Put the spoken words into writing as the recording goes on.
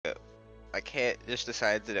My cat just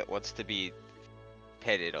decides that it wants to be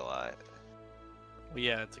petted a lot. Well,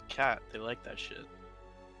 yeah, it's a cat. They like that shit.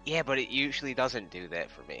 Yeah, but it usually doesn't do that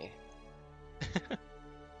for me.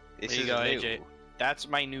 This There you is go, new. AJ. That's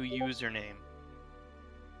my new username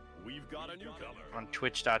We've got a newcomer. on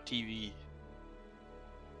Twitch.tv.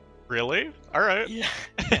 Really? All right. Yeah.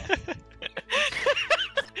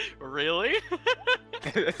 Really?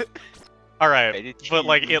 All right. But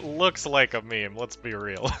like, it looks like a meme. Let's be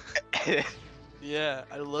real. Yeah,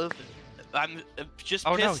 I love it. I'm just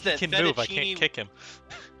Oh pissed no, he that can fettuccine. move. I can't kick him.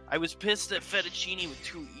 I was pissed that fettuccine with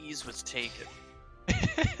 2 E's was taken,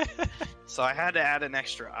 so I had to add an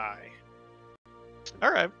extra I.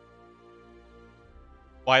 All right.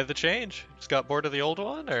 Why the change? Just got bored of the old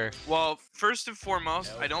one, or? Well, first and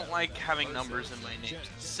foremost, I don't like having numbers in my name.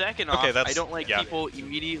 Second off, Okay, I don't like people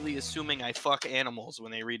immediately assuming I fuck animals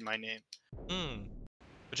when they read my name. Hmm.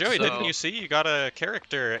 But Joey, So- didn't you see you got a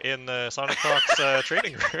character in the Sonic Fox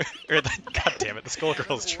training room? Or the, God damn it, the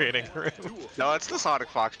Skullgirls training room. No, it's the Sonic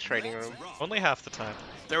Fox training room. Only half the time.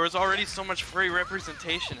 There was already so much free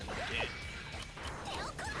representation in the game.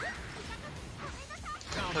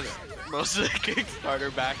 'Cause most of the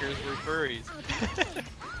Kickstarter backers were furries.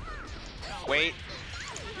 Wait.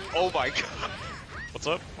 Oh my god. What's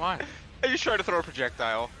up? Why? I just tried to throw a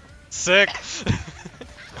projectile. Sick!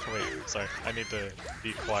 Wait, sorry. I need to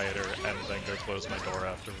be quieter and then go close my door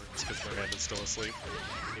afterwards because Miranda's still asleep.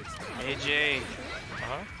 AJ,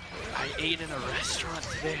 Uh-huh. I ate in a restaurant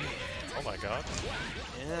today. Oh my god.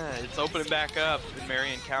 Yeah, it's opening back up in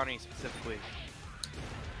Marion County specifically,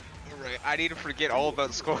 Alright, I need to forget all about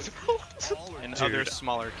Skullgirls. and Dude. other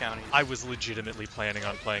smaller counties. I was legitimately planning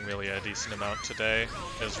on playing Melia a decent amount today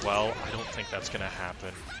as well. I don't think that's gonna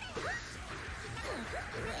happen.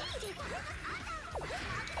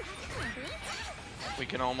 We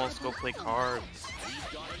can almost go play cards.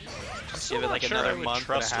 Just Still give it not like sure another I would month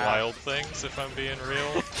trust and a half. Wild Things if I'm being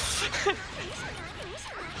real.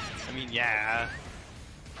 I mean, yeah.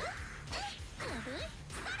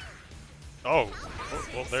 Oh,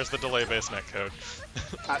 well, there's the delay-based netcode.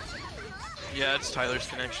 Yeah, it's Tyler's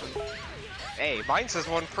connection. Hey, mine says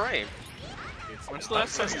 1 frame. When's the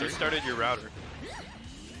last time says you 3. started your router?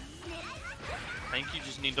 I think you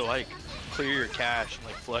just need to like clear your cache and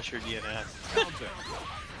like flush your DNS.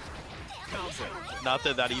 Not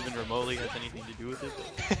that that even remotely has anything to do with it.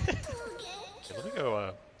 But... Okay, let me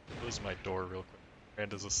go close my door real quick.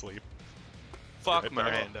 Miranda's asleep. Fuck Right now.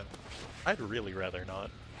 Miranda. I'd really rather not.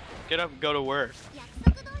 Get up and go to work.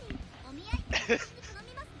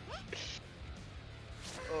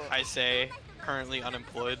 I say, currently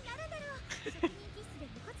unemployed.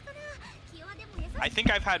 I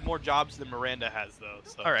think I've had more jobs than Miranda has though.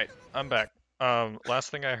 So. Alright, I'm back. Last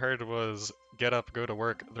thing I heard was get up, go to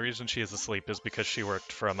work. The reason she is asleep is because she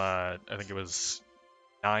worked from, I think it was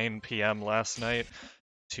 9 p.m. last night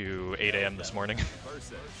to 8 a.m. this morning.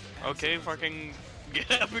 Okay, fucking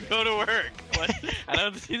get up and go to work. What? I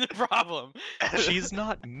don't see the problem. She's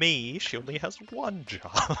not me, she only has one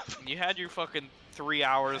job. You had your fucking 3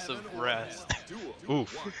 hours of rest.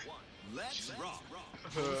 Oof.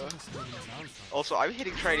 Also, I'm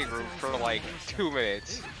hitting training room for like 2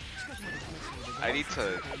 minutes. I need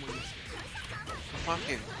to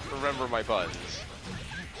fucking remember my buttons.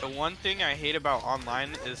 The one thing I hate about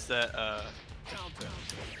online is that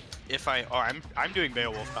if I'm doing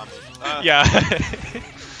Beowulf combos. Yeah.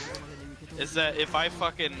 Is that if I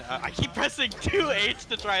fucking I keep pressing 2H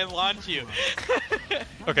to try and launch you.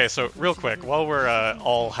 Okay, so real quick, while we're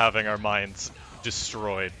all having our minds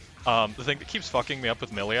destroyed, the thing that keeps fucking me up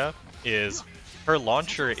with Milia is her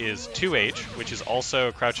launcher is 2H, which is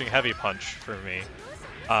also crouching heavy punch for me.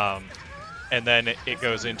 And then it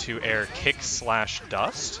goes into air kick slash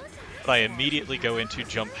dust, but I immediately go into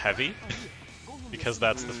jump heavy because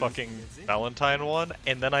that's the fucking Valentine one,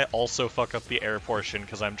 and then I also fuck up the air portion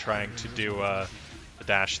because I'm trying to do the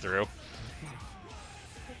dash through.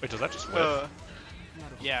 Wait, does that just whip?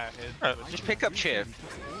 Yeah. Just pick up Chip.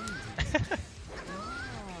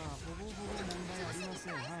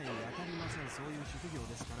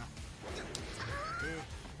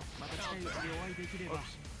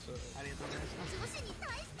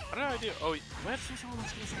 What did I do? Oh, what?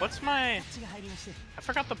 What's my... I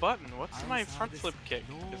forgot the button. What's my front flip kick?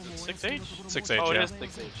 Is it 6H? 6H, Oh, yeah. it is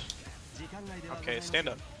 6H. Okay, stand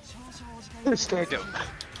up. Stand up.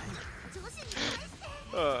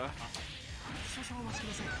 I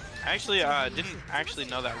actually didn't actually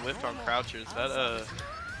know that whiffed on crouchers.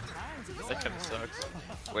 That kind of sucks.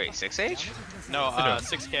 Wait, 6H? No,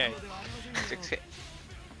 6K. 6H.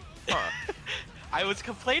 Huh. I was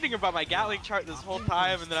complaining about my Gatling chart this whole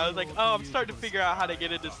time, and then I was like, oh, I'm starting to figure out how to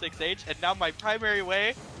get into 6H, and now my primary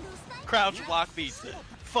way, crouch block beats it.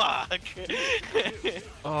 Fuck.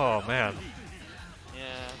 Oh man.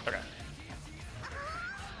 Yeah. Okay.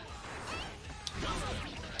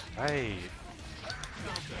 Right.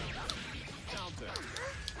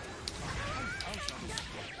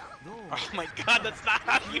 Oh my god, that's not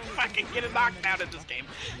how you fucking get a knockdown in this game.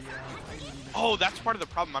 Oh, that's part of the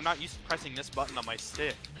problem. I'm not used to pressing this button on my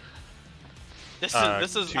stick. This is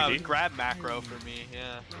a 2D? grab macro for me.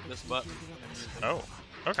 Yeah, this button. Oh.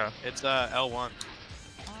 Okay. It's L1.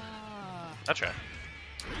 Gotcha.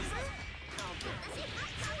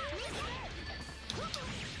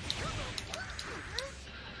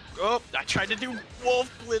 Oh, I tried to do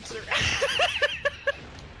Wolf Blitzer.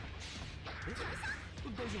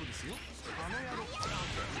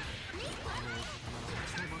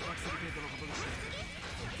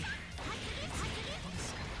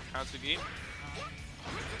 Katsugi.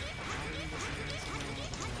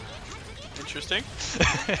 Interesting.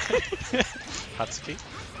 Hatsuki.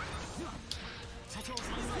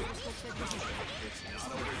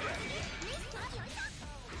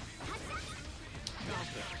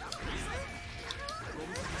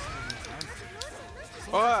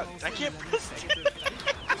 Oh, I can't press it.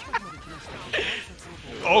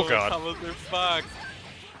 Oh god. Combos are fucked.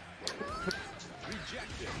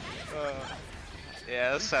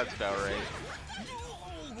 Yeah, that sounds about right.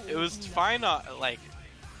 It was fine, like,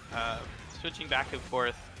 switching back and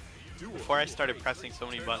forth before I started pressing so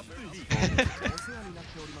many buttons.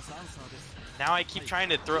 Now I keep trying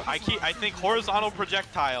to throw. I think horizontal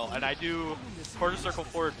projectile, and I do quarter circle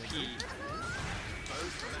forward P,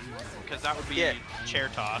 because that would be chair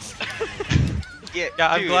toss. Yeah,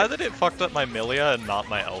 Yeah, I'm dude. glad that it fucked up my Milia and not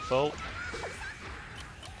my Elfo.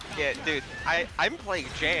 Yeah, dude, I'm playing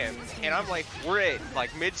Jam, and I'm like, we're at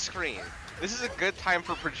like mid-screen. This is a good time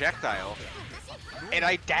for projectile. And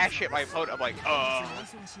I dash at my opponent, I'm like,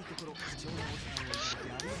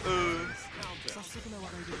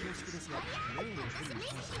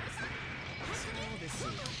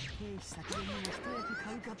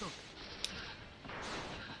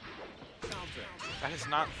 That is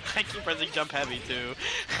not. I keep pressing jump heavy too.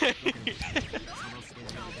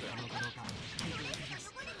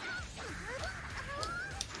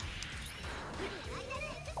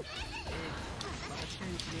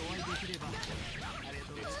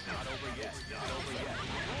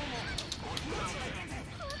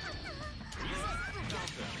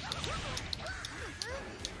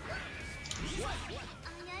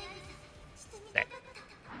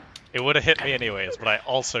 It would have hit me anyways, but I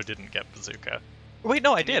also didn't get Bazooka. Wait,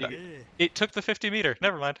 no, I did. It took the 50 meter.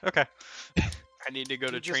 Never mind. Okay. I need to go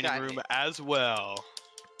to You just training got room hit. as well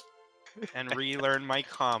and relearn my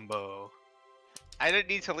combo. I didn't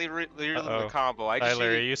need to relearn Uh-oh. the combo. I just Tyler,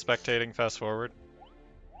 are needed... you spectating fast forward?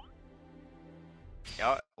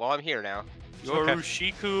 Yeah, well, I'm here now. Okay.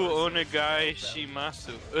 Yoroshiku Onegai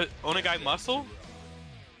Shimasu. Onegai Muscle?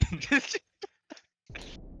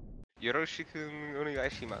 Yoroshiku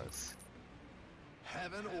onegaishimasu.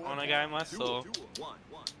 Heaven Onegai Muscle.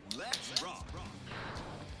 Let's rock.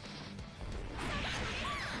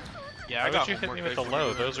 Yeah, Why I got would you hit me homework with the to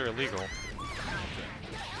low? do. Those are illegal.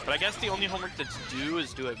 But I guess the only homework that's due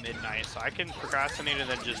is due at midnight, so I can procrastinate and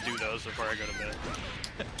then just do those before I go to bed.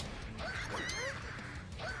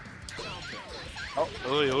 Oh,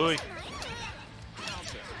 oi, oi.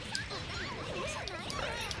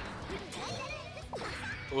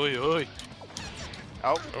 Oi, oi.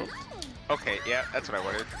 Oh. Okay, yeah, that's what I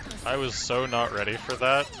wanted. I was so not ready for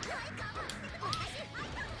that.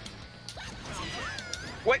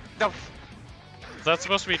 What the f- Is that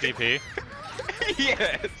supposed to be DP?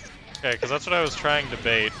 Yes! Okay, because that's what I was trying to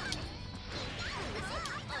bait.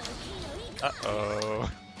 Uh-oh.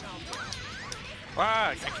 Fuck,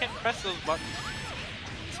 I can't press those buttons.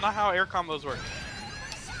 It's not how air combos work.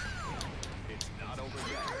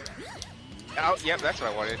 Oh, yep, that's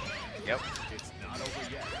what I wanted. Yep.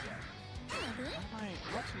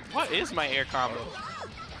 What is my air combo?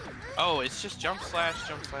 Oh, it's just jump slash,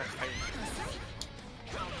 jump slash.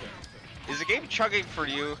 Is the game chugging for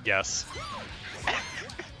you? Yes.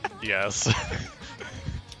 Yes.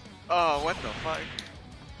 Oh, what the fuck?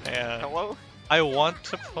 Man. Hello? I want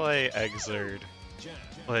to play Exerd,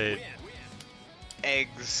 but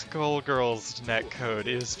Eggs. Skullgirl's netcode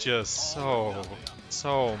is just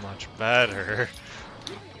so much better.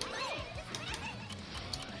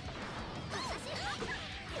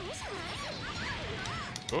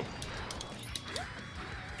 Oh.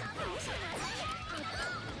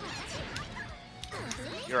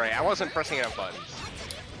 You're right, I wasn't pressing enough buttons.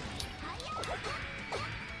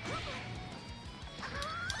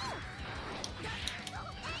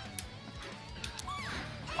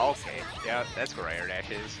 Okay, yeah, that's where air dash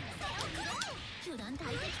is.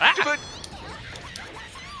 Ah! Good.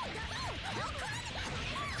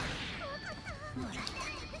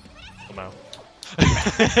 Oh no.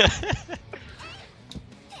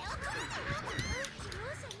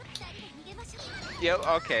 Yep,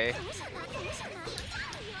 okay.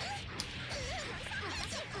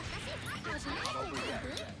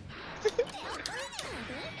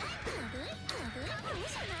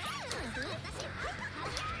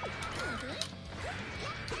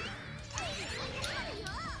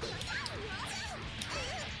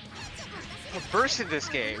 Burst in this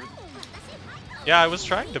game. Yeah, I was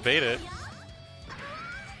trying to bait it.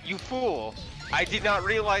 You fool. I did not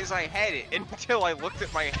realize I had it until I looked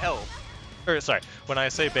at my health. Or, sorry, when I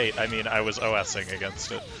say bait, I mean I was OSing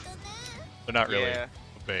against it. They're not really Yeah.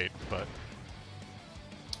 a bait, but...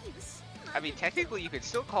 I mean, technically you could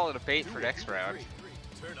still call it a bait for next round.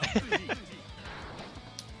 Turn up the heat.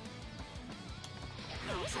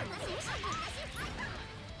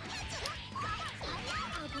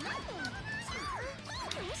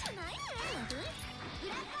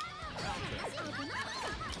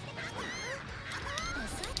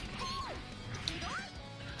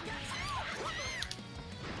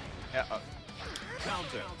 Yeah,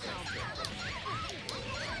 Counter.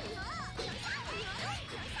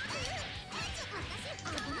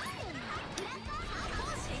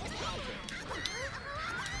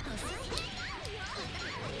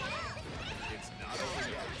 It's not over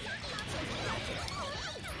yet.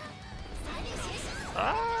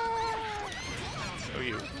 Ah! Show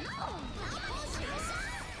you.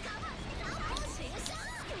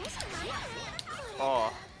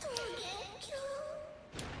 oh.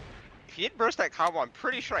 If you didn't burst that combo, I'm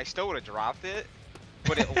pretty sure I still would have dropped it.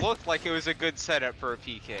 But it looked like it was a good setup for a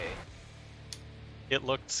PK. It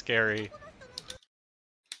looked scary.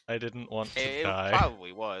 I didn't want to It die.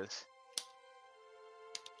 probably was.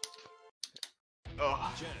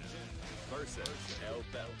 Ugh. Jen versus El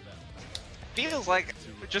Bell. Feels like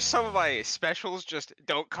just some of my specials just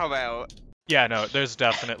don't come out. Yeah, no, there's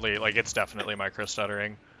definitely, like, it's definitely micro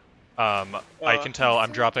stuttering. I can tell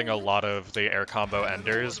I'm dropping a lot of the air combo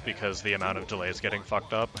enders because the amount of delay is getting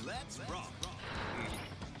fucked up. Let's rock.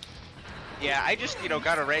 Yeah, I just,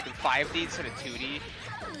 got a random 5D instead of 2D.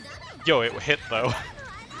 Yo, it hit though.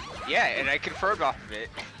 Yeah, and I confirmed off of it.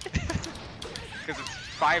 Because it's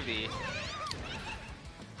 5D.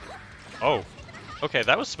 Oh. Okay,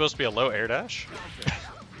 that was supposed to be a low air dash.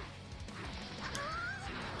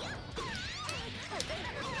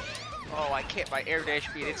 Oh, I can't. My air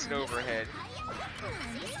dash beat instant overhead.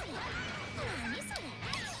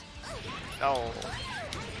 Oh.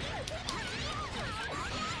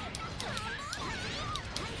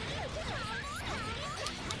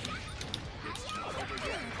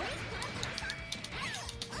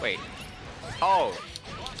 Wait. Oh.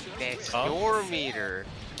 That's Oh. your meter.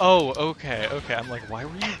 Oh, okay, okay. I'm like, why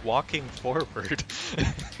were you walking forward?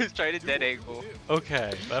 Just trying to dead angle.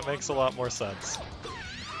 Okay, that makes a lot more sense.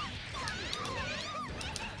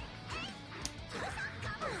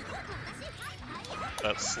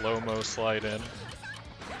 That slow-mo slide in.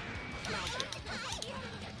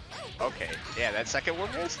 Okay. Yeah, that second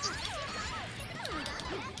one missed.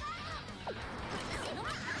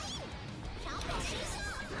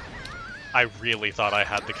 I really thought I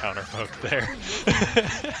had the counter poke there.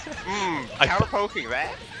 Counter poking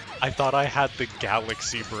that? I thought I had the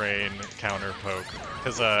Galaxy Brain counter poke,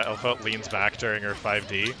 because Elfelt leans back during her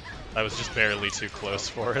 5D. I was just barely too close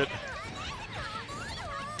for it.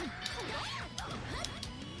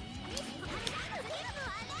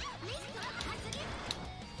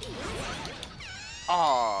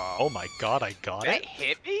 Oh. Oh my god, I got That it?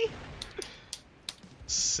 hit me?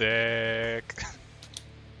 Sick.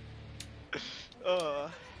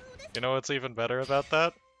 You know what's even better about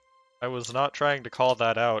that? I was not trying to call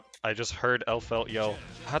that out. I just heard Elfelt yell,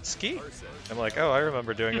 Hatsuki? I'm like, oh, I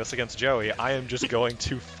remember doing this against Joey. I am just going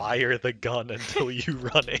to fire the gun until you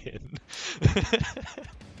run in.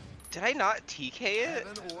 Did I not TK it?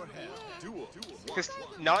 Heaven or hell. Duel. Because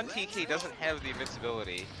non-TK doesn't have the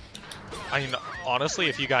invincibility. I mean, honestly,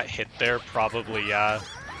 if you got hit there, probably, yeah.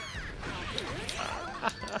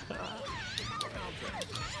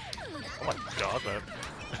 Oh my god, man.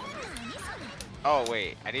 Oh,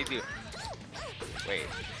 wait. I need to... Wait.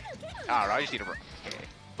 I don't know. I just need to... Okay.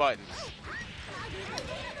 Buttons.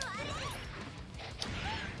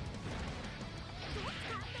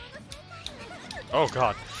 Oh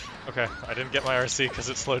god. Okay, I didn't get my RC because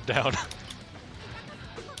it slowed down.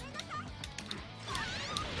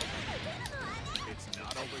 It's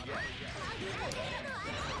not over yet.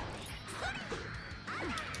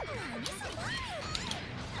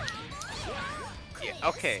 Yeah,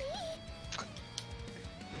 okay.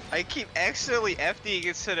 I keep accidentally FDing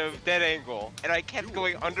instead of dead angle, and I kept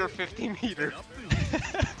going under 50 meters.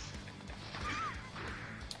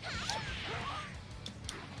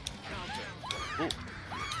 Ooh.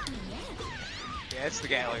 Yeah, it's the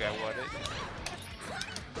Gatling I wanted.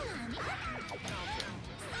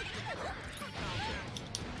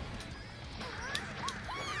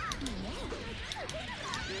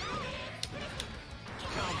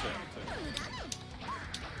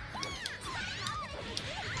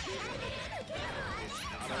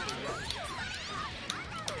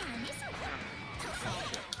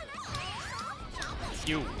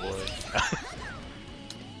 You would.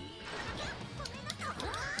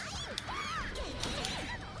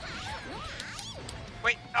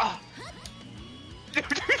 Wait, oh!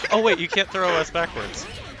 Oh wait, you can't throw us backwards.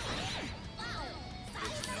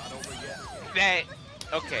 That...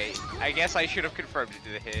 Okay, I guess I should have confirmed it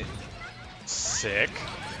to the hit. Sick.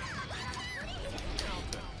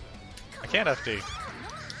 I can't FD.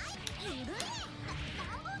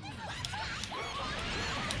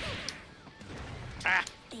 Ah!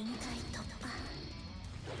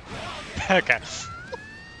 Okay.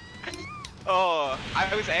 Oh,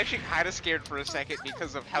 I was actually kind of scared for a second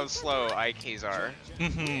because of how slow IKs are.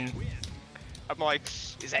 Mm-hmm. I'm like,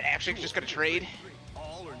 is that actually just gonna trade?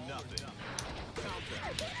 All or nothing.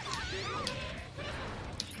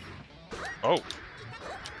 Oh.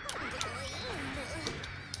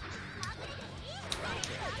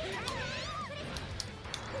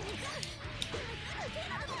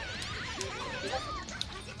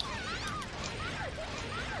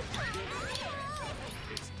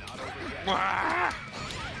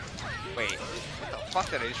 Wait, what the fuck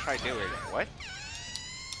did I just try doing? What?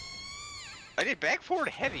 I did back forward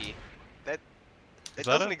heavy. That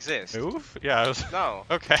doesn't exist. Move? Yeah, I was... No.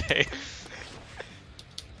 Okay.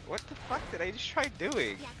 What the fuck did I just try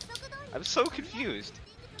doing? I'm so confused.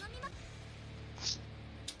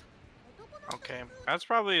 Okay, that's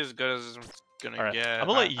probably as good as it's gonna Alright, get. I'm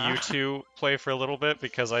gonna let you two play for a little bit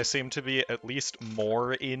because I seem to be at least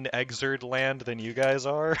more in Exerd land than you guys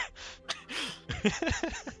are.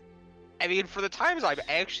 I mean, for the times I'm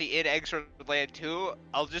actually in Extra Land 2,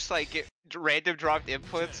 I'll just like get random dropped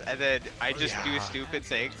inputs and then I just do stupid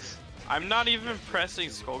things. I'm not even pressing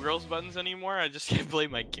Skullgirls buttons anymore. I just can't play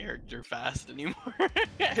my character fast anymore.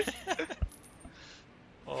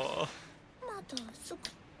 Oh.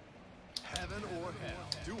 Heaven or hell.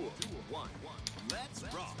 Duel. One. Let's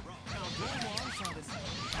rock.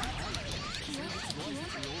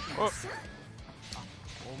 Oh,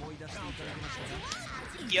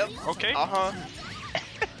 Yep. okay. Uh-huh.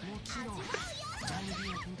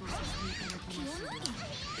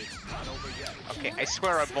 Okay, I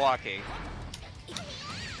swear I'm blocking.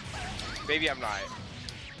 Maybe I'm not.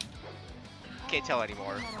 Can't tell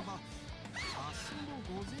anymore.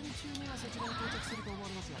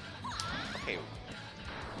 Okay.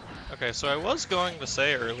 Okay, so I was going to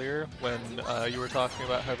say earlier when you were talking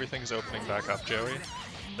about how everything's opening back up, Joey,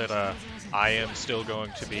 that I am still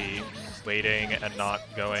going to be waiting and not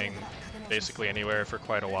going basically anywhere for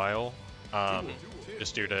quite a while,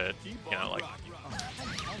 just due to, you know, like,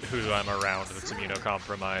 who I'm around that's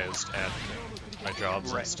immunocompromised and my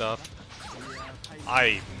jobs and stuff.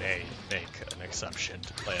 I may make an exception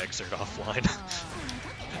to play Exert offline.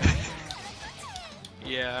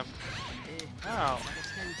 Yeah. Oh.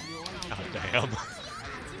 God damn.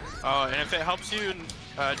 Oh, and if it helps you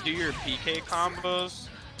do your PK combos,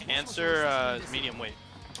 answer medium weight.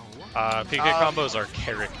 PK combos are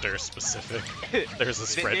character specific. There's a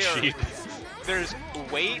spreadsheet. There's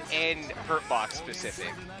weight and hurt box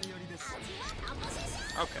specific.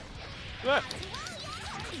 Okay. Good.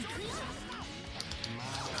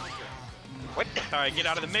 What? Alright, get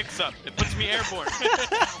out of the mix-up. It puts me airborne.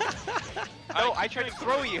 No, I tried to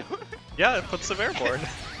throw you. Yeah, it puts him airborne.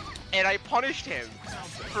 And I punished him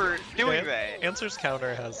for doing that. Answer's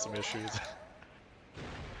counter has some issues.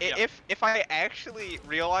 If I actually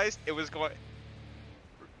realized it was going,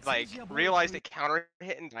 like, realized it counter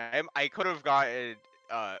hit in time, I could have gotten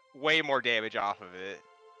way more damage off of it.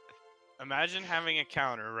 Imagine having a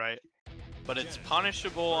counter, right? But it's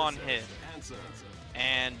punishable on hit.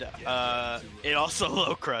 And it also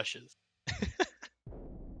low crushes.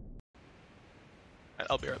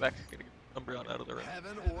 I'll be right back. Gonna get Umbreon out of the room.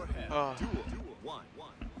 Heaven or hell. Duel. One.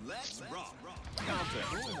 Let's rock.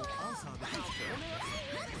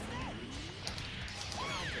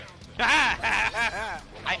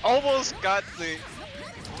 I almost got the.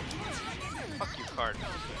 Fuck you, card.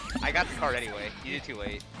 I got the card anyway. You did too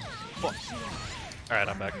late. Alright,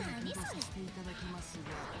 I'm back.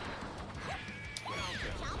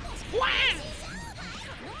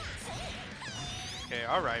 Okay,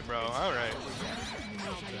 alright, bro, alright.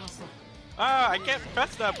 Ah, I can't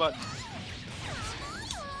press that button.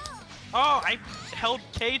 Oh, I held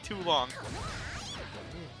K too long.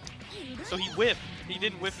 So he whiffed. He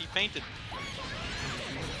didn't whiff, he fainted.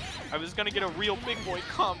 I was gonna get a real big boy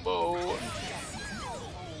combo.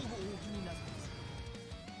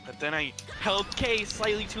 But then I held K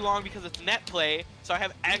slightly too long because it's Netplay, so I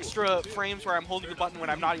have extra frames where I'm holding the button when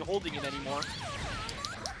I'm not holding it anymore.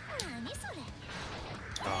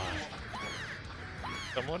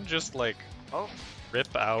 Someone just like Oh,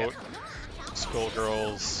 rip out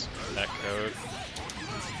Skullgirl's netcode.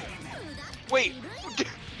 wait.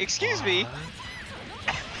 Excuse me.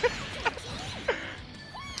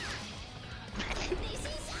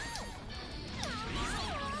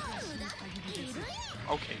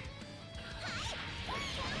 Okay.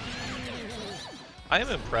 I am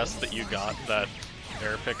impressed that you got that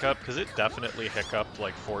air pickup, because it definitely hiccuped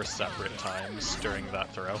like 4 separate times during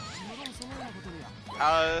that throw.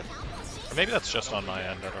 Or maybe that's just on my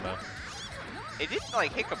end, I don't know. It didn't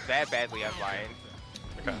like hiccup that badly on mine.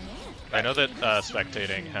 Okay. I know that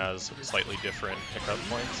spectating has slightly different hiccup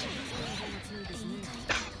points.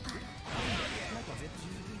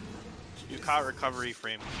 You caught recovery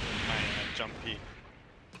frame with my jump P.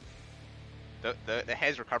 The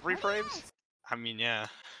has recovery frames? I mean, yeah.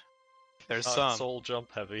 There's Not some. soul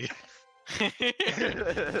jump heavy.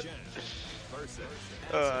 Versus.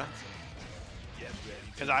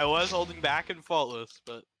 Because I was holding back and faultless,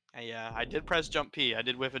 but yeah, I did press jump P. I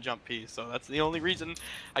did whiff a jump P, so that's the only reason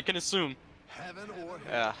I can assume. Heaven or hell.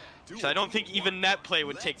 Yeah. Because I don't think even Netplay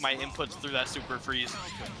would take my inputs through that super freeze.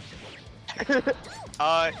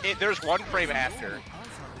 There's one frame after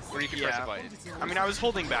where you can press Yeah. a button. I mean, I was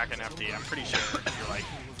holding back an FD. I'm pretty sure you're like,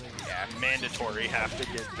 yeah, mandatory have to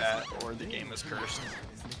get that or the game is cursed.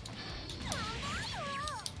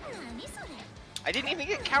 I didn't even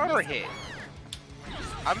get counter hit.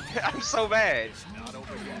 I'm so mad. Not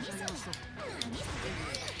over yet.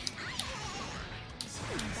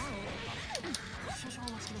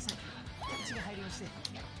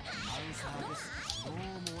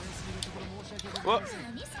 What?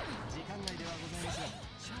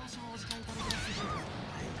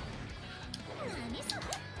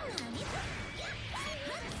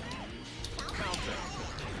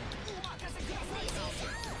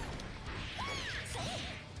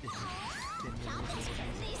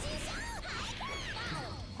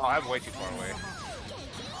 Oh, I'm way too far away.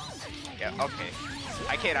 Yeah, okay.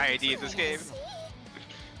 I can't IID in this game.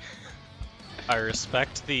 I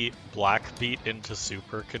respect the black beat into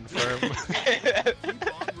super confirm.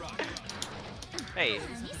 Hey,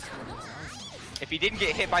 if he didn't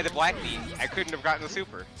get hit by the black beat, I couldn't have gotten the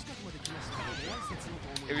super.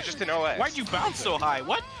 It was just an OS. Why'd you bounce so high?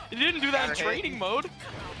 What? It didn't do that in Counter hit. training mode.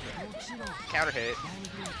 Counter hit,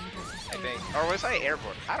 I think. Or was I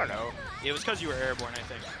airborne? I don't know. It was because you were airborne, I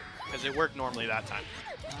think. Because it worked normally that time.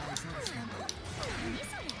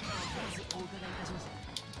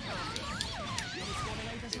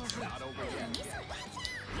 Not over yet.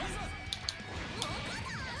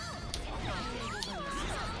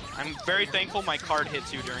 I'm very thankful my card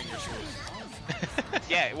hits you during your swoop.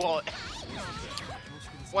 Yeah, well...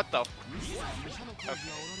 What the... Okay.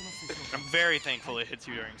 I'm very thankful it hits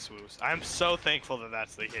you during swoops. I'm so thankful that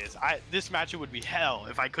that's the case. This matchup would be hell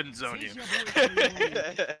if I couldn't zone you.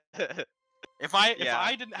 If I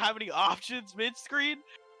didn't have any options mid-screen,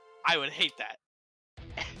 I would hate that.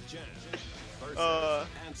 Jen versus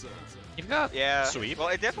Answer. You've got Yeah. sweep. Well,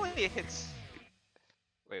 it definitely hits...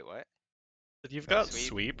 Wait, what? You've got sweep.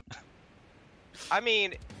 sweep. I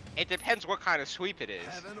mean, it depends what kind of sweep it is.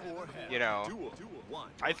 Heaven or hell. You know. Duel. One.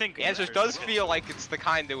 I think The answer does feel like it's the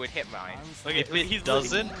kind that would hit mine. Look, If it he's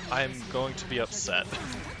doesn't, I'm going to be upset.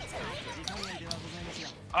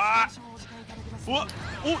 Ah! What?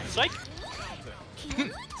 Oh, psych!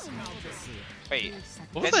 Wait,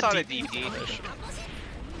 What was that's that not a DP DP. punish?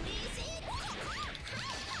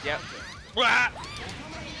 Yep. Ah!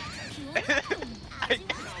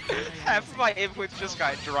 Half of my inputs just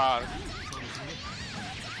got dropped.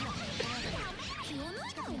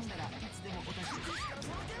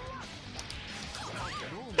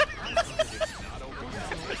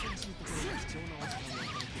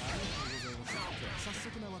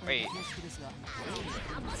 Wait.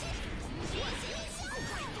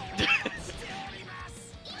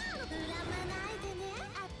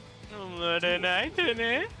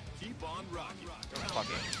 Keep on rocking. Fuck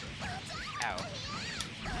it. Ow.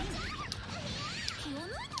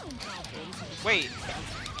 Wait.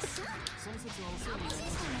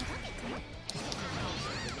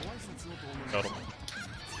 Got him.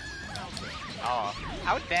 Oh,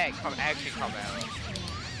 how did that actually come out?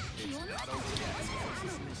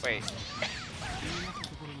 Wait.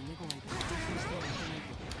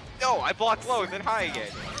 No, I blocked low and then high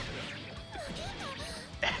again.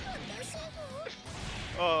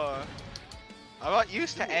 I'm not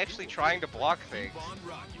used to actually trying to block things.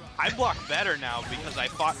 I block better now because I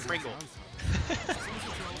fought Pringle.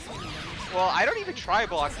 Well, I don't even try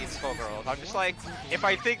blocking Skullgirls. I'm just like, if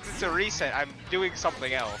I think it's a reset, I'm doing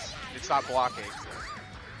something else. It's not blocking.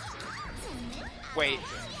 Wait.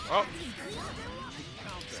 Oh.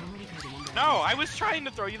 No, I was trying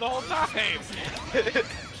to throw you the whole time.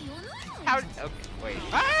 How? Okay, wait.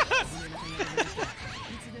 Ah!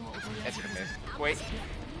 That's gonna miss. Wait.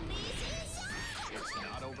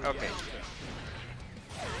 Okay.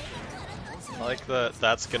 I like the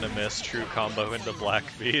that's gonna miss true combo into black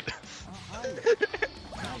beat.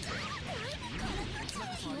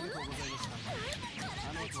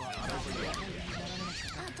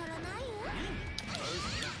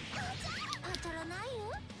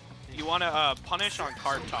 You want to punish on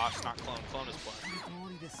card toss, not clone. Clone is black.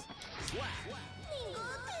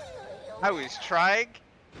 I was trying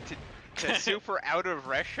to super out of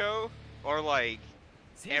Resho, or like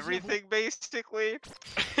everything basically.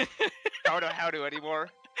 I don't know how to anymore.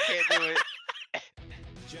 Can't do it.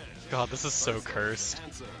 God, this is so cursed.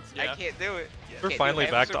 Yeah. I can't do it. We're Can't do finally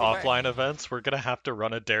Hammer back to Circle back. offline events. We're gonna have to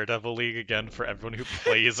run a Daredevil League again for everyone who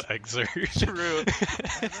plays Exert. True.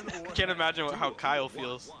 Can't imagine how Kyle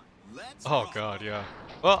feels. Oh god, yeah.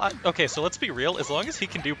 Well, okay, so let's be real. As long as he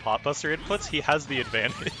can do Potbuster inputs, he has the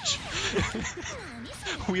advantage.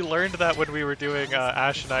 We learned that when we were doing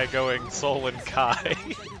Ash and I going Soul and Kai.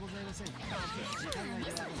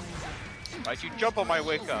 Why'd you jump on my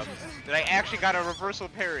wake up? Then I actually got a reversal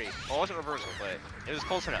parry. Well, it wasn't reversal, but it was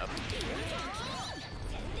close enough.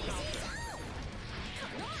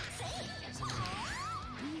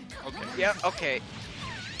 Okay. Yeah, okay.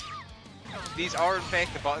 These are in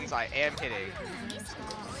fact the buttons I am hitting.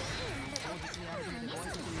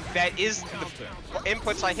 That is the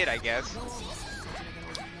inputs I hit, I guess.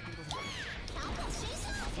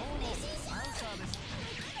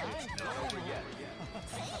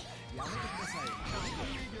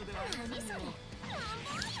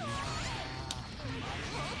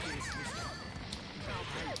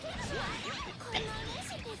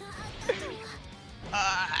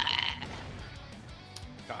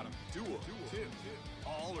 Got him. Duel.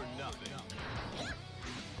 All or nothing.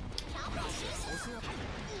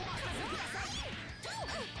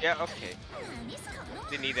 Yeah, okay.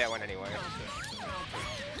 Didn't need that one anyway.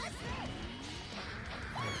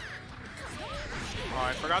 Oh,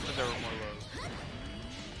 I forgot that there were more lows.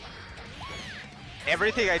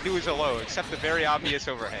 Everything I do is a low, except the very obvious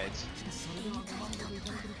overheads.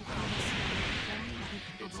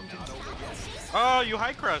 Oh, you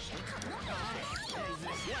high crushed.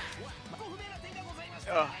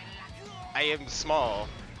 Ugh. I am small.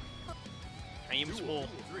 I am small.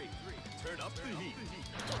 Turn up the heat.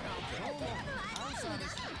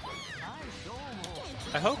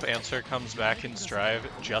 I hope Answer comes back in Strive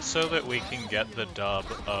just so that we can get the dub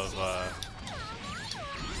of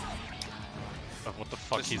what the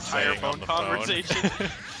fuck This he's entire saying on the conversation. phone.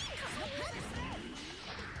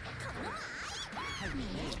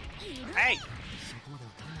 Hey!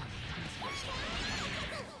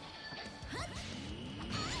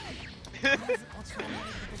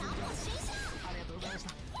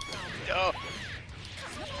 Oh.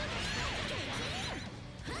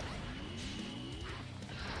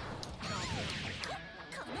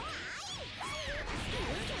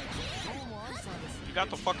 You got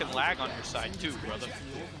the fucking lag on your side too, brother.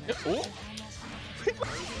 Oh.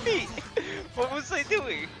 Me? What was I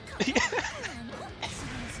doing?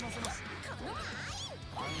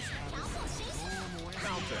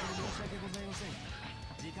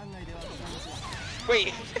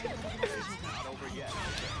 Wait.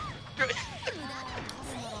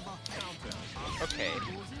 Okay.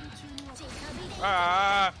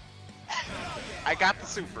 Ah! I got the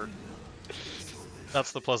super.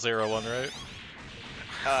 That's the +0 one, right?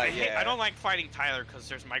 Yeah. I don't like fighting Tyler because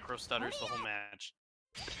there's micro stutters the whole match.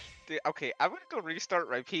 Dude, okay, I'm gonna go restart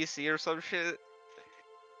my PC or some shit.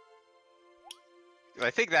 I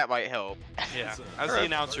think that might help. Yeah, as the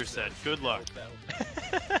announcer said, good luck.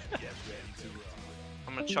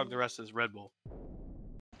 I'm gonna chug the rest of this Red Bull.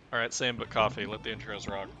 Alright, same but coffee. Let the intros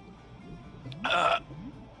rock.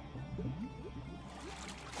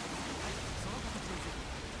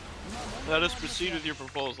 Let us proceed with your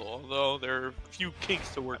proposal, although there are a few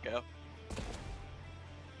kinks to work out.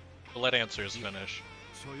 We'll let Answers finish.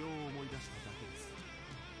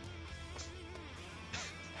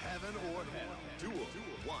 Heaven or hell. Duel.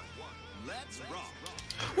 1. Let's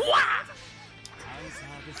rock.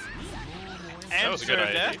 That was a good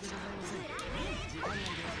idea.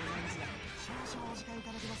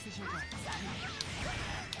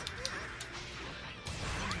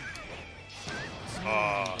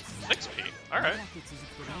 Uh, 6p. Alright.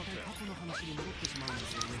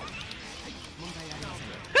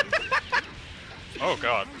 Oh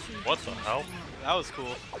god. What the hell? That was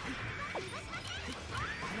cool.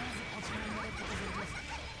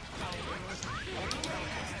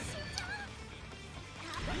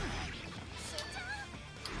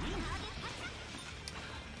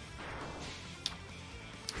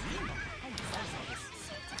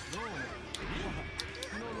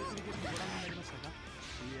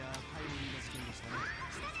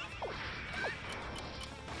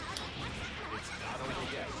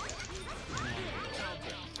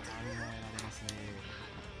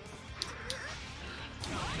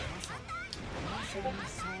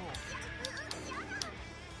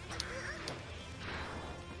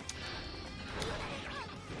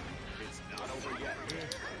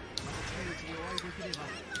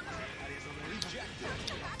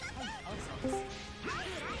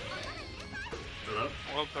 Hello?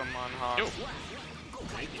 Welcome on Hawk. Yo.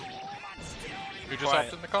 Who just Quiet.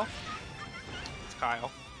 hopped in the call? It's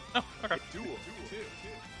Kyle. Oh, okay.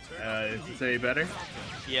 Is this any better?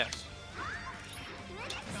 Yes.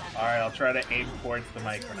 Alright, I'll try to aim towards the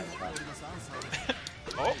mic when I talk.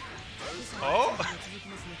 Oh. Oh.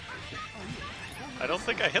 I don't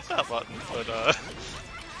think I hit that button, but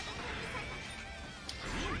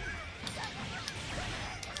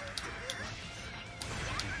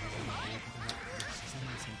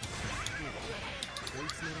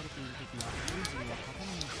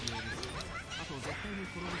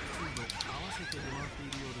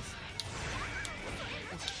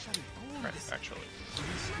right, actually.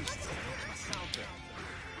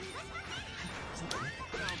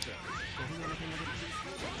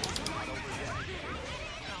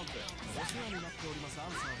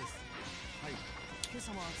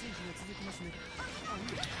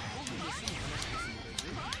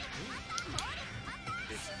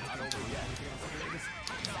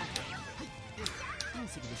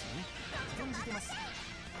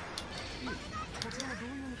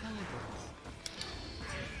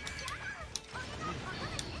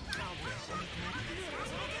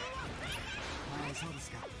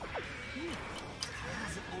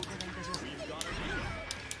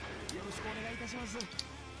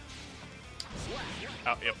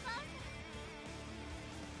 Oh, yep.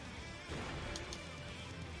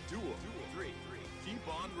 Duel 3. Keep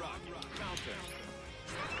on rocking. Counter.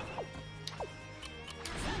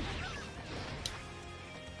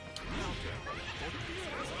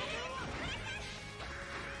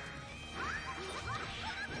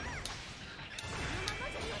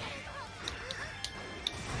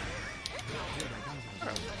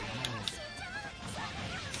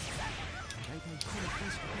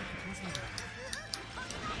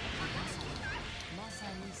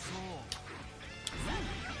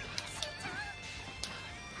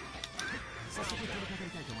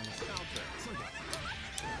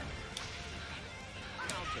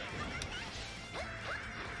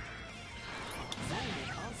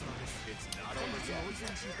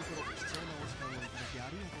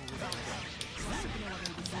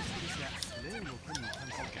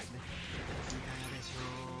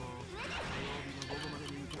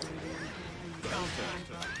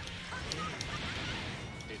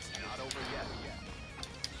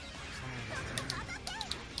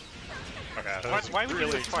 Okay, I was Why would you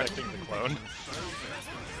really do twice? expecting the clone.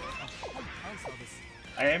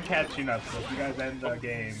 I am catching up, so if you guys end the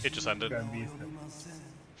game, It just ended. it's gonna be some-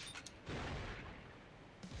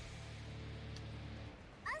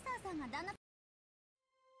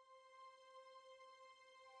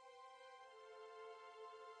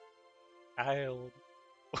 Kyle.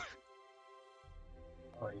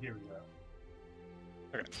 Oh, here we go.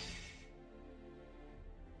 Okay.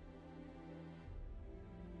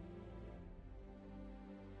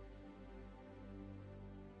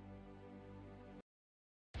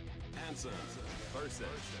 Answer versus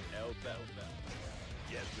El Bell.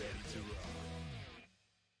 Get ready to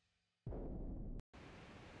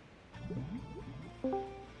rock.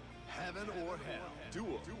 Heaven or hell.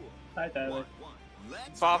 Duel. Hi, Tyler.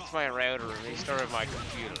 Let's Bopped my router and restarted my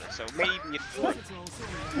computer, so maybe it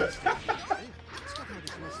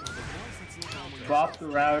Bop the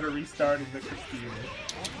router, restarting the computer.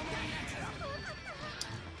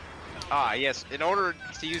 Ah, yes. In order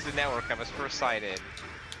to use the network, I must first sign in.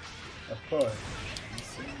 Of course.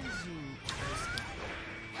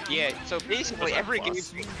 Yeah, so basically every game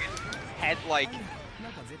had like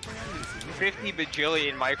 50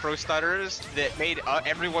 bajillion micro stutters that made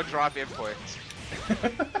everyone drop inputs.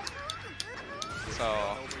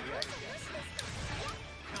 So.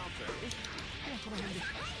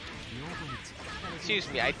 Excuse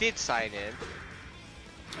me, I did sign in.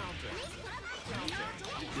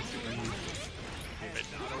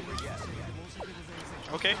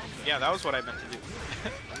 Okay, yeah, that was what I meant to do.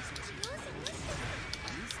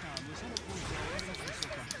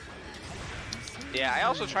 Yeah, I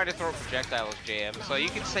also try to throw projectiles, Jam, so you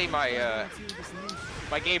can say my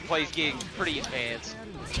my gameplay's getting pretty advanced.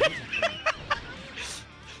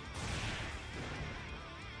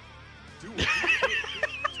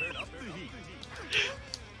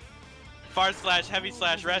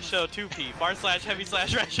 /heavy/retro 2p.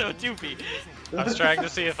 /heavy/retro 2p. I was trying to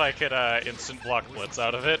see if I could instant block blitz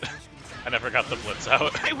out of it. I never got the blitz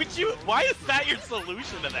out. Why would you? Why is that your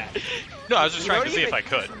solution to that? No, I was just trying to don't see if even- I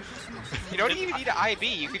could. You don't even need an IB,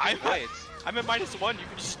 you could just blitz. I'm at -1. You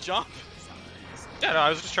can just jump. Yeah, no, I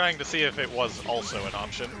was just trying to see if it was also an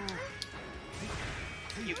option.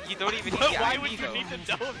 You don't even need But the why IB would you though. need to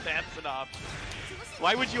know if that's an option?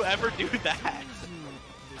 Why would you ever do that?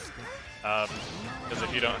 Because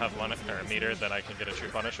if you don't have one or a meter, then I can get a true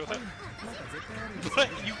punish with it. But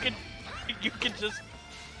you can just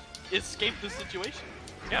escape the situation.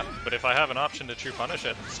 Yeah, but if I have an option to true punish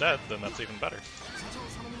it instead, then that's even better.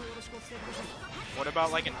 What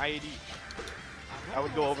about like an IAD? I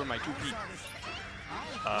would go over my 2p.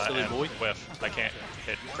 Silly And boy. whiff. I can't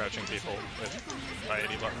hit crouching people with my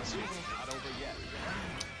 80 buttons.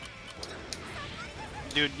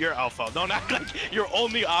 Dude, you're alpha. Don't act like your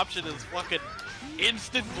only option is fucking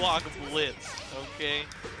instant block blitz, okay?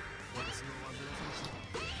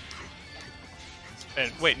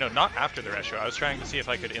 And wait, no, not after the resho. I was trying to see if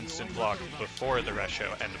I could instant block before the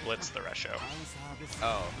resho and blitz the resho.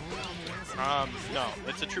 Oh. No,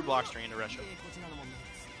 it's a true block string in a resho.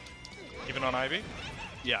 Even on IB?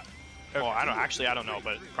 Yeah. Well, I don't know,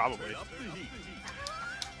 but probably.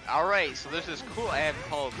 Alright, so there's this cool app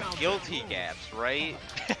called Guilty Gaps, right?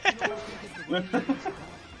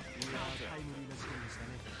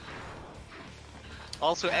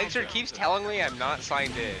 Also, Exer keeps telling me I'm not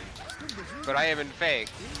signed in, but I am in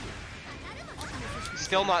fact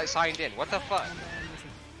still not signed in. What the fuck?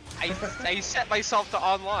 I set myself to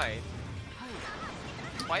online.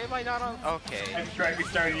 Why am I not on? Okay. Have you tried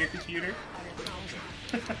restarting your computer?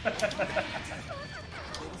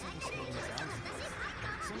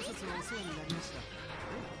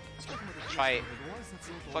 Try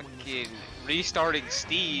fucking restarting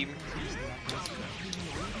Steam.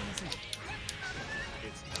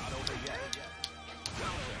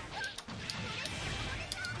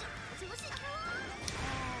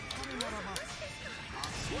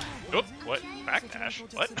 Oh, what? Backdash?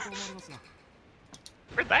 What?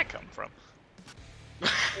 Where'd that come from?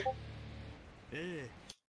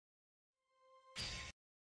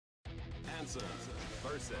 Answer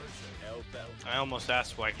versus El Bell. I almost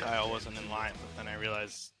asked why Kyle wasn't in line, but then I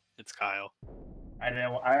realized it's Kyle. I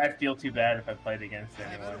know. I feel too bad if I played against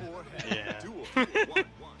anyone. Yeah.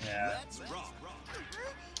 Yeah.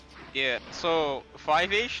 Yeah, so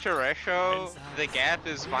 5H to Resho, the gap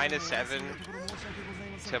is -7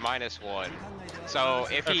 to -1. So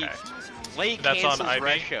if he Okay. late That's on cancels IB?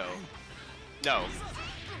 Resho, no,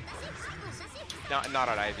 not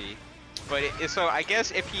on IB. But so I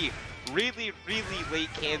guess if he really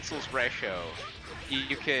late cancels Resho,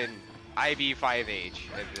 you can IB 5H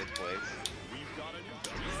at this place.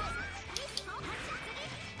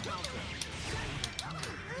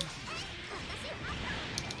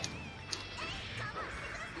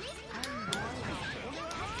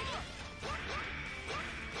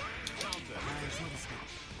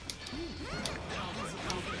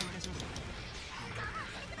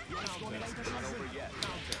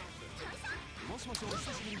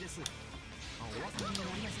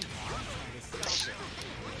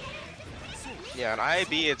 Yeah, on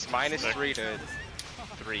IB it's -3 to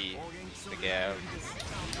 3, the gap.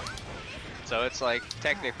 So it's like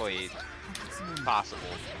technically possible.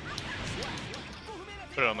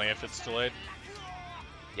 But only if it's delayed.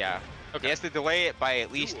 Yeah. Okay. He has to delay it by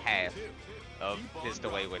at least half of his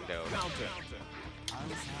delay window.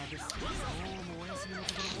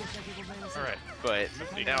 Alright. But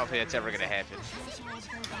I don't think that's ever gonna happen.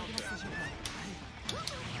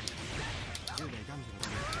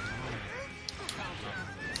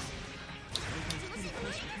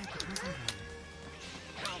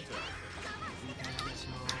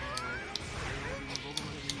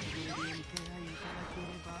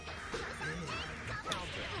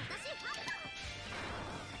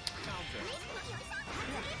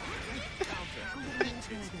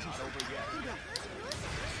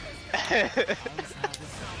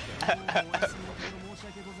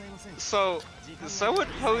 So, someone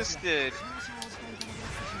posted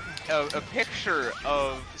a picture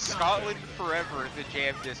of Scotland Forever in the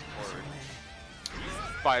Jam Discord.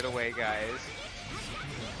 By the way, guys.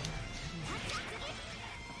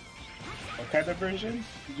 What kind of version?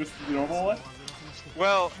 Just the normal one?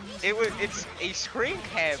 Well, it's a screen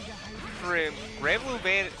cap from Ramblin'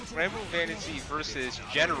 Vanity versus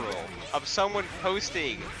General of someone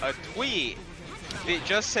posting a tweet that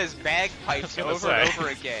just says bagpipes over and over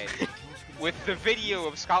again with the video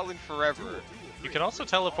of Scotland Forever. You can also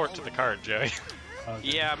teleport to the card, Joey. Okay.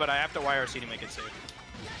 Yeah, but I have to YRC to make it safe.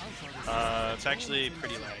 It's actually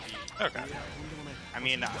pretty laggy. Okay. I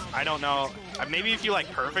mean, I don't know. Maybe if you like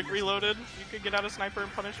perfect reloaded, you could get out a sniper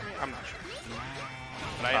and punish me. I'm not sure.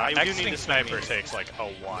 But I do need exiting to sniper takes like a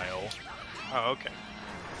while. Oh, okay.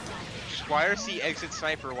 Just YRC exit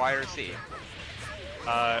sniper YRC.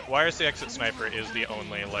 YRC exit sniper is the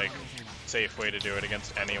only like safe way to do it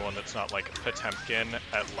against anyone that's not like Potemkin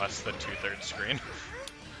at less than 2/3 screen.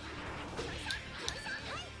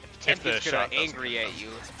 Potemkin's gonna angry at you.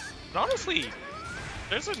 But honestly,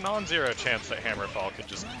 there's a non-zero chance that Hammerfall could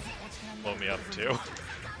just blow me up too.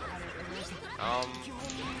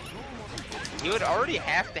 You would already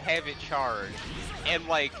have to have it charged and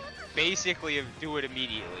like basically do it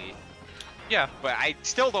immediately. Yeah, But I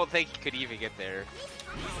still don't think you could even get there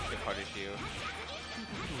to punish you.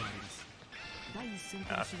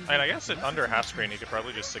 and I guess at under half screen you could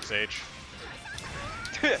probably just 6H.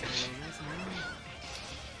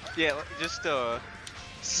 Yeah, just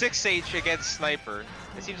 6H against sniper.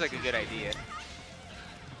 It seems like a good idea.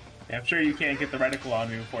 Yeah, I'm sure you can't get the reticle on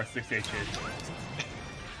me before 6H hits.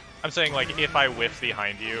 I'm saying like if I whiff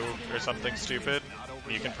behind you or something stupid,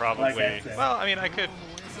 you can probably. Like I said. Well, I mean I could.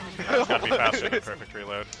 It's gotta be faster than perfect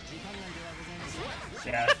reload.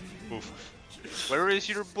 Yeah. Oof. Where is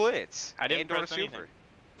your blitz? I didn't and/or press anything. super.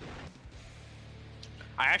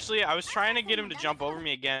 I was trying to get him to jump over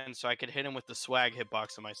me again so I could hit him with the swag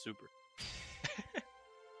hitbox of my super.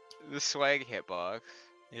 The swag hitbox.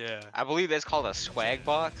 Yeah. I believe that's called a swag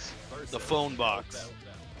box. The phone box.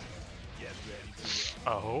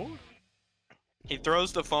 Oh. He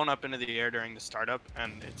throws the phone up into the air during the startup,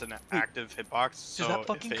 and it's an active hitbox. So Does that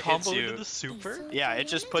fucking if it combo hits you, into the super? yeah, it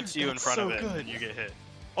just puts you in That's front so of it, good. and you get hit.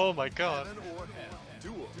 Oh my god.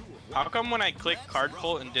 How come when I click card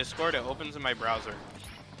pull in Discord, it opens in my browser?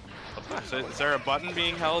 So is there a button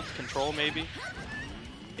being held? Control maybe?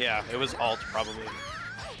 Yeah, it was Alt probably.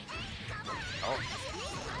 Oh.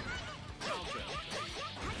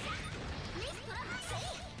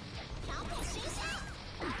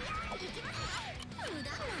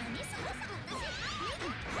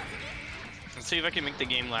 Let's see if I can make the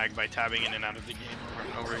game lag by tabbing in and out of the game over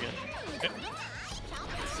and over again.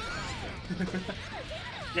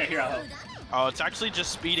 Yeah, here, I'll help. Oh, it's actually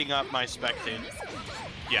just speeding up my spectate.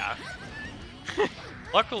 Yeah.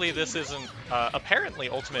 Luckily, this isn't. Apparently,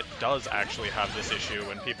 Ultimate does actually have this issue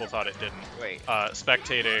when people thought it didn't. Wait.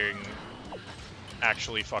 Spectating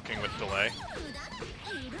actually fucking with delay.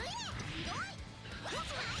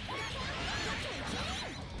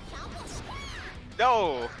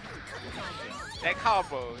 No! That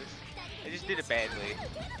combos. I just did it badly.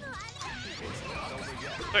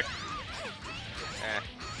 Quick. Eh.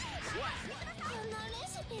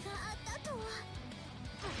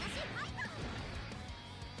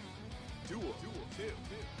 Duel.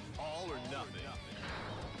 All or nothing.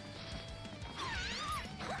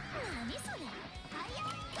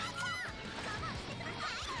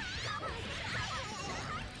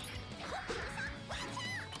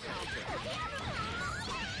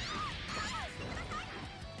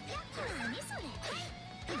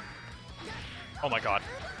 Oh my god.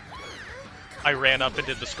 I ran up and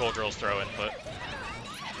did the Skullgirls throw input.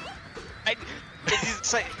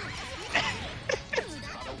 It's like...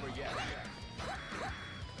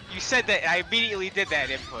 You said that, I immediately did that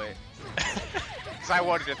input. Because I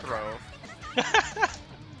wanted to throw.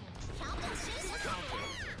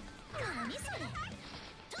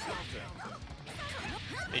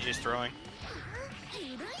 He's just throwing.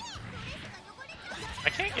 I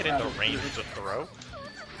can't get into range to throw.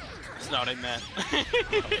 That's not what I meant.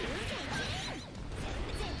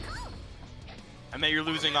 I meant you're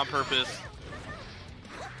losing on purpose.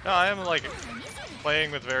 No, I am like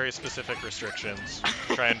playing with very specific restrictions.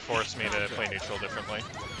 Try and force me to play neutral differently.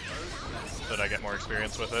 So that I get more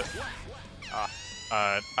experience with it.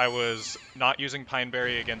 I was not using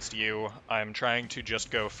Pineberry against you. I'm trying to just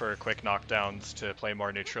go for quick knockdowns to play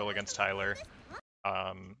more neutral against Tyler.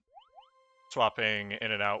 swapping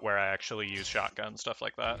in and out where I actually use shotgun, stuff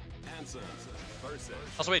like that. Answer versus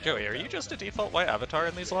Also, wait, Joey, are you just a default white avatar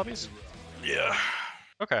in these lobbies? Yeah.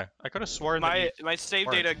 Okay, I could have sworn that My you... my save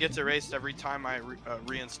weren't. data gets erased every time I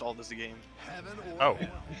reinstall this game. heaven or Oh,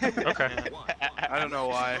 hell. okay. I don't know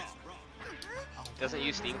why. Doesn't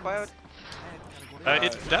use Steam Cloud?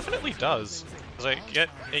 It definitely does. 'Cause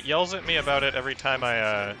it yells at me about it every time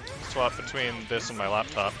I swap between this and my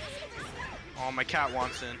laptop. Oh, my cat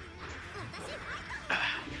wants in.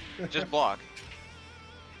 Just block.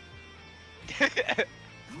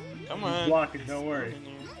 Come on. Block it, don't worry.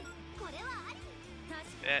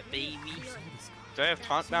 That baby. Do I have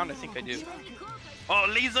taunt bound? I think I do. Oh,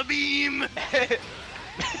 laser beam!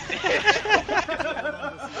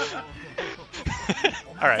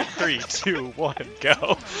 Alright, 3, 2, 1,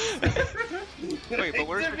 go. Wait, but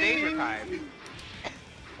where's the danger time?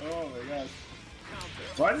 Oh my god.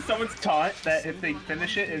 Why does someone's taunt that if they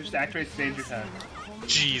finish it, it just activates danger time?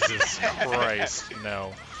 Jesus Christ,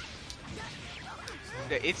 no.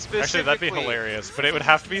 It's specifically... Actually, that'd be hilarious, but it would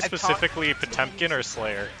have to be specifically Potemkin or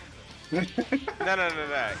Slayer. No.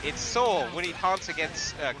 It's Soul when he taunts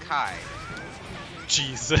against Kai.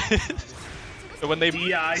 Jesus. When they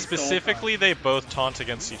DI specifically, they both taunt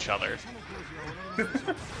against each other.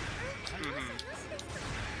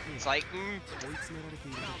 It's like,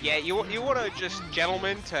 yeah, you want to just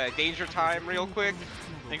gentleman to danger time real quick?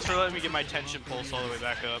 Thanks for letting me get my tension pulse all the way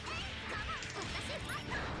back up.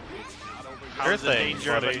 Sure How's the thing,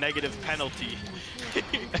 danger of buddy. a negative penalty?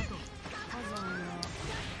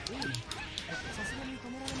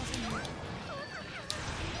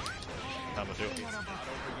 I'm gonna do it.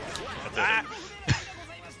 Ah!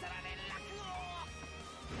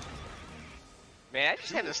 Man, I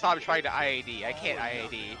just had to stop trying to IAD. I can't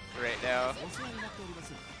IAD right now.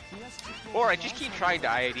 Or I just keep trying to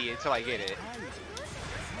IAD until I get it.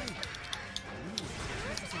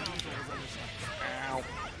 Ow.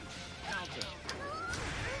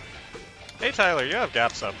 Hey Tyler, you have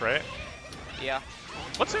gaps up, right? Yeah.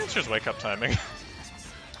 What's Answer's wake up timing?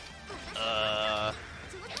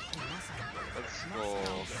 Let's go.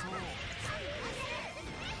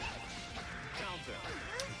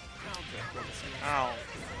 Ow.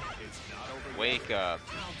 Wake up.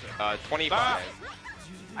 25. Ah!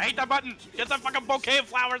 I hate that button! Get that fucking bouquet of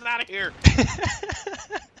flowers out of here!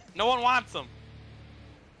 No one wants them!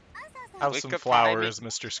 Have Wake some up flowers,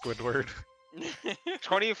 Mr. Squidward.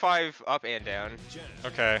 25 up and down.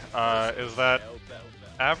 Okay, is that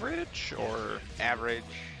average or Average.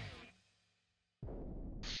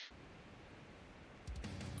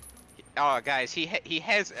 Oh, guys, he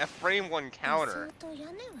has a frame 1 counter.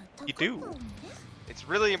 you do? It's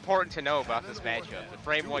really important to know about this matchup. The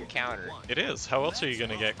frame 1 counter. It is. How else are you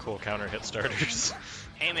gonna get cool counter hit starters?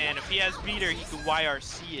 Hey man, if he has meter, he can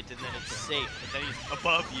YRC it and then it's safe. But then he's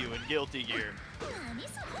above you in Guilty Gear.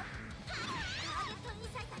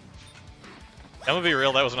 I'm gonna be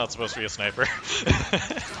real, that was not supposed to be a sniper.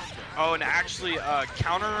 Oh, and actually,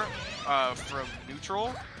 counter from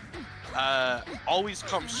neutral always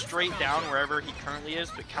comes straight down wherever he currently is,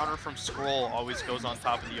 but counter from scroll always goes on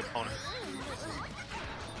top of the opponent.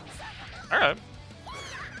 Alright.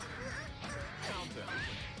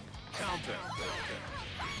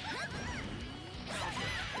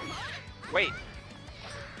 Wait.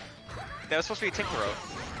 That was supposed to be a tick throw.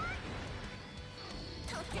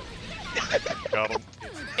 Got him.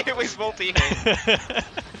 It was multi-hit.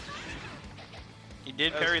 He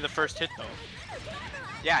did parry the first hit though.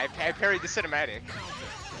 Yeah, I parried the cinematic.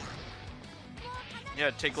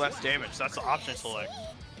 Yeah, take less damage. That's the option select.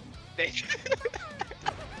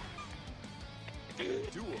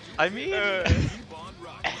 I mean...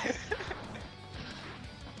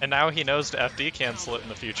 and now he knows to FD cancel it in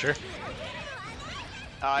the future.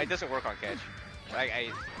 It doesn't work on catch.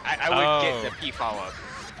 I would get the P follow-up.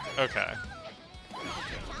 Okay.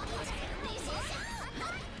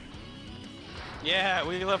 Yeah,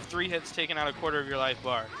 we left 3 hits taking out a quarter of your life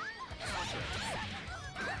bar.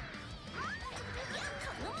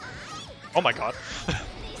 Oh my god.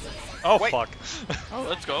 Oh Wait. fuck. Oh,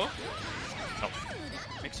 let's go. Oh.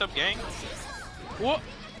 Mix up, gang. What?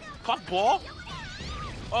 Puck ball?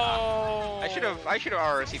 Oh. I should have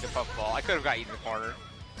RRC'd the puff ball. I could have got you in the corner.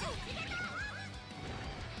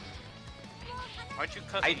 Why'd you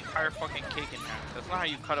cut the entire fucking cake in half? That's not how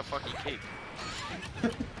you cut a fucking cake.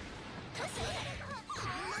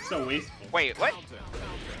 So wasteful. Wait, what?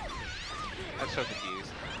 I'm so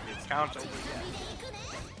confused. It's counting.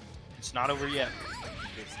 It's not over yet.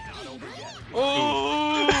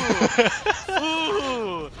 Ooh!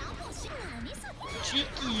 Ooh!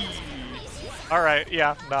 Cheeky! Alright,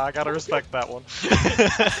 yeah, nah, I gotta respect that one.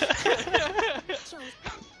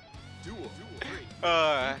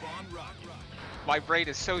 My brain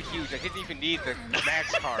is so huge, I didn't even need the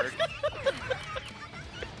max card.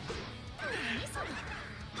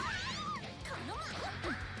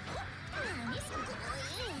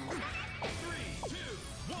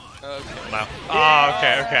 Okay. No. Oh,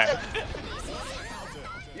 okay.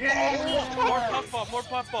 More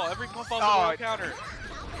puffball. Every puffball is Oh, a counter.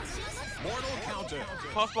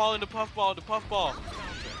 Puffball into puffball.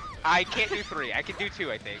 I can't do 3. I can do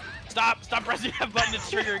 2, I think. Stop pressing that button,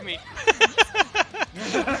 it's triggering me.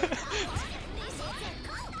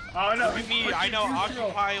 Oh no, Look at me, I now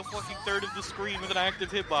occupy a fucking third of the screen with an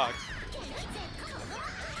active hitbox.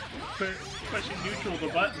 Pushing neutral the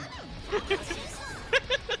button.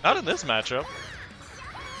 Not in this matchup.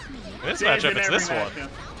 In this James matchup, in it's every this one. matchup.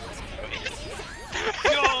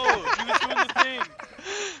 Yo, he was doing the thing.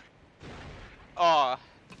 Aw.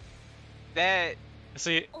 That...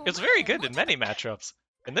 See, it's very good in many matchups.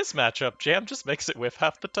 In this matchup, Jam just makes it whiff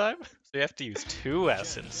half the time, so you have to use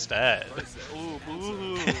 2S instead. Ooh,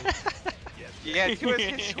 boo. Yeah, 2S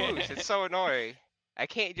hit swoosh. It's so annoying. I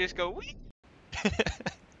can't just go wee.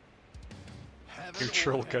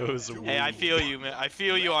 Neutral goes Hey, I feel you, man. I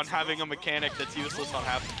feel you on having a mechanic that's useless on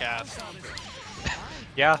half the cast.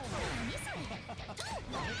 Yeah.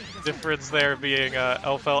 Difference there being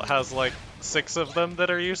Elfelt has like 6 of them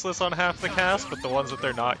that are useless on half the cast, but the ones that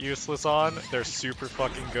they're not useless on, they're super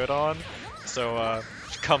fucking good on. So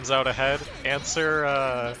comes out ahead.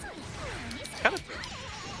 Answer kind of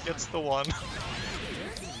gets the one.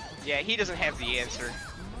 Yeah, he doesn't have the answer.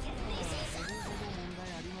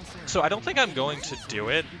 So I don't think I'm going to do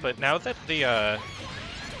it, but now that the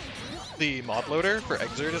mod loader for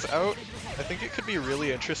Exert is out, I think it could be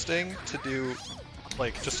really interesting to do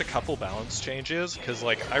like just a couple balance changes, because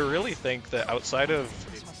like I really think that outside of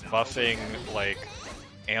buffing like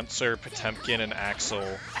Answer, Potemkin, and Axel,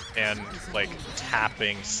 and like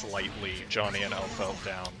tapping slightly Johnny and Elfelt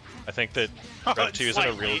down, I think that Rev 2 is in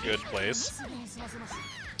a real good place.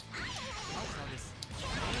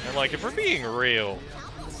 And like if we're being real,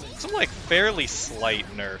 some like fairly slight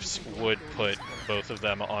nerfs would put both of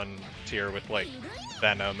them on tier with like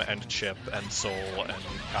Venom and Chip and Soul and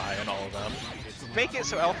Kai and all of them. Make it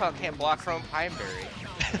so Elfelt can't block Chrome Pineberry.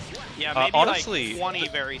 Yeah, maybe honestly, like 20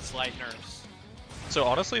 very slight nerfs. So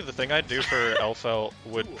honestly, the thing I'd do for Elfelt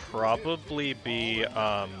would probably be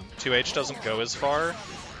 2H doesn't go as far,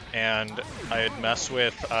 and I'd mess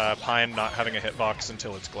with Pine not having a hitbox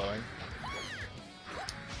until it's glowing.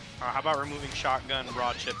 How about removing shotgun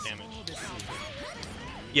raw chip damage?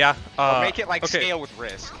 Yeah. Or make it like okay. scale with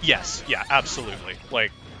risk. Yes, yeah, absolutely.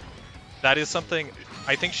 Like, that is something,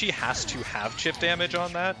 I think she has to have chip damage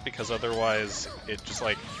on that, because otherwise it just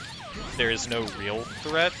like, there is no real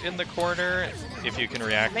threat in the corner if you can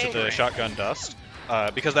react to the shotgun dust.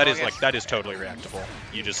 Because that is like, that is totally reactable.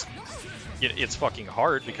 You just, it's fucking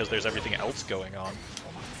hard because there's everything else going on.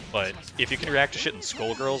 But if you can react to shit in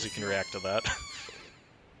Skullgirls, you can react to that.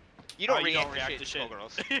 You don't, you react to shit,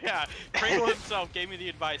 Skullgirls. Yeah, Cradle himself gave me the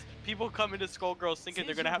advice. People come into Skullgirls thinking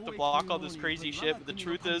they're gonna have to block all this crazy shit, but the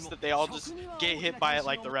truth is that they all just get hit by it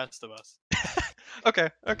like the rest of us. Okay,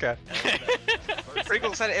 okay.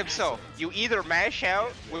 Pringle said it himself. You either mash out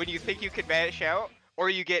when you think you can mash out, or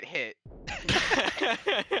you get hit.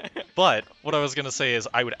 But what I was gonna say is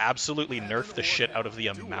I would absolutely nerf the shit out of the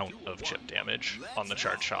amount of chip damage on the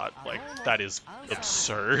charge shot. Like, that is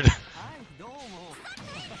absurd.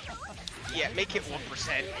 Yeah, make it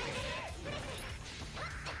 1%.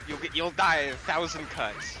 You'll die 1,000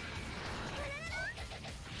 cuts.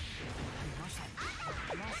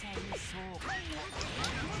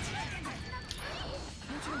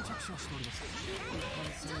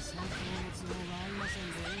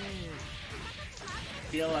 I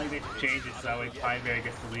feel like they should change it so that way Pineberry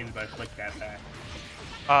gets deleted by Flick that back.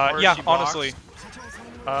 Yeah, honestly.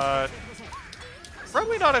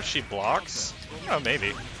 Probably not if she blocks. Oh,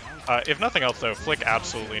 maybe. If nothing else, though, Flick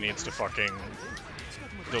absolutely needs to fucking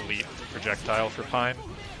delete the projectile for Pine.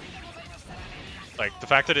 Like, the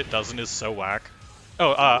fact that it doesn't is so whack.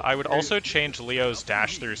 Oh, I would also change Leo's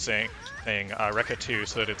dash through thing, Rekka 2,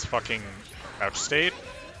 so that it's fucking crouch state.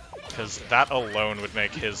 Because that alone would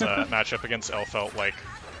make his matchup against Elfelt, like,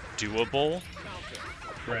 doable.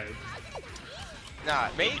 Right. Nah,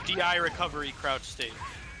 make... DI recovery crouch state.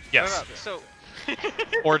 Yes. No, so...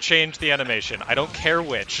 Or change the animation. I don't care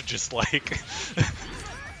which, just like...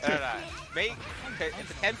 no. Make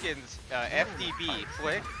Potemkin's FDB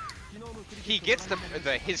Flick. He gets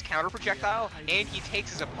his counter projectile, and he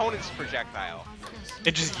takes his opponent's projectile.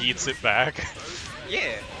 It just yeets it back.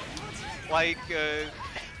 Yeah. Like,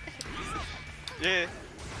 yeah.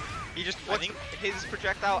 He just puts his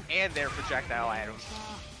projectile and their projectile at him.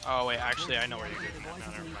 Oh wait, actually I know where you're getting at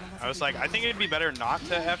now. Never mind. I was like, I think it'd be better not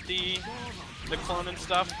to FD the clone and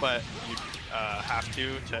stuff, but you have to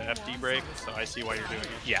FD break, so I see why you're doing it.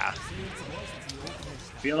 Yeah.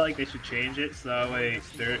 I feel like they should change it so that way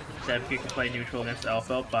SSF can play neutral against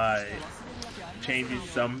Elfelt by changing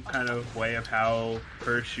some kind of way of how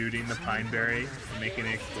her shooting the Pineberry and making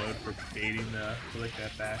it explode for baiting the like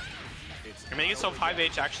that back. You're making it so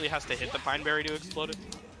 5H actually has to hit the Pineberry to explode it?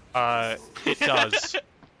 It does.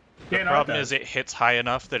 The Yeah, no, problem it is it hits high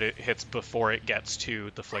enough that it hits before it gets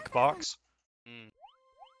to the flick box.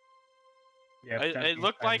 Yeah, It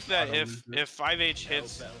looked like that if 5H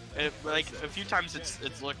hits, like a few times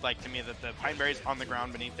it's looked like to me that the Pineberry's on the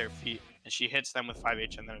ground beneath their feet, and she hits them with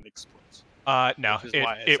 5H and then it explodes. No, Which is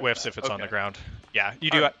why I it said whiffs that. if it's on the Okay. ground. Yeah,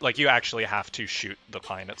 you do Alright. like you actually have to shoot the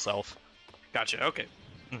pine itself. Gotcha, okay.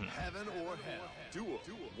 Heaven or hell. Duel.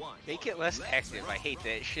 One. Make it less active. I hate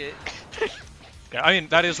that shit. Yeah, I mean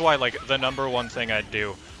that is why like the number one thing I'd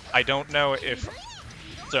do. I don't know if.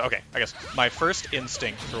 So okay, I guess my first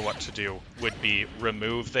instinct for what to do would be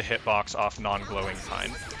remove the hitbox off non-glowing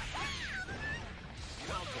pine.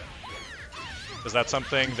 Is that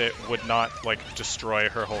something that would not like destroy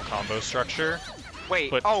her whole combo structure? Wait,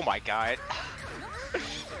 But- oh my god.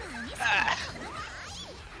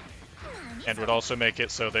 And would also make it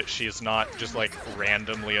so that she's not just like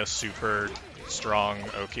randomly a super strong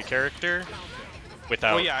Oki character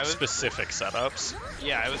without Well, yeah, I was- specific setups.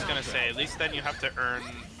 Yeah, I was gonna say, at least then you have to earn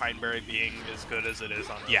Pineberry being as good as it is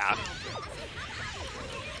on the Yeah.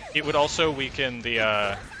 It would also weaken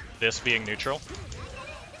the this being neutral.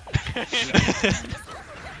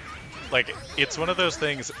 Like, it's one of those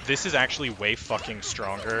things, this is actually way fucking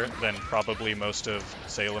stronger than probably most of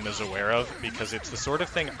Salem is aware of, because it's the sort of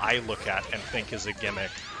thing I look at and think is a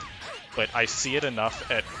gimmick, but I see it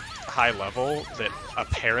enough at high level that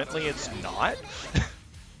apparently it's not.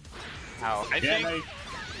 Ow. I Yeah, think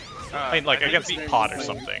I mean, like, think against be- pot or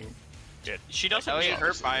something. she doesn't Oh, get yeah.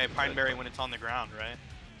 hurt by a Pineberry when it's on the ground, right?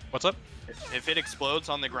 What's up? If it explodes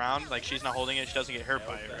on the ground, like she's not holding it, she doesn't get hurt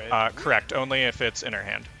by it, right? Correct, only if it's in her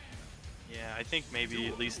hand. Yeah, I think maybe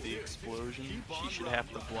at least the explosion she should have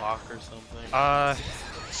to block or something.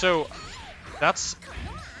 So that's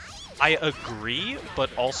I agree, but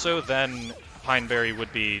also then Pineberry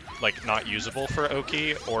would be like not usable for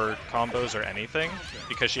Oki or combos or anything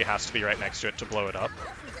because she has to be right next to it to blow it up.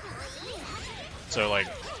 So like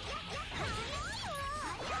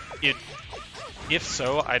if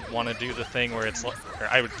so, I'd want to do the thing where it's or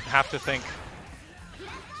I would have to think.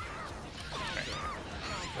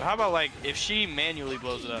 So how about like if she manually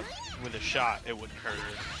blows it up with a shot, it wouldn't hurt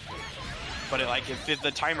her. But like if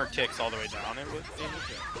the timer ticks all the way down, it would.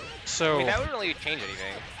 So I mean, that wouldn't really change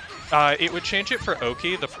anything. It would change it for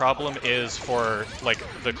Oki. The problem is for like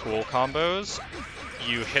the cool combos,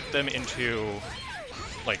 you hit them into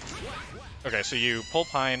like okay, so you pull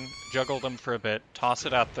pine, juggle them for a bit, toss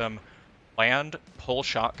it at them, land, pull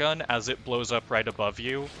shotgun as it blows up right above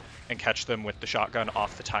you, and catch them with the shotgun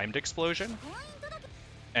off the timed explosion.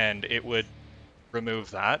 And it would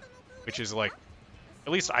remove that, which is like,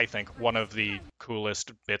 at least I think, one of the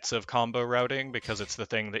coolest bits of combo routing, because it's the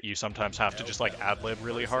thing that you sometimes have to just like ad-lib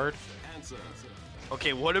really hard.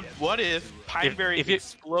 Okay, what if Pineberry if it-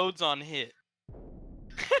 explodes on hit?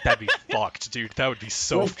 That'd be fucked, dude. That would be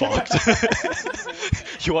so fucked.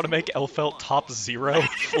 You want to make Elfelt top 0?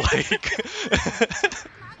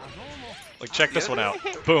 Like, check this one out.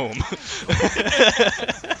 Boom.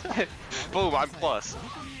 Boom, I'm plus.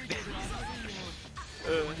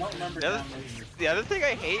 The other thing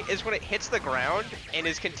I hate is when it hits the ground and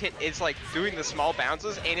it's like doing the small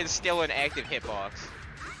bounces and is still an active hitbox.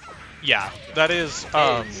 Yeah, that is.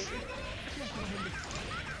 It's-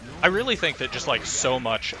 I really think that just like so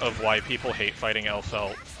much of why people hate fighting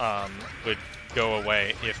Elfelt would go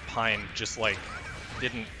away if Pine just like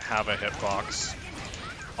didn't have a hitbox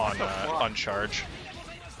on charge.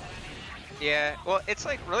 Yeah, well, it's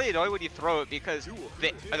like really annoying when you throw it because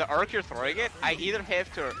the arc you're throwing it, I either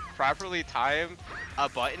have to properly time a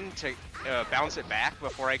button to bounce it back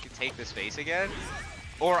before I can take the space again,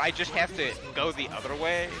 or I just have to go the other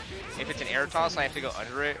way. If it's an air toss, I have to go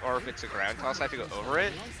under it, or if it's a ground toss, I have to go over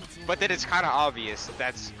it. But then it's kind of obvious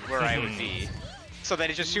that's where I would be. So then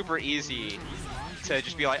it's just super easy to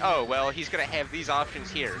just be like, oh, well, he's going to have these options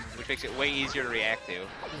here, which makes it way easier to react to.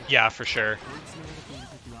 Yeah, for sure.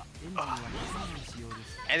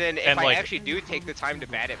 And then if And, I like- actually do take the time to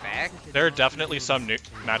bat it back, There are definitely some new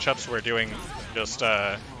matchups where doing just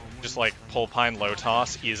like pull pine low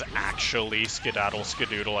toss is actually skedaddle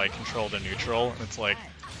skedoodle. I control the neutral. It's like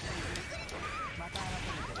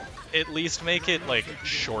at least make it like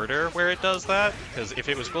shorter where it does that, because if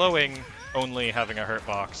it was glowing only having a hurt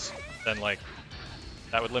box, then like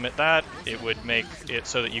that would limit that. It would make it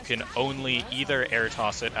so that you can only either air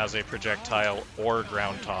toss it as a projectile or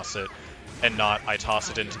ground toss it, and not I toss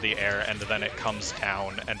it into the air and then it comes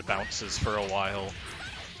down and bounces for a while,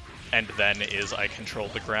 and then is I control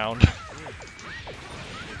the ground.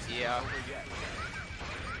 Yeah.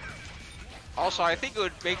 Also, I think it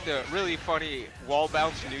would make the really funny wall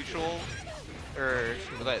bounce neutral, or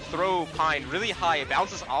like throw Pine really high, it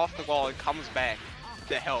bounces off the wall and comes back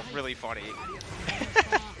to help. Really funny.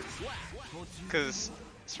 Because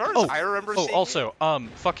as far as I remember seeing also,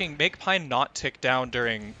 fucking make Pine not tick down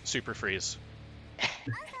during Super Freeze.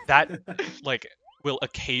 That, like, will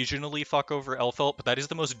occasionally fuck over Elfelt, but that is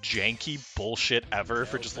the most janky bullshit ever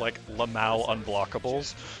for just, like, Lamau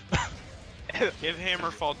unblockables. Give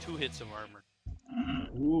Hammerfall 2 hits of armor.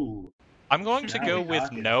 Ooh. I'm going to go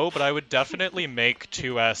with no, but I would definitely make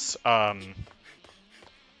 2S,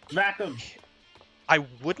 Vacuum. I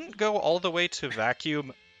wouldn't go all the way to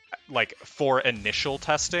vacuum, like, for initial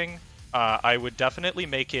testing. I would definitely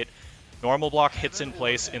make it normal block hits in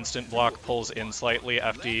place, instant block pulls in slightly,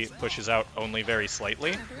 FD pushes out only very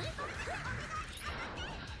slightly.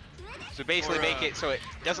 So basically make it so it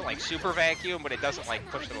doesn't like super vacuum, but it doesn't like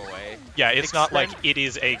push them away. Yeah, it's not like it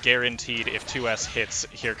is a guaranteed if 2S hits,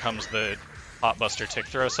 here comes the Potbuster tick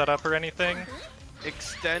throw setup or anything.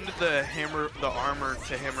 Extend the armor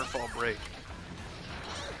to Hammerfall break.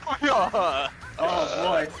 Oh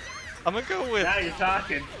boy. I'm gonna go with... Now you're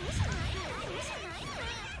talking.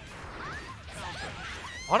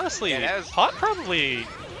 Honestly, Yeah, Pot probably...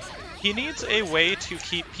 He needs a way to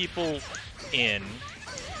keep people in,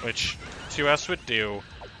 which 2S would do,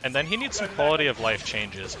 and then he needs some quality of life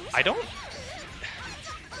changes. I don't...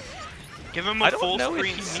 Give him a full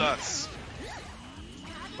screen sucks.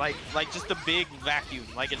 Like just a big vacuum.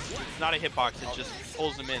 Like it's not a hitbox, it just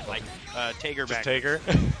pulls them in, like Tager back. Tager?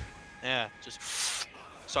 Yeah, just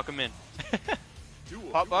suck them in.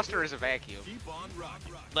 Potbuster is a vacuum.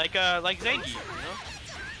 Like Zangy, you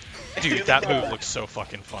know? Dude, that move looks so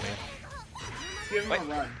fucking funny. Give him a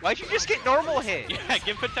run. Why'd you just get normal hit? Yeah,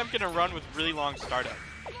 give Potemkin a run with really long startup.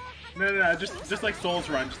 No, just like Soul's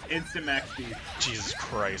run, just instant max speed. Jesus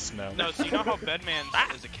Christ, no. No, so you know how Bedman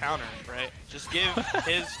is a counter, right? Just give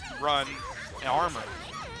his run an armor.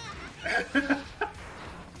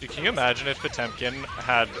 Dude, can you imagine if Potemkin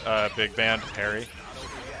had Big Band parry?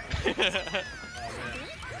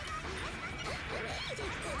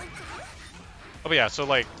 Oh, but yeah, so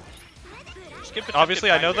like, obviously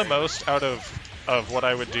I know the most out of what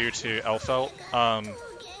I would do to Elfelt.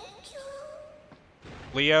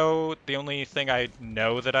 Leo, the only thing I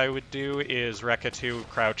know that I would do is Rekka 2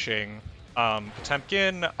 crouching.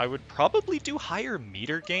 Potemkin, I would probably do higher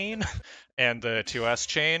meter gain and the 2S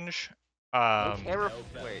change. Wait,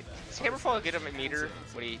 does Hammerfall get him a meter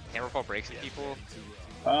when Hammerfall breaks at people?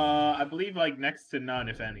 I believe like next to none,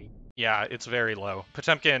 if any. Yeah, it's very low.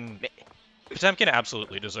 Potemkin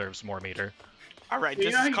absolutely deserves more meter. Alright,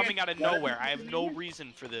 this is coming out of nowhere. I have no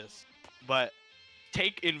reason for this. But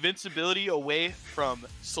take invincibility away from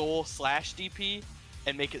Soul/DP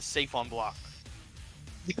and make it safe on block.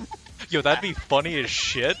 Yo, that'd be funny as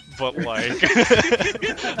shit, but like...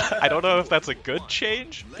 I don't know if that's a good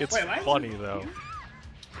change. It's funny though.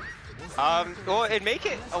 Well, it'd make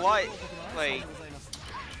it a lot, like...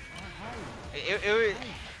 It would...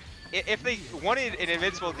 If they wanted an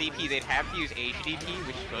invincible DP, they'd have to use HDP,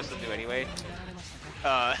 which most of them do anyway.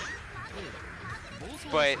 But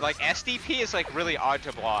like SDP is like really odd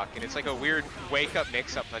to block, and it's like a weird wake-up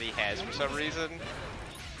mix-up that he has for some reason.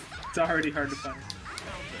 It's already hard to find.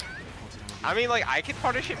 I mean, like I can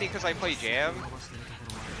punish it because I play Jam.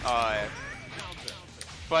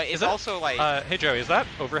 But it's also like. Hey Joey, is that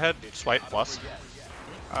overhead swipe plus?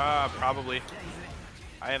 Probably.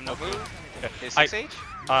 I have no clue. Is 6H?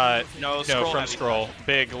 No, from scroll.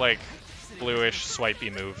 Big like bluish swipey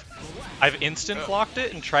move. I've instant blocked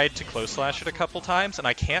it and tried to close slash it a couple times, and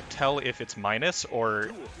I can't tell if it's minus or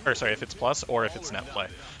sorry, if it's plus or if it's Netplay.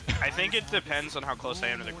 I think it depends on how close I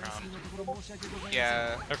am to the ground.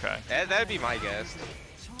 Yeah. Okay. That'd be my guess.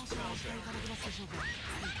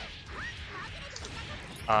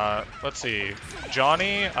 Let's see.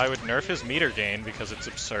 Johnny, I would nerf his meter gain because it's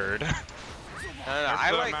absurd.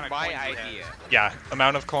 I like my idea. Yeah,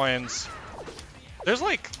 amount of coins. There's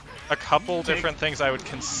like a couple different things I would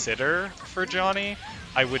consider for Johnny.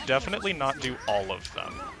 I would definitely not do all of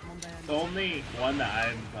them. The only one that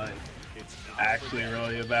I'm like actually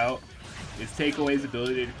really about is Takeaway's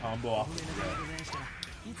ability to combo off the throw.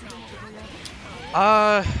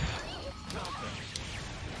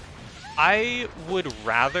 I would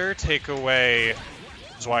rather take away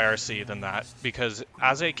YRC than that, because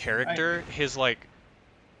as a character, his like,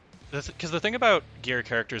 because the thing about gear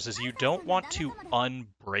characters is you don't want to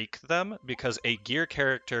unbreak them, because a gear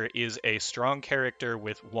character is a strong character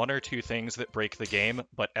with one or two things that break the game,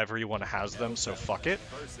 but everyone has them, so fuck it.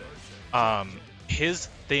 His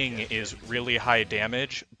thing is really high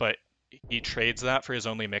damage, but he trades that for his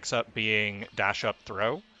only mix-up being dash up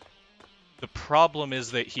throw. The problem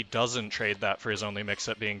is that he doesn't trade that for his only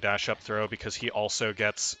mix-up being dash up throw, because he also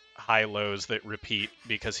gets high lows that repeat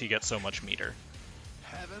because he gets so much meter.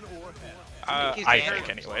 I think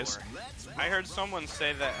anyways. I heard someone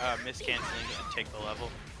say that miscanceling should take the level.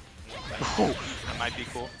 That might be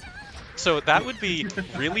cool. So that would be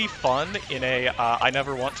really fun in a I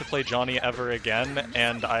never want to play Johnny ever again,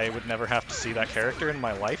 and I would never have to see that character in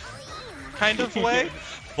my life kind of way.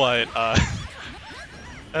 But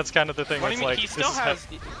that's kind of the thing. What do it's you mean? like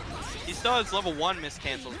He still has level 1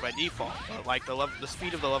 miscancels by default, but like the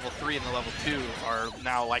speed of the level 3 and the level 2 are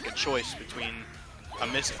now like a choice between a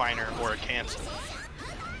misfiner or a cancel.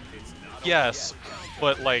 Yes,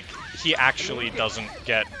 but like he actually doesn't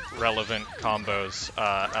get relevant combos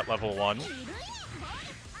at level 1. Alright,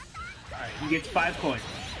 he gets 5 coins.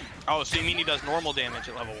 Oh, so you mean he does normal damage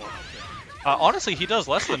at level 1? Honestly, he does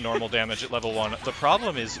less than normal damage at level 1. The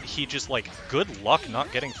problem is he just, like, good luck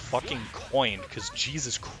not getting fucking coined, because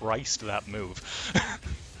Jesus Christ, that move.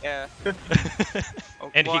 Yeah.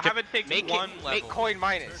 And well, he can have it take Make one it, level. make coin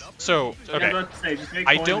minus. So, I was okay, about to say, just make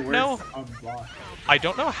I coins don't worse know. on block. I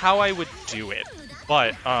don't know how I would do it,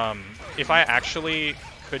 but if I actually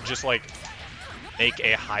could just, like, make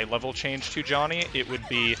a high-level change to Johnny, it would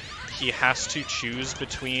be he has to choose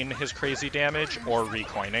between his crazy damage or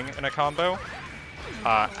recoining in a combo.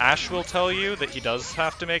 Ash will tell you that he does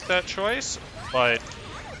have to make that choice, but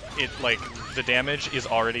the damage is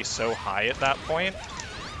already so high at that point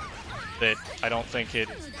that I don't think it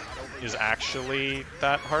is actually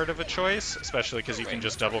that hard of a choice, especially because you can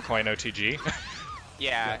just double coin OTG.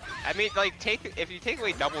 Yeah, I mean, like, if you take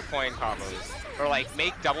away double coin combos, or like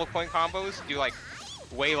make double coin combos do like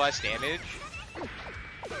way less damage.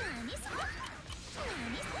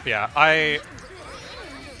 Yeah,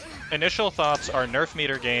 initial thoughts are nerf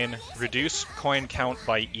meter gain, reduce coin count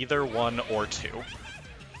by either 1 or 2.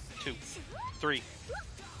 2, 3,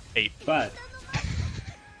 8. But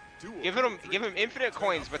Give him infinite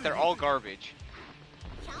coins, but they're all garbage.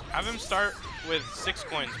 have him start with 6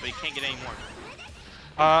 coins, but he can't get any more.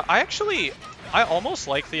 I almost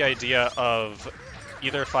like the idea of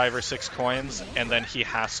either 5 or 6 coins, and then he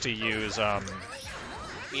has to use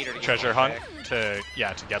Meter to get treasure coins hunt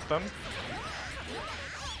back. to get them.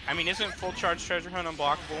 I mean, isn't full charge treasure hunt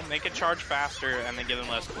unblockable? Make it charge faster and then give him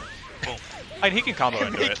less coins. Boom. And he can combo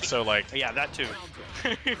into it, so like Yeah, that too.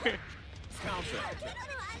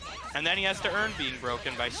 And then he has to earn being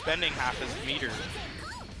broken by spending half his meter.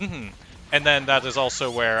 And then that is also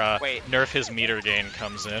where Wait. nerf his meter gain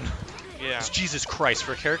comes in. Yeah. Jesus Christ,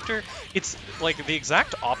 for a character, it's like the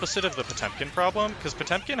exact opposite of the Potemkin problem, because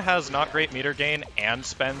Potemkin has not great meter gain and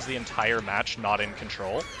spends the entire match not in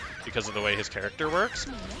control because of the way his character works.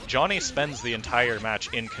 Johnny spends the entire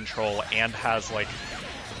match in control and has like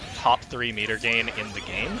top 3 meter gain in the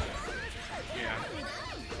game.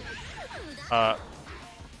 Yeah.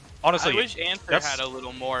 Honestly, I wish Anther that's- had a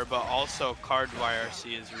little more, but also card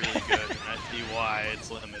YRC is really good, and I see why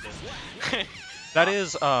it's limited. that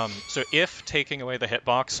is, so if taking away the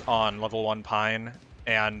hitbox on level 1 Pine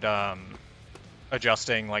and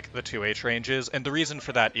adjusting like the 2H ranges, and the reason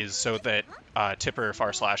for that is so that Tipper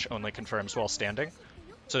Far Slash only confirms while standing,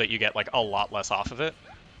 so that you get like a lot less off of it.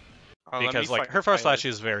 Because like her Far Slash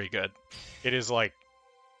is very good. It is like,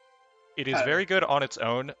 it is very good on its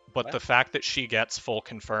own, but the fact that she gets full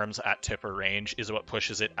confirms at Tipper range is what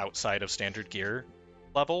pushes it outside of standard gear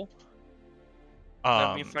level.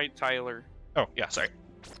 Let me fight Tyler. Oh, yeah, sorry.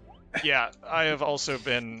 Yeah, I have also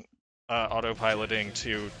been autopiloting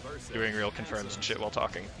to doing real confirms and shit while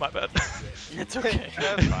talking. My bad. It's okay.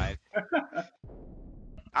 That's fine.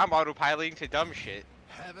 I'm autopiloting to dumb shit.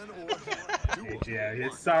 yeah,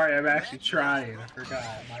 sorry, I'm actually trying. I forgot.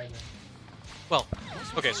 Well,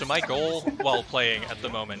 okay, so my goal while playing at the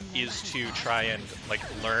moment is to try and like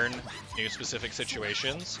learn new specific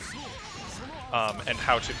situations and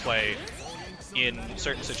how to play in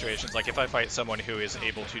certain situations. Like if I fight someone who is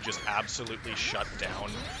able to just absolutely shut down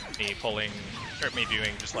me pulling or me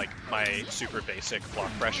doing just like my super basic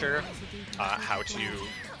block pressure, how to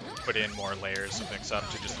put in more layers of mix up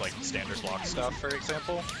to just like standard block stuff, for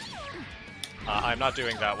example. I'm not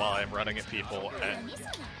doing that while I'm running at people and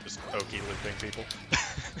just pokey looping people.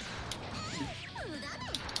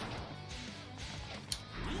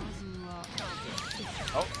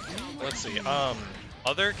 Oh, let's see.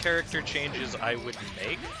 Other character changes I would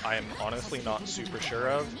make, I'm honestly not super sure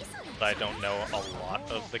of, but I don't know a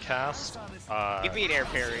lot of the cast. Give me an air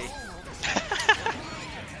parry.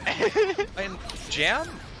 And Jam,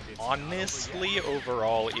 honestly,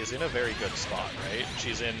 overall, is in a very good spot, right?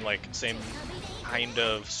 She's in, like, same kind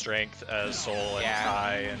of strength as Soul and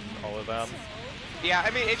Kai and all of them. Yeah, I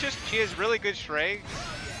mean, she has really good strengths,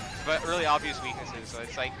 but really obvious weaknesses, so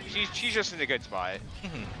it's like, she's just in a good spot.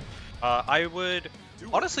 I would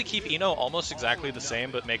honestly keep Ino almost exactly the same,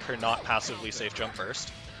 but make her not passively safe jump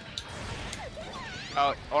first.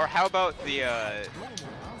 Oh, or how about the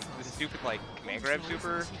stupid, like, command grab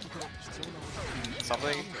super?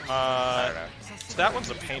 Something? I don't know. So that one's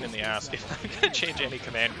a pain in the ass. If I'm gonna change any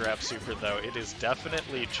command grab super, though, it is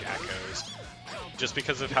definitely Jacko's. Just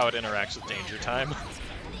because of how it interacts with danger time.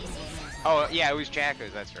 Oh, yeah, it was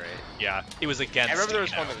Jacko's, that's right. Yeah, it was against I remember there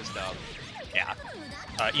was Ino. one that was dumb. Yeah.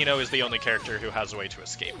 Ino is the only character who has a way to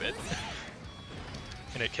escape it.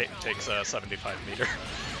 And it takes a 75 meter.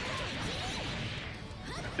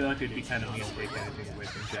 I feel like it'd be kind of mean to take anything away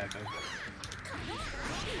from Jacko.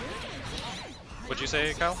 What'd you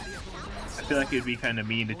say, Kyle? I feel like it'd be kind of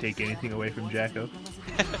mean to take anything away from Jacko.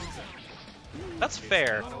 That's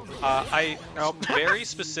fair. I very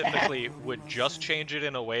specifically would just change it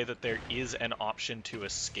in a way that there is an option to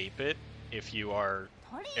escape it if you are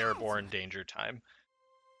airborne danger time.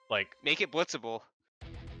 Like, Make it blitzable.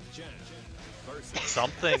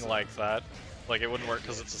 something like that. Like, it wouldn't work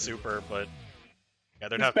because it's a super, but yeah,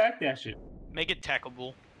 there'd Just have. backdash it. Make it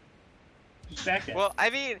tackable. Just backdash. Well, I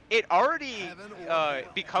mean, it already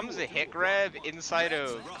becomes a hit grab inside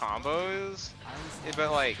of combos,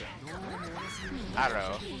 but like, I don't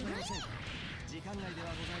know.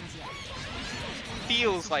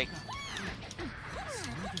 Feels like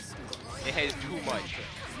it has too much.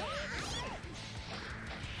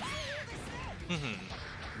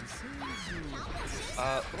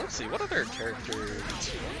 Let's see, what other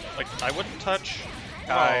characters? Like, I wouldn't touch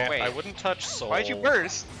Kai, wait. I wouldn't touch Soul. Why'd you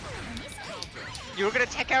burst? You were gonna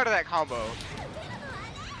tech out of that combo.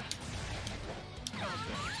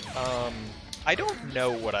 I don't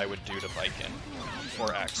know what I would do to Viken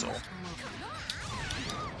or Axel.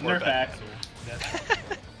 Nerf Batman. Axel.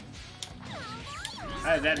 I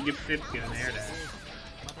had that to give Pipskin an air dash.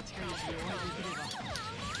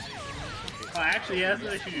 Oh, actually, yeah, that's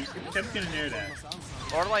what I should do. Pipskin an air dash.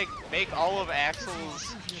 Or like, make all of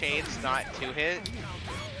Axel's chains not 2-hit.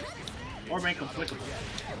 Or make them flickable.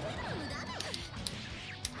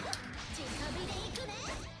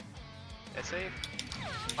 That's safe.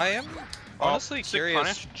 I am honestly sick curious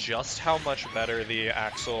punish. just how much better the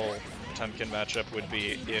Axel Potemkin matchup would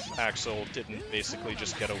be if Axel didn't basically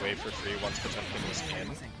just get away for free once Potemkin was in.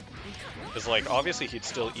 Because, like, obviously he'd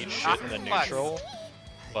still eat shit in the neutral,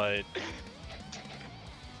 but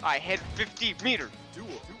I had 50 meters.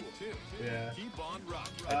 Yeah.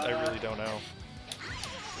 I really don't know.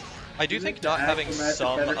 I do think the not having Axel matchup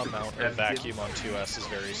some better for amount of Potemkin? vacuum on 2S is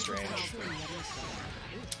very strange.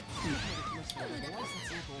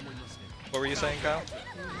 What were you saying, Kyle?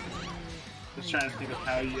 Just trying to think of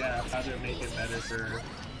how to make it better for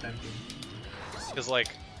Potemkin. Because, like,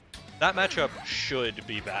 that matchup should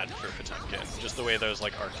be bad for Potemkin, just the way those,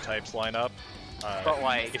 like, archetypes line up. But,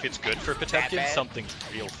 like, if it's good for Potemkin, bad? something's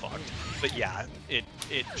real fucked. But yeah, it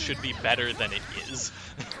should be better than it is.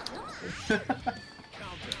 Man,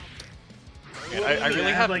 I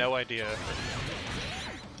really have like, no idea. I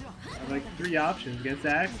have like 3 options against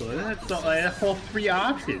Axel. That's a whole 3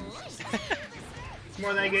 options. It's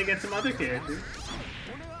more than I get against some other characters.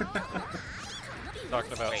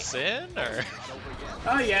 Talking about Wait. Sin, or?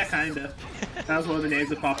 Oh yeah, kinda. That was one of the names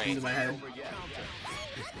that popped into my head.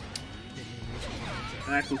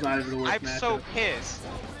 Axel's not even the worst I'm matchup. so pissed.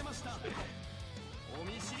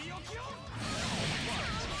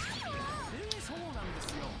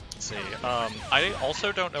 Let's see. I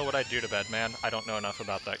also don't know what I'd do to Bedman. I don't know enough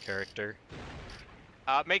about that character.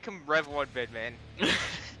 Make him Rev 1 Bedman.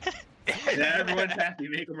 Yeah, everyone's happy.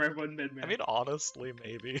 Make him everyone mid-man. I mean, honestly,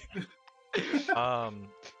 maybe.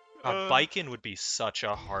 Viken would be such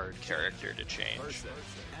a hard character to change.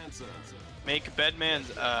 Make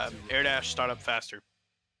Bedman's air dash start up faster.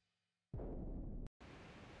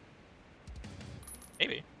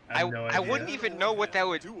 Maybe. I, have no I idea. wouldn't even know what that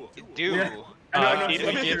would do. Yeah. I don't know It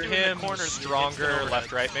what would to give do. him corners, stronger against the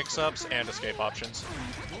left-right mix-ups and escape options.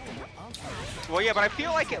 Well, yeah, but I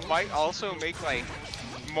feel like it might also make like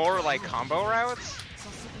more like combo routes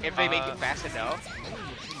if they make it fast enough.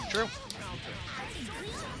 True.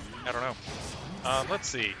 I don't know. Let's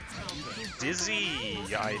see. Dizzy,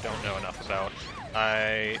 I don't know enough about.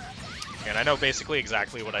 I And I know basically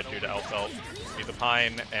exactly what I'd do to Elfelt. Be the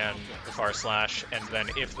Pine and the Far Slash, and then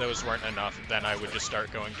if those weren't enough, then I would just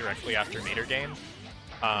start going directly after meter gain.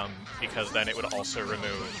 Because then it would also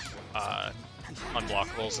remove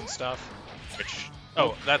unblockables and stuff. Which,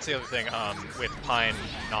 oh, that's the other thing, with Pine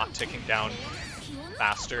not ticking down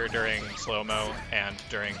faster during slow-mo and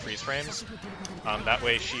during freeze frames. That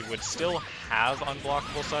way she would still have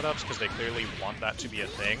unblockable setups because they clearly want that to be a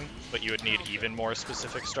thing, but you would need even more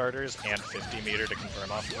specific starters and 50 meter to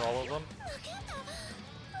confirm off for all of them.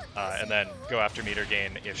 And then go after meter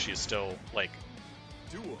gain if she's still like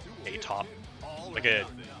a top, like a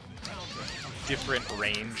different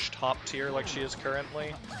range top tier like she is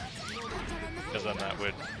currently. Because then that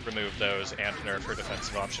would remove those and nerf her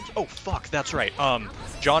defensive options. Oh fuck, that's right.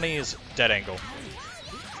 Johnny's dead angle.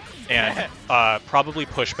 And probably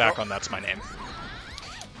push back on That's My Name.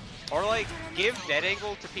 Or like give dead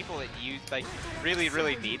angle to people that use like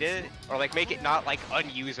really need it, or like make it not like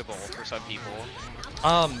unusable for some people.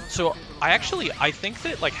 So I think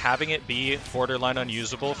that like having it be borderline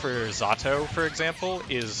unusable for Zato, for example,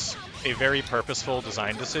 is a very purposeful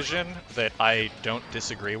design decision that I don't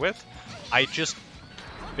disagree with. I just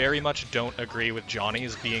very much don't agree with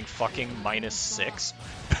Johnny's being fucking -6.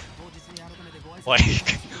 Like,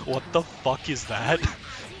 what the fuck is that?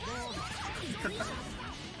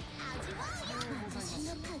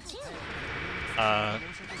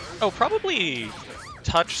 Probably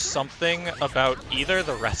touch something about either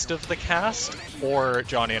the rest of the cast or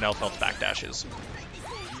Johnny and Elfelt's backdashes.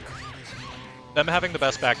 Them having the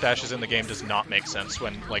best backdashes in the game does not make sense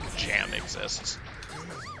when, like, Jam exists.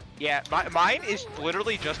 Yeah, mine is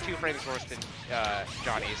literally just 2 frames worse than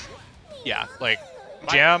Johnny's. Yeah, like,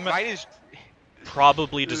 Jam mine is...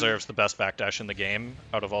 probably deserves the best backdash in the game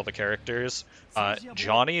out of all the characters.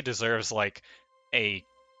 Johnny deserves, like, a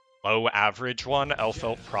low average one.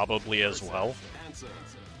 Elfelt probably as well.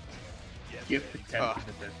 Give Potemkin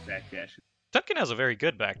the best backdash. Potemkin has a very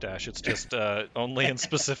good backdash, it's just only in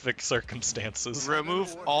specific circumstances.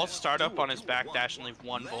 Remove all startup on his backdash and leave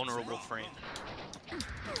one vulnerable frame.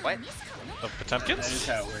 What? Of Potemkin's? That is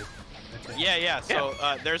how it works. Yeah, so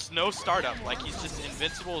there's no startup. Like, he's just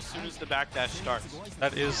invincible as soon as the backdash starts.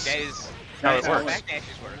 That is how it works.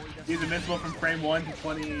 backdashes work. He's invincible from frame 1 to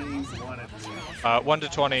 21, I believe. 1 to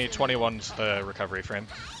 20, 21's the recovery frame.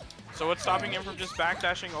 So what's stopping him from just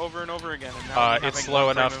backdashing over and over again? And now It's slow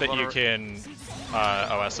enough that you can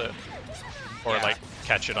OS it. Or, like,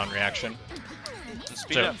 catch it on reaction. And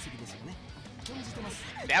speed up.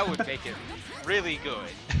 That would make it really good.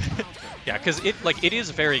 Yeah, because it is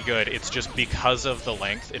very good. It's just because of the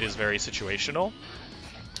length, it is very situational.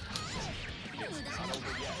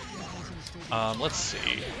 Let's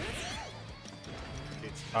see.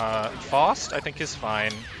 Faust, I think, is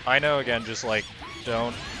fine. I know, again, just like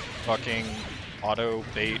don't fucking auto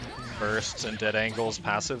bait bursts and dead angles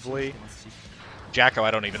passively. Jacko,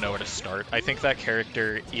 I don't even know where to start. I think that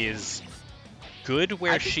character is good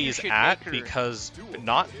where she's at because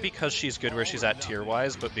not because she's good where she's at tier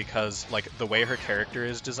wise, but because like the way her character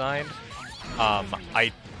is designed.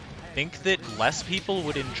 I think that less people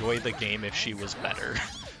would enjoy the game if she was better.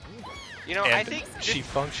 You know, and I think she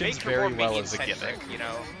functions make her very more well as a minion-centric, gimmick. you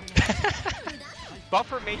know. Buff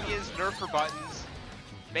her minions, nerf her buttons,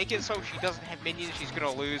 make it so she doesn't have minions she's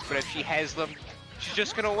gonna lose, but if she has them, she's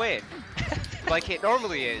just gonna win. Like it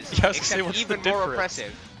normally is, Yes, except even more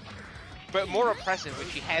oppressive. But more oppressive when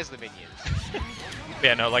she has the minions.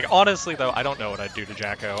 Yeah, no, like honestly though, I don't know what I'd do to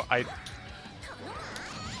Jacko.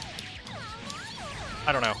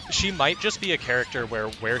 I don't know. She might just be a character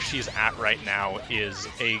where she's at right now is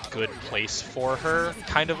a good place for her.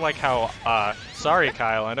 Kind of like how, sorry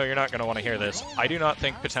Kyle, I know you're not going to want to hear this. I do not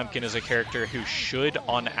think Potemkin is a character who should,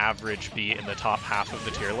 on average, be in the top half of the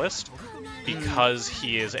tier list because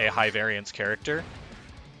he is a high variance character.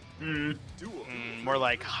 More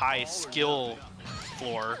like high skill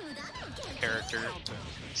floor character.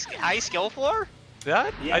 High skill floor?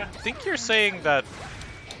 That? Yeah. I think you're saying that...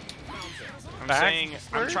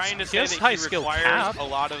 I'm trying to say that he requires a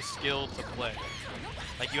lot of skill to play.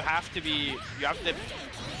 Like you have to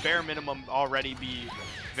bare minimum already be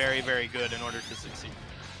very, very good in order to succeed.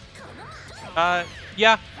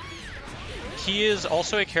 Yeah. He is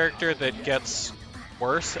also a character that gets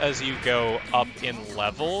worse as you go up in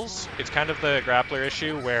levels. It's kind of the grappler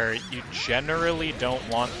issue where you generally don't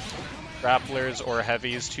want grapplers or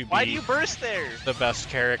heavies to be Why do you burst there? the best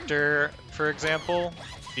character, for example,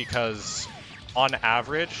 because on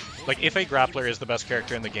average, like if a grappler is the best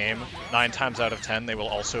character in the game, 9 times out of 10 they will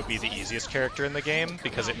also be the easiest character in the game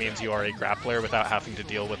because it means you are a grappler without having to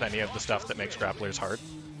deal with any of the stuff that makes grapplers hard.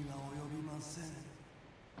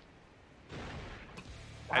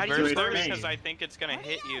 I do you burst do through it? because I think it's gonna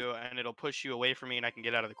hit you and it'll push you away from me and I can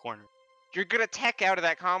get out of the corner. You're gonna tech out of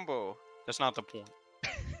that combo. That's not the point.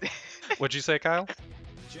 What'd you say, Kyle?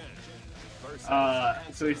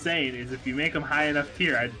 So he's saying is if you make them high enough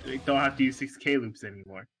tier, I don't have to use 6K loops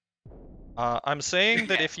anymore. I'm saying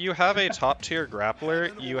that if you have a top tier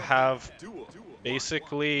grappler, you have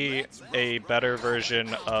basically a better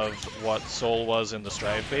version of what Soul was in the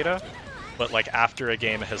Strive beta, but like after a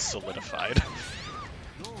game has solidified.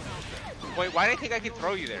 Wait, why did I think I could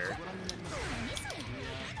throw you there?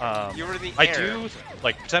 You were in the I air. do,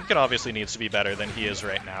 like, Temkin obviously needs to be better than he is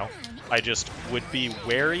right now. I just would be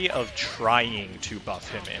wary of trying to buff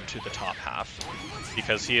him into the top half,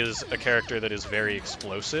 because he is a character that is very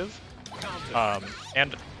explosive.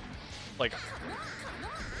 And, like,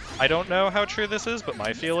 I don't know how true this is, but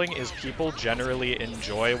my feeling is people generally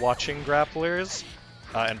enjoy watching grapplers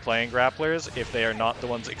and playing grapplers if they are not the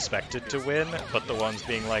ones expected to win, but the ones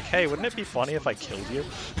being like, hey, wouldn't it be funny if I killed you?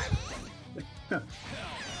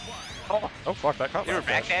 Oh fuck, that caught You were my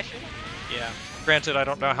backdash. backdashing? Yeah. Granted, I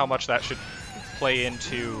don't know how much that should play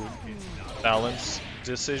into balance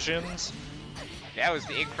decisions. That was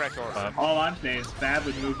the incorrect order. All I'm saying is Fab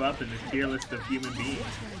would move up in the tier list of human beings.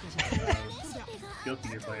 Guilty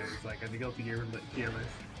Gear players, like in the Guilty Gear tier list.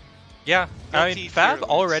 Yeah, I Guilty mean, Fab tier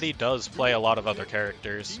already does play a lot of other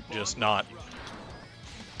characters, just not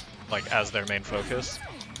like as their main focus.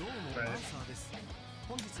 Right.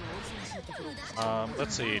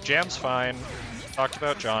 Let's see, Jam's fine. Talked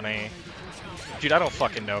about Johnny. Dude, I don't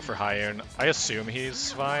fucking know for Hyun. I assume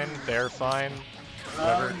he's fine, they're fine.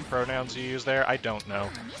 Whatever pronouns you use there, I don't know.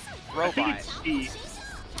 I think Robot. it's she,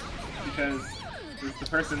 because it's the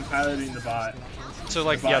person piloting the bot. So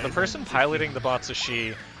like, yeah, the person piloting the bot's a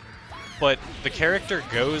she, but the character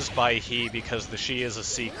goes by he because the she is a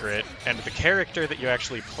secret, and the character that you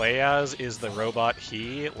actually play as is the robot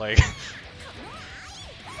he, like...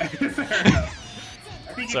 Fair enough.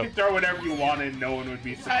 I think you So- can throw whatever you want and no one would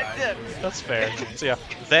be surprised. That's fair. So yeah,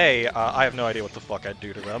 they, I have no idea what the fuck I'd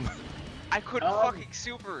do to them. I couldn't fucking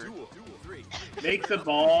super. Make the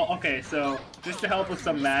ball, okay, so just to help with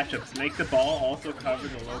some matchups, make the ball also cover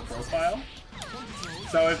the low profile.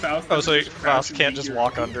 So if Faust Oh, so doesn't crouch Faust and can't beat just your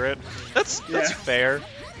walk opponent- under it? That's Yeah. fair.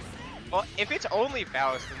 Well, if it's only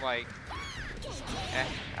Faust, then like,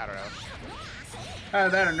 I don't know.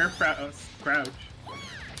 That or nerf crouch.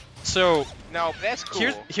 So, No, but that's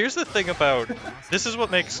cool. here's the thing about this is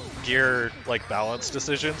what makes gear like balance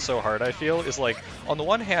decisions so hard. I feel is like on the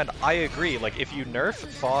one hand I agree, like if you nerf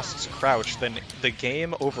Faust's crouch then the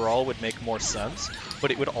game overall would make more sense,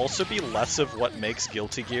 but it would also be less of what makes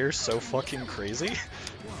Guilty Gear so fucking crazy,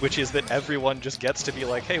 which is that everyone just gets to be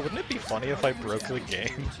like, hey, wouldn't it be funny if I broke the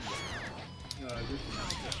game?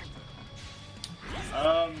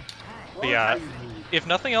 But yeah, if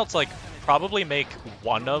nothing else, like probably make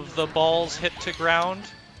one of the balls hit to ground,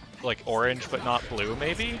 like orange but not blue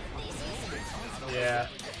maybe. Yeah,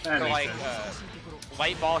 that So makes like, sense.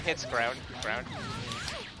 white ball hits ground.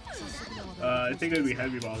 I think it would be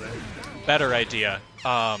heavy ball then. Better idea.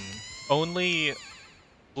 Only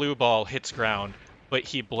blue ball hits ground, but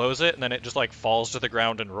he blows it and then it just like falls to the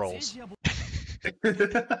ground and rolls.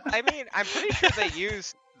 I mean, I'm pretty sure they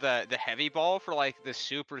use the heavy ball for like the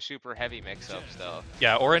super heavy mix-up stuff.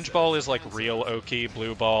 Yeah, orange ball is like real oaky,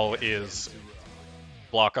 blue ball is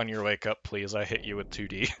block on your wake up, please, I hit you with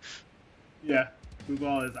 2D. Yeah, blue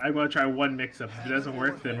ball is. I'm gonna try one mix-up. If it doesn't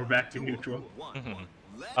work, then we're back to neutral.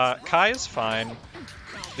 Kai's fine.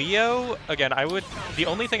 Leo, again, the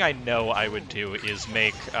only thing I know I would do is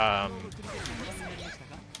make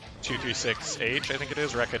 236H, I think it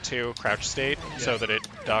is, Rekka 2, crouch state, so that it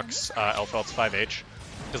ducks Elfelt's 5H.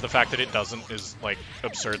 Because the fact that it doesn't is, like,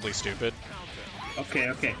 absurdly stupid.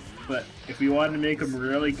 Okay, but if we wanted to make him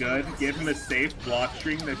really good, give him a safe block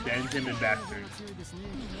string that bends him in back turns.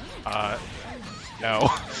 No.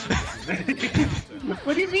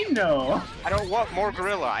 What do you mean no? I don't want more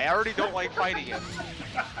gorilla. I already don't like fighting him.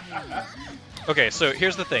 Okay, so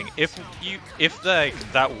here's the thing. If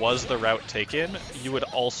that was the route taken, you would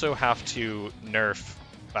also have to nerf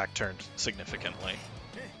back turned significantly.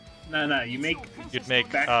 No, you make You'd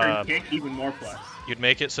make back turn kick even more plus. You'd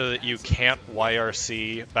make it so that you can't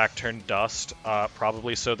YRC back turn dust,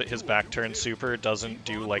 probably so that his back turn super doesn't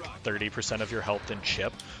do like 30% of your health in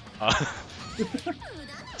chip.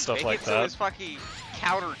 Stuff Make like it so that. his fucking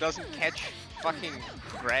counter doesn't catch fucking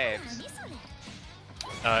grabs.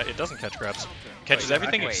 It doesn't catch grabs. Catches Wait,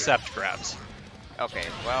 everything wait. except grabs. Okay,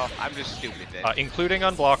 well, I'm just stupid then. Including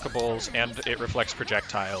unblockables, and it reflects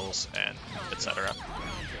projectiles, and etc.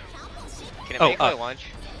 Can it make my lunch?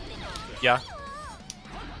 Yeah.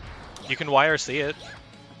 You can YRC it.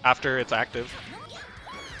 after it's active.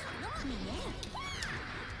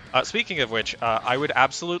 Speaking of which, I would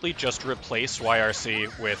absolutely just replace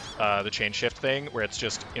YRC with the chain shift thing, where it's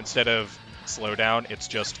just, instead of slowdown, it's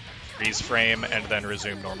just freeze frame and then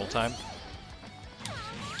resume normal time.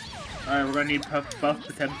 Alright, we're gonna need buff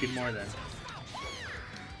Potemkin more then.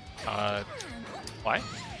 Why?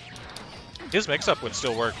 His mix-up would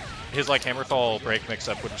still work. His, like, Hammerfall break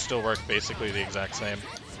mix-up would still work basically the exact same.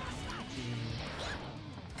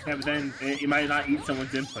 Yeah, but then it might not eat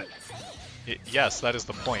someone's input. Yes, that is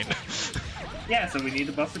the point. Yeah, so we need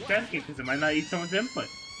to buff Potemkin because it might not eat someone's input.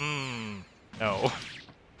 No.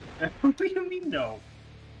 What do you mean, no?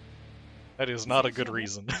 That is not a good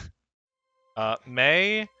reason.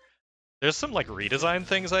 May... There's some, like, redesign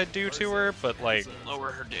things I'd do to her, but, like...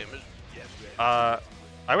 Lower her damage. I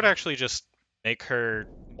would actually just make her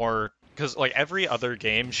more... Because, like, every other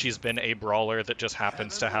game, she's been a brawler that just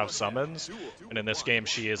happens to have summons. And in this game,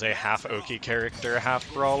 she is a half Oki character,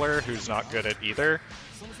 half brawler, who's not good at either.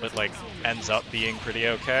 But, like, ends up being pretty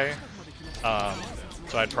okay.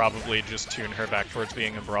 So I'd probably just tune her back towards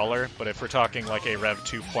being a brawler. But if we're talking, like, a Rev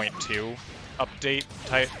 2.2 update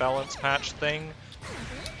type balance patch thing...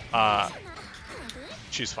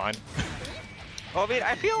 she's fine. Well, I mean,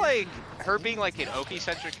 I feel like her being like an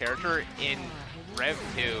Oki-centric character in Rev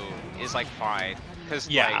 2 is like fine, because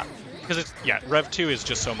yeah, because it's Rev 2 is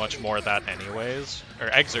just so much more that anyways, or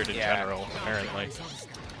Exert in general apparently.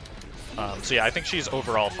 So yeah, I think she's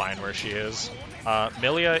overall fine where she is.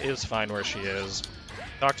 Milia is fine where she is.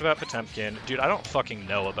 Talked about Potemkin. Dude, I don't fucking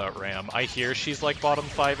know about Ram. I hear she's like bottom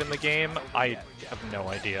 5 in the game. I have no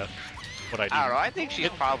idea what I do. I don't know, I think she's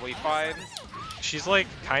probably fine. She's like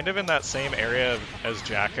kind of in that same area as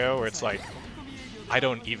Jacko, where it's like, I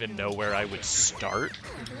don't even know where I would start.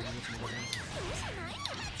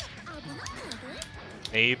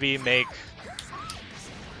 Maybe make...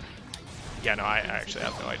 Yeah, no, I actually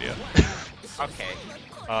have no idea.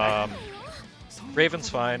 Okay. Raven's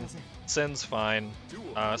fine. Sin's fine.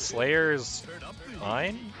 Slayer's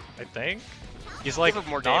fine, I think. He's like Give him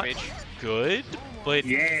more not damage. good, but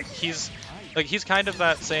he's kind of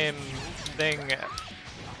that same thing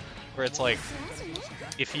where it's like,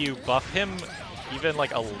 if you buff him even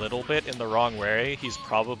like a little bit in the wrong way, he's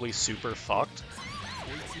probably super fucked.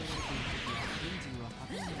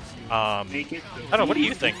 I don't know, what do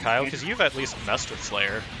you think, Kyle? Because you've at least messed with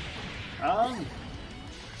Slayer. I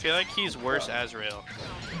feel like he's worse Azrael.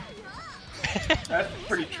 That's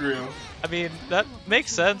pretty true. I mean, that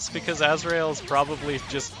makes sense because Azrael's probably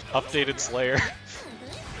just updated Slayer.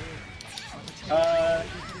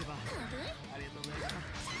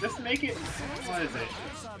 Just make it. What is it?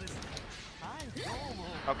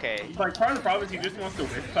 Okay. Like, part of the problem is he just wants to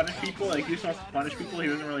whiff punish people. Like, he just wants to punish people. He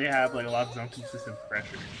doesn't really have like a lot of zone consistent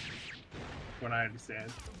pressure. What I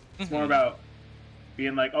understand. It's more about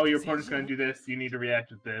being like, oh, your opponent's going to do this. You need to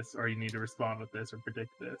react with this, or you need to respond with this, or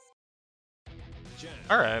predict this.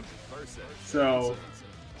 All right. So,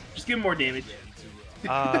 just give him more damage.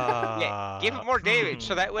 Yeah, give him more damage,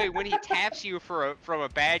 so that way when he taps you from a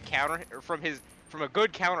bad counter, or from a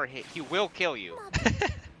good counter hit, he will kill you.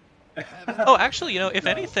 Oh, actually, you know, if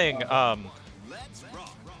anything,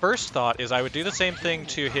 first thought is I would do the same thing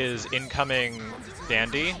to his incoming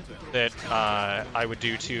Dandy that I would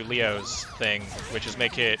do to Leo's thing, which is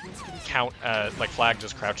make it count like flagged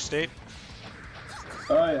as crouch state.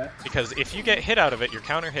 Oh yeah. Because if you get hit out of it, you're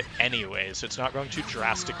counter hit anyway, so it's not going to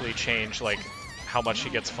drastically change like how much he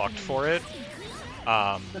gets fucked for it.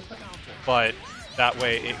 But that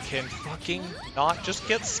way it can fucking not just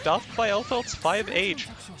get stuffed by Elfelt's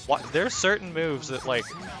 5H. There's certain moves that like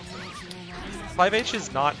 5H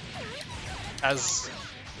is not as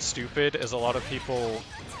stupid as a lot of people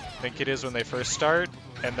think it is when they first start,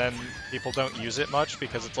 and then people don't use it much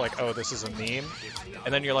because it's like, oh, this is a meme.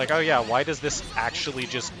 And then you're like, oh yeah, why does this actually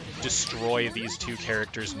just destroy these two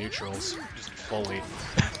characters' neutrals just fully?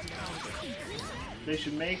 They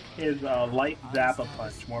should make his light Zappa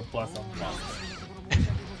punch more plus on plus.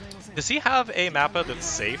 Does he have a Mappa that's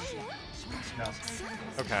safe? No.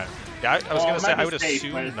 Okay. Yeah, I was gonna say I would safe,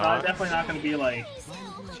 assume but it's not. definitely not gonna be like.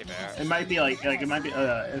 It might be like it might be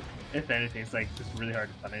if anything, it's like just really hard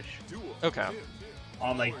to punish. Okay.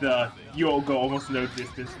 On like you'll go almost no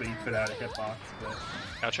distance, but you put out a hitbox. But...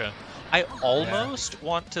 Gotcha. I almost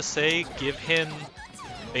want to say give him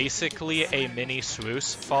basically a mini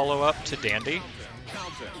Swoos follow-up to Dandy.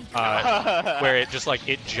 Where it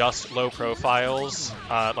just low profiles,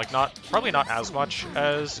 like probably not as much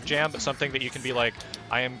as Jam, but something that you can be like,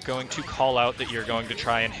 I am going to call out that you're going to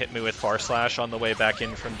try and hit me with Far Slash on the way back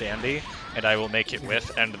in from Dandy, and I will make it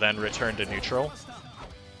whiff and then return to neutral.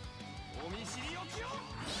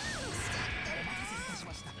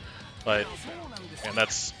 But, and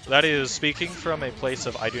that is speaking from a place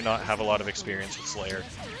of I do not have a lot of experience with Slayer.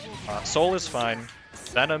 Soul is fine.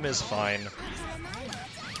 Venom is fine.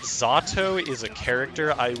 Zato is a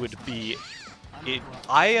character I would be...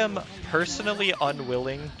 I am personally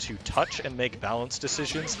unwilling to touch and make balance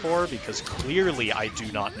decisions for because clearly I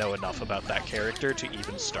do not know enough about that character to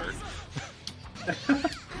even start.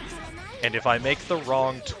 And if I make the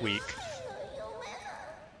wrong tweak,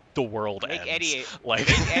 the world ends.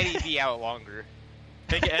 Make Eddie be out longer.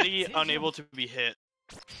 Make Eddie unable to be hit.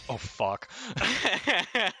 Oh fuck.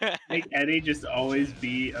 Make Eddie just always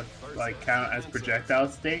be count as projectile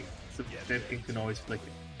state, so that he can always flick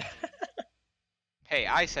it. Hey,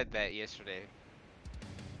 I said that yesterday.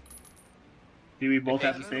 See, we both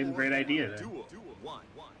have the same great idea then. Duel. One.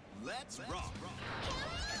 Let's rock.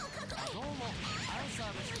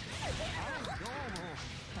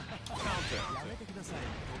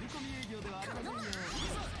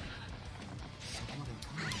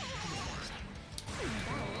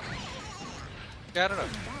 Yeah, I don't know.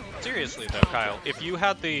 Seriously though, Kyle, if you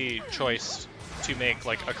had the choice to make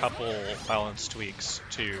like a couple balance tweaks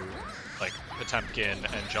to like Potemkin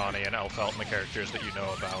and Johnny and Elfelt and the characters that you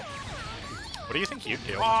know about, what do you think you'd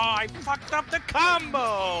do? Oh, I fucked up the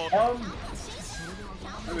combo!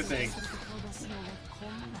 Let me think.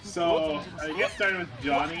 So, I guess starting with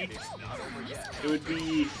Johnny, it would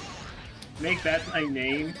be make that my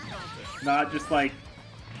name, not just like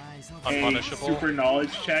a Unpunishable? super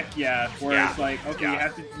knowledge check, where Yeah. it's like, okay, Yeah. you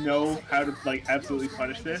have to know how to like absolutely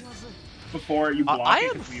punish this before you block I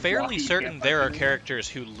it. am 'cause when you fairly block it, you certain can't there are punch it. characters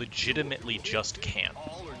who legitimately just can't.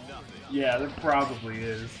 Yeah, there probably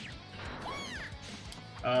is.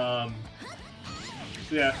 So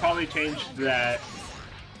yeah, probably change that.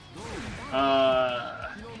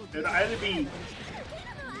 It'd either be,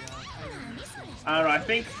 I don't know, I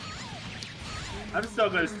think I'm still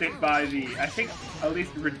gonna stick by I think at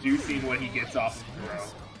least reducing what he gets off of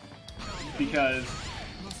throw. Because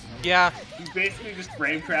Yeah. he basically just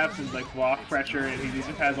frame traps and like block pressure, and he just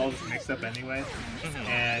has all this mix up anyway.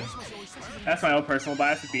 And that's my own personal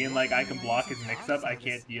bias of being like, I can block his mix up, I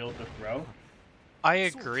can't deal with the throw. I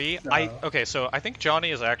agree. So- So I think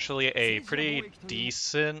Johnny is actually a pretty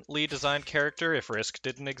decently designed character if Risk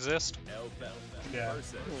didn't exist. Yeah.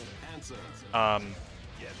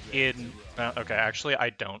 Okay, actually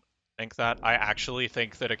I don't think that. I actually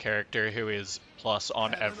think that a character who is plus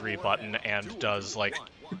on every button and does like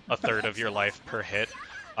a third of your life per hit,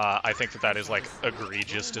 I think that is like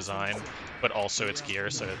egregious design, but also it's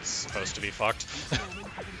gear, so it's supposed to be fucked.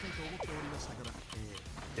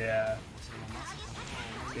 Yeah.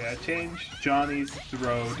 Yeah, change Johnny's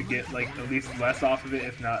throw to get like at least less off of it,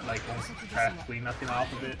 if not like almost practically nothing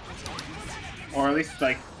off of it. Or at least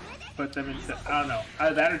like put them into, I don't know,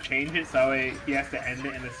 either that or change it so he has to end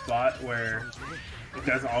it in a spot where it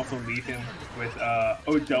doesn't also leave him with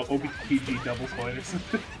OBTG double coin or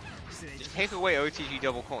something. Just take away OTG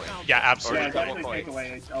double coin. Yeah, Yeah, absolutely. double definitely coin. take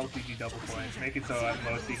away OTG double coins. Make it so at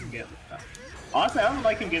most he can get. Honestly, I don't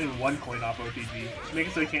like him getting one coin off OTG. Make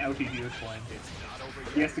it so he can't OTG with coin.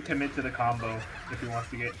 He has to commit to the combo if he wants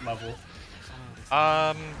to get level.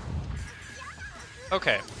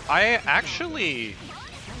 Okay. I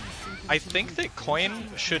think that coin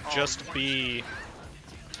should just be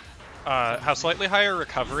have slightly higher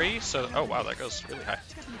recovery, so oh wow, that goes really high.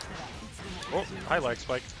 Oh, high lag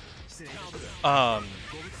spike. But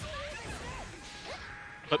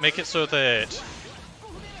make it so that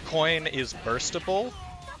coin is burstable,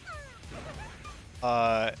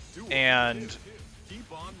 and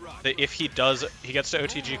that if he gets to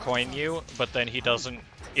OTG coin you, but then he doesn't,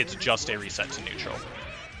 it's just a reset to neutral.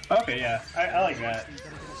 Okay, yeah, I like that.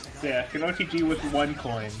 So yeah, can OTG with one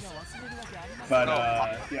coin, but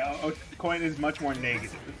coin is much more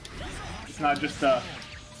negative. It's not just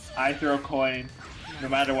I throw coin, no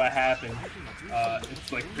matter what happens.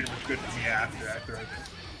 It's like pretty much good for me after I throw it.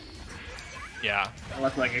 Yeah.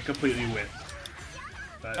 Unless like it completely wins.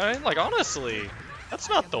 But, I mean, like, honestly, that's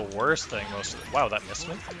not the worst thing wow, that missed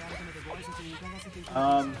me.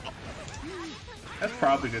 that's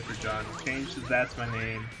probably good for John. Change the that's my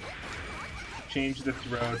name. Change the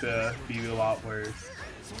throw to be a lot worse.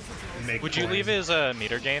 And make Would you coin. leave his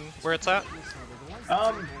meter gain where it's at?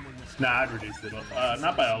 Nah, I'd reduce it.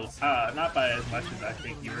 Not by as much as I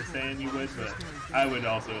think you were saying you would, but I would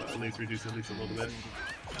also at least reduce it at least a little bit.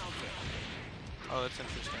 Oh, that's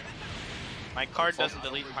interesting. My card doesn't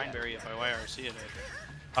delete Pineberry if I YRC it.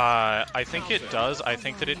 I think it does. I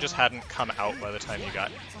think that it just hadn't come out by the time you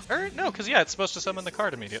got... Or, no, because, yeah, it's supposed to summon the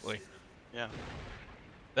card immediately. Yeah.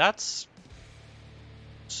 That's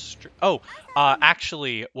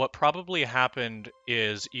Actually, what probably happened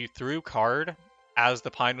is you threw card as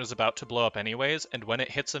the pine was about to blow up anyways, and when it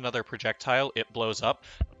hits another projectile, it blows up.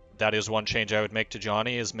 That is one change I would make to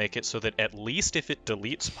Johnny, is make it so that at least if it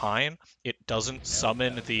deletes pine, it doesn't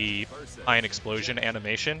summon the pine explosion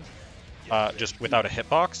animation, just without a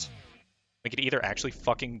hitbox. Make it either actually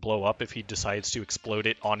fucking blow up if he decides to explode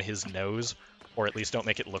it on his nose, or at least don't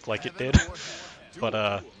make it look like it did.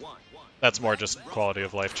 But, that's more just quality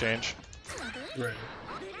of life change. Right.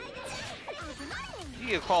 You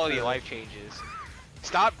get quality of life changes.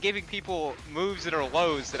 Stop giving people moves that are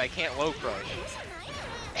lows that I can't low crush.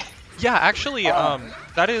 Yeah, actually,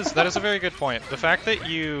 that is a very good point. The fact that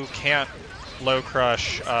you can't low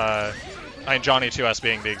crush, I mean, Johnny 2S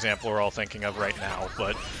being the example we're all thinking of right now,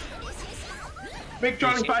 but... Make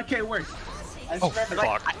Johnny 5K work! Oh,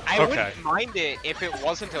 fuck. I Okay. wouldn't mind it if it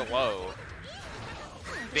wasn't a low.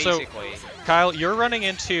 Basically. So, Kyle, you're running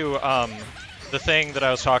into the thing that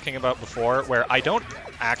I was talking about before, where I don't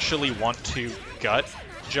actually want to gut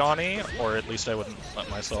Johnny, or at least I wouldn't let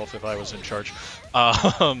myself if I was in charge.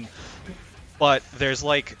 But there's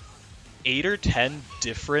like 8 or 10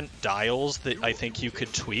 different dials that I think you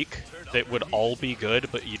could tweak that would all be good,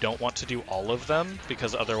 but you don't want to do all of them,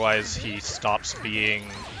 because otherwise he stops being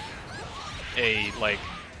a, like...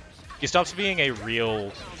 He stops being a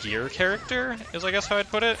real gear character, is I guess how I'd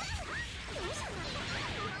put it.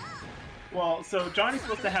 Well, so Johnny's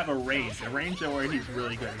supposed to have a range where he's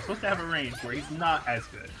really good. He's supposed to have a range where he's not as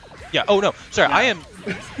good. Yeah, oh no, sorry, Yeah. I am...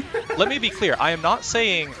 Let me be clear, I am not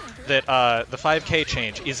saying that the 5k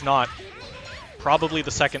change is not probably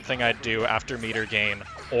the second thing I'd do after meter gain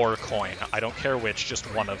or coin. I don't care which, just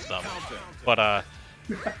one of them. But, and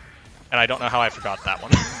I don't know how I forgot that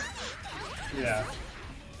one. Yeah.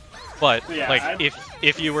 But, Yeah, like,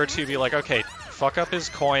 if you were to be like, okay, fuck up his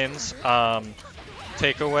coins,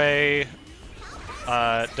 take away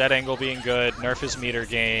dead angle being good, nerf his meter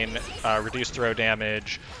gain, reduce throw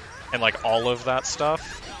damage, and, like, all of that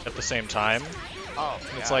stuff at the same time,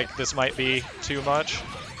 it's like, this might be too much.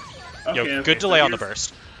 Okay, Good delay so on the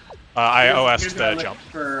burst. I OS'd here's my the jump.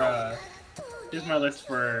 Here's my list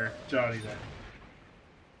for Johnny then.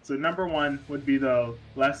 So number 1 would be the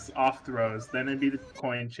less off throws, then it'd be the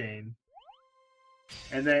coin chain.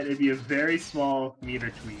 And then it'd be a very small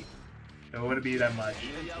meter tweak. It wouldn't be that much.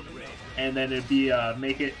 And then it'd be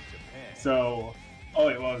make it so... Oh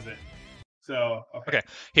wait, what was it? So, Okay,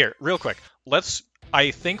 here, real quick.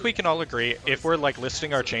 I think we can all agree, if we're like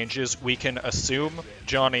listing our changes, we can assume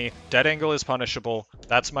Johnny, dead angle is punishable,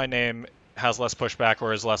 that's my name, has less pushback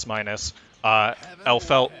or is less minus.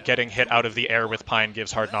 Elfelt getting hit out of the air with Pine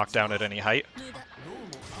gives hard knockdown at any height.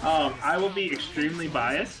 I will be extremely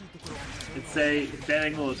biased and say dead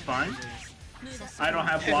angle is fine. I don't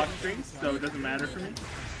have block strings, so it doesn't matter for me.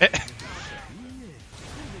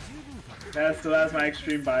 That's my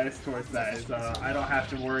extreme bias towards that. Is I don't have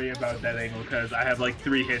to worry about dead angle because I have like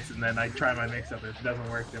 3 hits and then I try my mix up. If it doesn't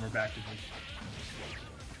work, then we're back to me.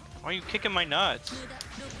 Why are you kicking my nuts?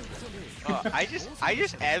 I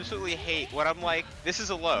just absolutely hate when I'm like, this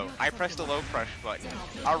is a low. I pressed the low crush button.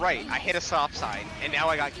 Alright, I hit a soft side, and now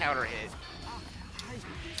I got counter hit.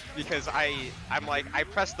 Because I'm like, I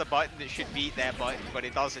pressed the button that should beat that button, but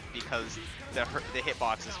it doesn't because the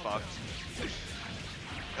hitbox is fucked.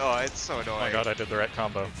 Oh, it's so annoying. Oh my god, I did the right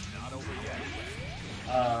combo.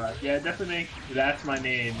 Yeah, definitely make that's my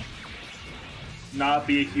name not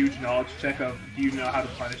be a huge knowledge check of do you know how to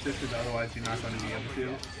punish this, because otherwise you're not going to be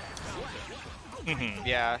able to.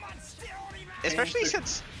 Yeah. Especially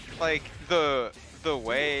since, like, the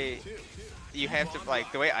way you have to,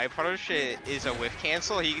 like, the way I punish it is a whiff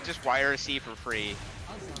cancel. He can just YRC for free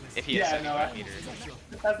if he has 75 meters.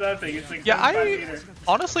 That's the other thing. It's like Yeah,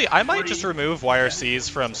 honestly, I might just remove YRCs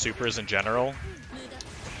from supers in general.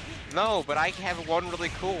 No, but I have one really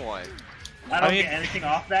cool one. I don't get anything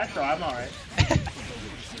off that, so I'm alright.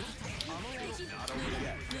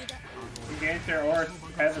 Ganter or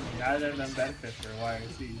Heaven, neither of them benefit for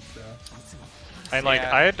YRCs, so. And like,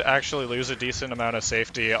 Yeah. I'd actually lose a decent amount of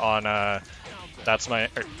safety on that's my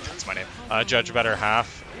name, Judge Better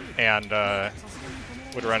Half, and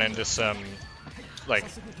would run into some, like,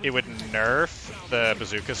 it would nerf the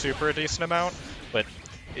Bazooka Super a decent amount, but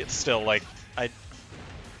it's still like,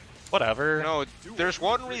 whatever. No, there's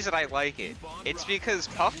one reason I like it. It's because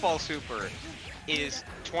Puffball Super is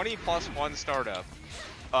 20+1 startup,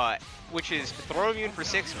 which is throw immune for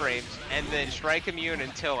 6 frames and then strike immune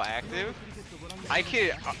until active. I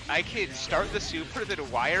could start the super to the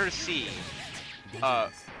YRC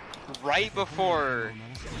right before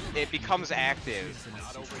it becomes active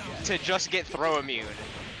to just get throw immune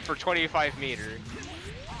for 25 meter.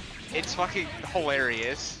 It's fucking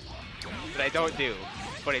hilarious. That I don't do,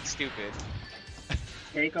 but it's stupid.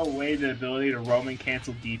 Take away the ability to roam and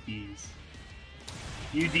cancel DPs.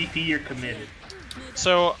 You DP, you're committed.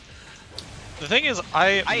 So, the thing is,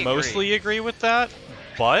 I mostly agree with that,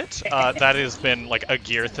 but that has been like a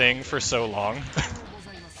gear thing for so long.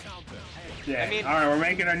 Yeah. I mean, alright, we're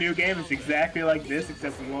making our new game. It's exactly like this,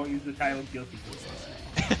 except we won't use the title Guilty.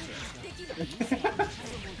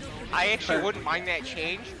 I actually wouldn't mind that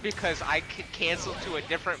change because I could cancel to a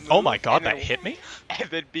different move. Oh my god, and that then- hit me? And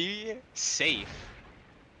then be safe.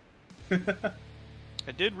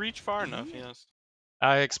 I did reach far enough, yes.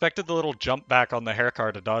 I expected the little jump back on the hair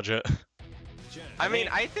car to dodge it. I mean,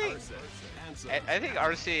 I think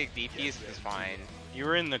RC DPs is fine. You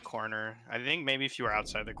were in the corner. I think maybe if you were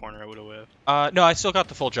outside the corner, I would have whiffed. No, I still got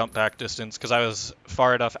the full jump back distance because I was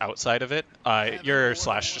far enough outside of it. Your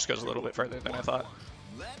slash just goes a little bit further than I thought.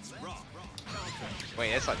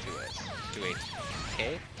 Wait, that's not 2H. 2H.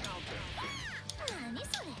 Okay.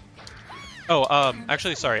 Oh,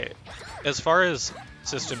 actually, sorry. As far as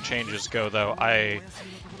system changes go, though, I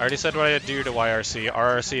already said what I'd do to YRC.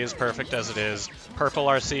 RRC is perfect as it is. Purple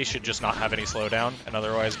RC should just not have any slowdown, and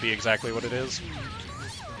otherwise be exactly what it is.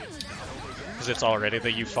 Because it's already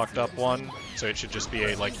the you fucked up one, so it should just be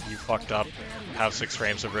a, like, you fucked up, have 6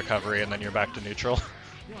 frames of recovery, and then you're back to neutral.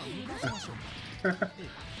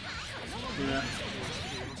 Yeah.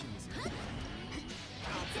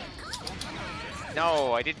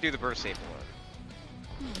 No, I didn't do the burst save one.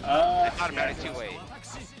 I thought about it too late.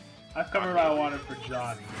 I've covered what I wanted for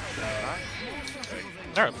Johnny, so...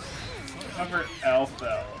 Alright. Cover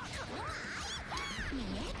Elfel.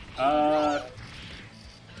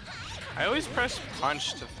 I always press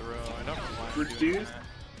punch to throw. I don't know why I'm doing Reduce? that.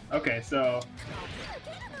 Okay, so...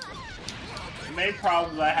 The main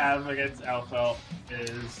problems I have against Elfel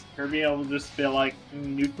is her being able to just feel like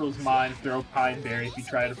neutral's mine, throw Pine Berry. If you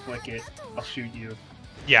try to flick it, I'll shoot you.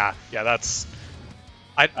 Yeah, that's...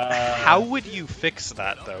 how would you fix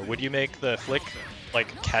that, though? Would you make the flick,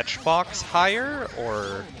 like, catch box higher,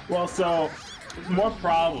 or...? Well, so, there's more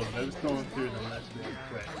problems. I'm just going through the list really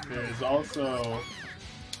quick. There's also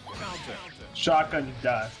Shotgun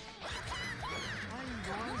Dust.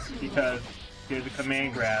 Because there's a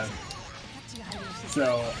command grab.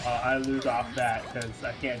 So, I lose off that because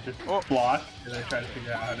I can't just block and then try to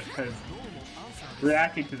figure out how to... Because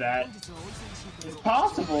reacting to that is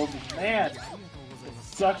possible, but man, it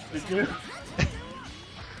sucks to do.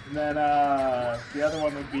 And then the other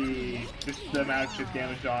one would be just the amount of chip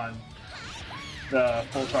damage on the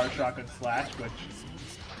full charge shotgun slash, which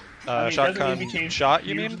I mean, shotgun doesn't need to be changed shot,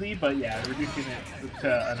 you usually, mean? but yeah, reducing it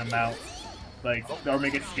to an amount, like, or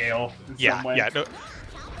make it scale in some way. Yeah, no.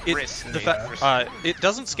 Risk. It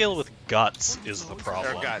doesn't scale with guts is the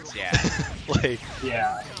problem. Or guts, yeah. Like,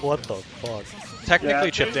 Yeah. what the fuck? Technically, Yeah,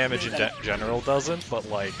 chip damage in general doesn't, but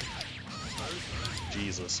like,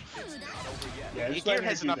 Jesus. Yeah, Your just gear letting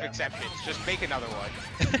has her do enough that. exceptions. Just make another one.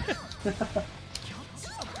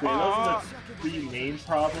 Okay, those are the 3 main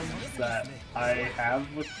problems that I have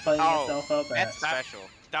with playing myself up. That's special.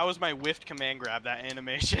 That was my whiffed command grab, that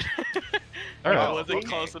animation. Alright. I wasn't Okay.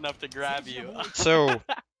 close enough to grab you. So,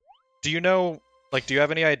 do you know, like, do you have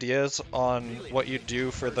any ideas on what you do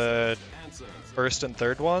for the first and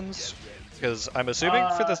third ones? Because I'm assuming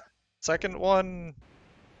for the second one,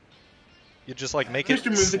 you just like make it Just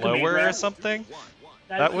remove the command slower or grab. something.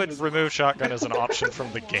 That would remove shotgun as an option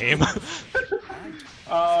from the game.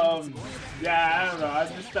 Yeah, I don't know. I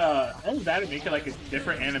just, other than that, make it like a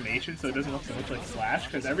different animation so it doesn't look so much like Slash,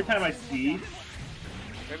 because every time I see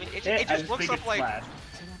I mean, it I just just looks think up it's like, Slash.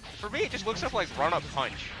 for me, it just looks up like run up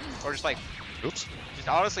punch, or just like, Oops. just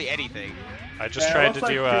honestly anything. I just Yeah, it tried looks to like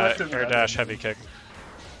do too much of air a- dash heavy kick.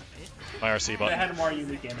 My RC If it button. had a more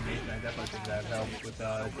unique animation, I definitely think that helped with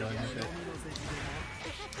dealing with it.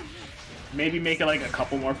 Maybe make it like a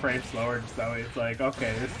couple more frames slower, just so it's like,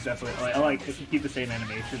 okay, this is definitely like, I like if you keep the same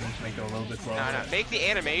animation, just make it a little bit slower. No, make the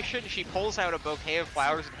animation. She pulls out a bouquet of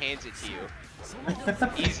flowers and hands it to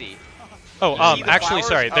you. Easy. Oh, See the actually, flowers?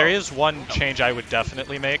 sorry. There Oh. is one change I would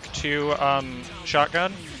definitely make to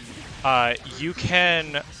shotgun. You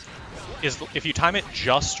can, if you time it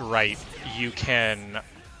just right, you can,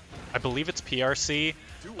 I believe it's PRC,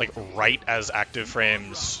 like right as active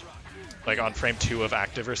frames, like on frame 2 of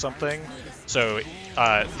active or something. So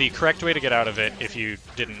the correct way to get out of it, if you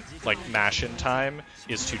didn't like mash in time,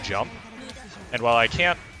 is to jump. And while I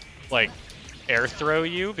can't like air throw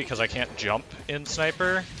you because I can't jump in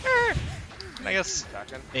sniper, I guess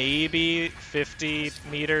maybe 50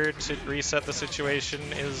 meter to reset the situation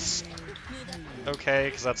is okay,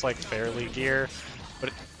 because that's like fairly gear.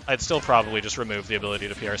 But I'd still probably just remove the ability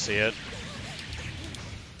to PRC it.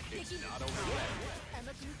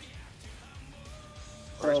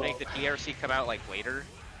 Or just make the PRC come out like later?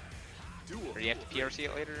 Or do you have to PRC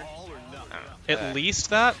it later? I don't know. At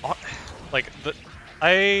least that, like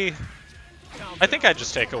I think I'd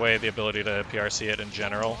just take away the ability to PRC it in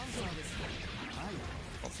general.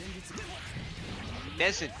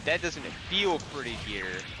 That doesn't feel pretty here.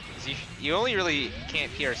 'Cause you only really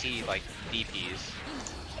can't PRC like DPs.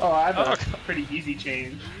 Oh, I have a pretty easy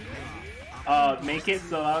change. Make it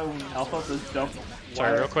so when Alpha does jump.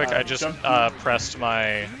 Sorry, real quick, I just pressed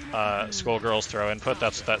my Skullgirls throw input.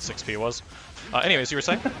 That's what that 6P was. Anyways, you were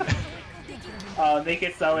saying? Make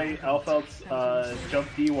it so when Alpha's jump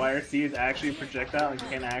D, Y, or C is actually a projectile and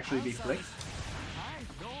can actually be flicked.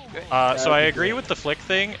 So I agree with the flick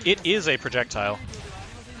thing. It is a projectile.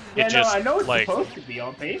 Yeah, It just, I know it's like, supposed to be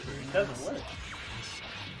on paper. It doesn't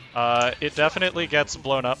work. It definitely gets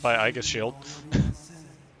blown up by Aiga's shield.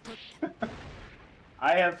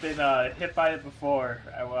 I have been hit by it before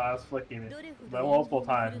when I was flicking it, multiple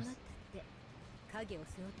times.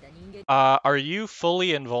 Are you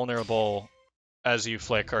fully invulnerable as you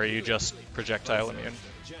flick, or are you just projectile immune?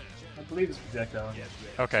 I believe it's projectile.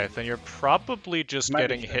 Okay, then you're probably just Might be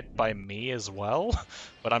getting sure. hit by me as well,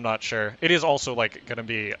 but I'm not sure. It is also like gonna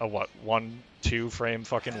be a what, 1-2 frame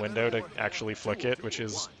fucking window to actually flick it, which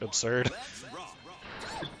is absurd.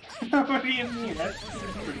 What do you mean? That's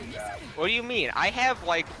pretty bad. What do you mean? I have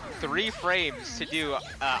like 3 frames to do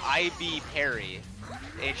IB parry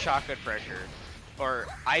in shotgun pressure. Or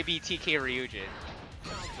IB TK Ryujin.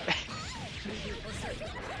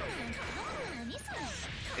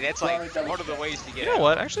 And that's like one of the ways to get You know out.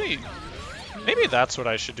 what? Actually, maybe that's what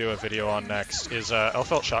I should do a video on next, is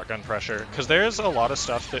L-Felt shotgun pressure. Because there's a lot of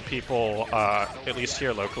stuff that people, at least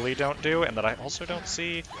here locally, don't do, and that I also don't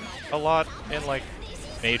see a lot in, like,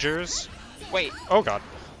 majors. Wait, Oh god.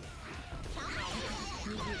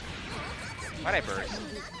 why'd I burst?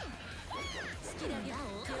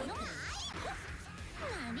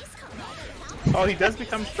 Oh, he does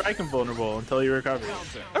become strike invulnerable until he recovers.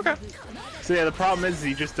 Okay. So yeah, the problem is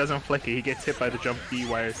he just doesn't flick it. He gets hit by the jump D,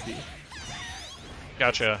 Y, or C.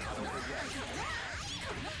 Gotcha.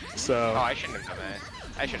 So. Oh, I shouldn't have done that.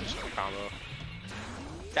 I should have just done the combo.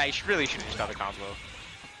 Really should have just done the combo.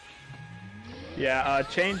 Yeah,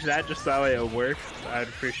 change that just so that way it works. I'd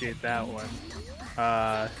appreciate that one.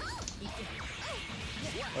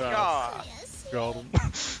 What else? Ah, Got him.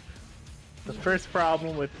 The first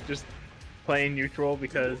problem with just playing neutral,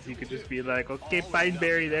 because you could just be like, okay, fine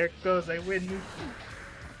berry, there it goes, I win.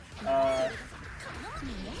 That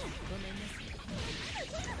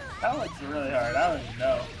looks really hard, I don't even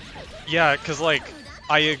know. Yeah, because, like,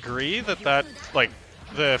 I agree that, like,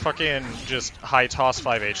 the fucking just high toss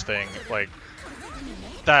 5H thing, like,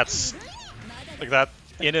 that's, like, that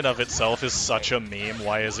in and of itself is such a meme.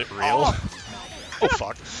 Why is it real? Oh,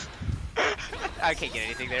 fuck. I can't get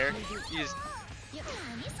anything there. You just...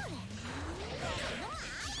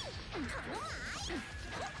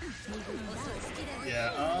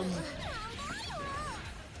 Yeah,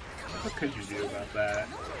 what could you do about that?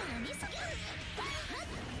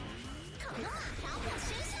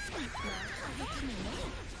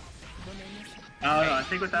 I don't know, I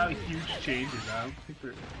think without huge changes, I don't think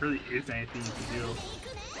there really is anything you can do.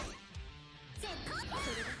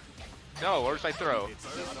 No, where's my throw?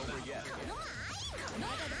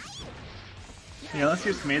 Yeah, unless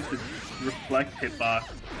you just made the reflect hitbox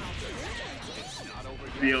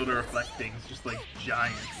be able to reflect things, just like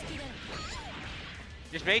giants.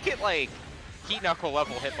 Just make it like Heat Knuckle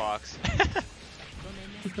level hitbox.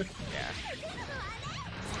 Yeah.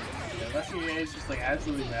 Yeah, unless you made it just like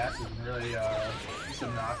absolutely massive and really just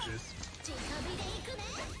obnoxious.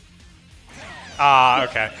 Ah,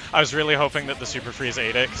 okay. I was really hoping that the Super Freeze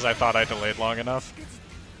ate it, because I thought I delayed long enough.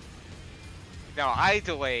 No, I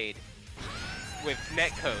delayed with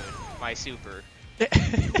netcode my super. And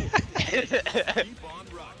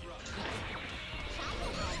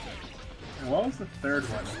what was the third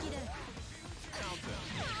one?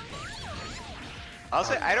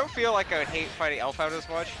 Honestly, I don't feel like I would hate fighting Elfhound as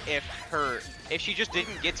much if she just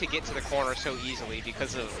didn't get to the corner so easily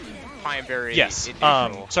because of Pineberry. Yes. in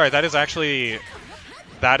neutral. Sorry, that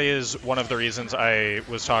is one of the reasons I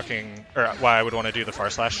was talking, or why I would want to do the far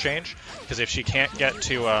slash change, because if she can't get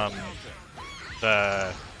to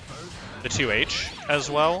the 2H as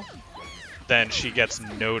well, then she gets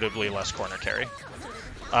notably less corner carry.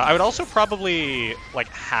 I would also probably like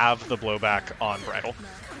have the blowback on Bridle.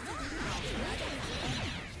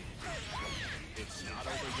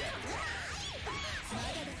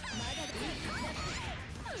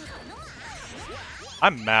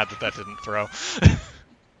 I'm mad that that didn't throw.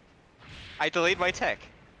 I delayed my tech.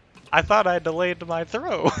 I thought I delayed my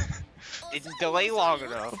throw. It didn't delay long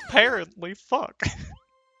enough. Apparently, fuck.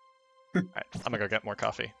 Alright, I'm gonna go get more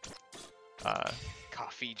coffee.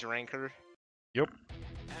 Coffee drinker. Yep.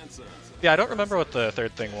 Yeah, I don't remember what the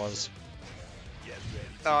third thing was.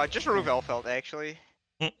 Just remove Elfelt, actually.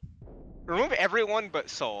 Remove everyone but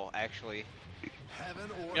Soul, actually.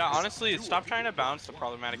 Yeah, honestly, stop trying to balance the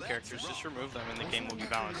problematic characters. Just remove them and the game will be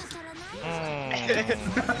balanced.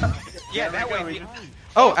 Yeah, that way.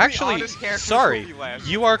 Oh, the actually, honest characters sorry. will be left.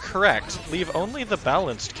 You are correct. Leave only the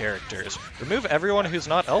balanced characters. Remove everyone who's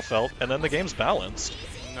not Elfelt, and then the game's balanced.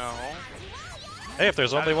 No. Hey, if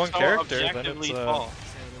there's only That is one so character, then objectively it's false.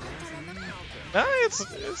 Nah,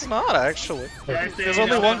 it's not actually. Yeah, There's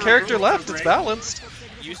only one character left. It's balanced.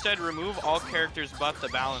 You said remove all characters but the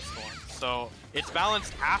balanced one. So it's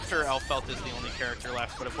balanced after Elfelt is the only character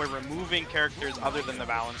left. But if we're removing characters other than the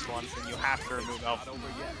balanced ones, then you have to remove Elfelt.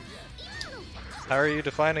 How are you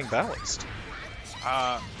defining balanced?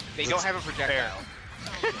 They don't have a projectile.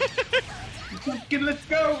 Let's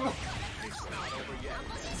go!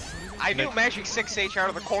 I knew Magic 6H out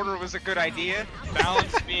of the corner was a good idea.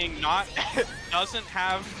 Balance being not doesn't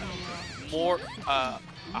have more a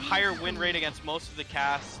higher win rate against most of the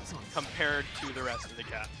casts compared to the rest of the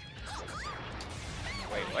casts.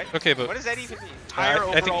 Wait, what? Okay, but What does that even mean? Higher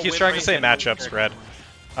I think overall he's win trying to rate say than matchup most spread.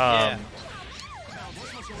 Yeah.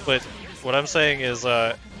 But what I'm saying is,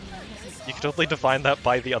 you could only define that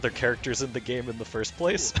by the other characters in the game in the first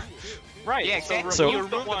place. Right. Yeah, exactly. So- You remove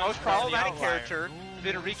the one most as the problematic outlier. character,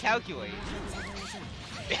 then recalculate.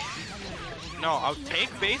 No, I'll take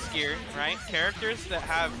base gear, right? Characters that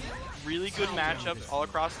have really good matchups all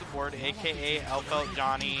across the board, aka Elfelt,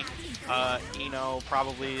 Johnny, Eno,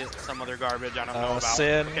 probably some other garbage I don't know about.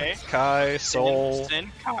 Sin, Okay? Kai, Soul.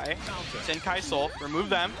 Sin, Kai, Soul. Remove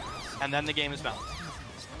them, and then the game is balanced.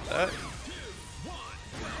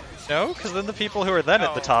 No, because then the people who are then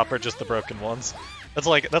at the No. top are just the broken ones.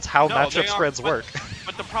 That's how No, matchup they spreads are, but- work.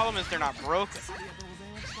 But the problem is they're not broken.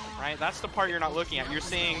 Right? That's the part you're not looking at. You're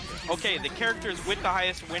seeing, okay, the characters with the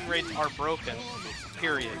highest win rates are broken.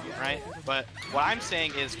 Period. Right? But what I'm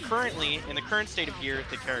saying is currently, in the current state of gear,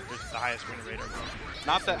 the characters with the highest win rate are broken.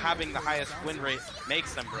 Not that having the highest win rate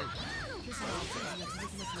makes them broken.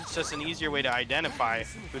 It's just an easier way to identify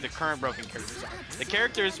who the current broken characters are. The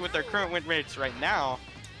characters with their current win rates right now,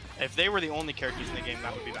 if they were the only characters in the game,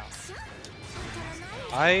 that would be balanced.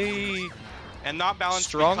 I And not balanced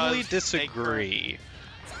strongly because they disagree.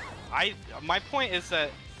 my point is that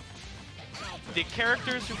the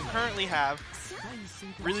characters who currently have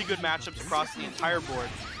really good matchups across the entire board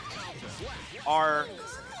are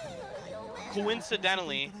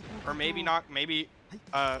coincidentally, or maybe not, maybe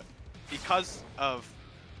because of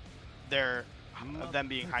them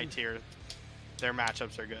being high tier, their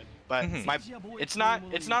matchups are good. But it's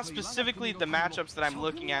not specifically the matchups that I'm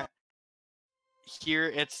looking at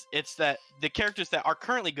here. It's that the characters that are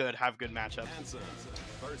currently good have good matchups.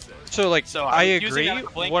 So like, So I I'm agree. using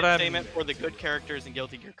that blanket What I'm statement for the good characters in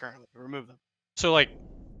Guilty Gear currently. Remove them. So like,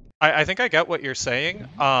 I think I get what you're saying.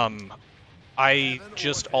 I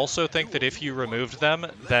just also think that if you removed them,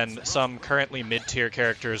 then some currently mid-tier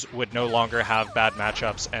characters would no longer have bad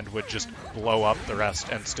matchups and would just blow up the rest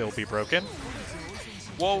and still be broken.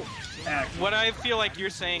 Well, what I feel like you're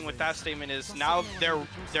saying with that statement is now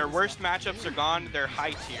their worst matchups are gone, they're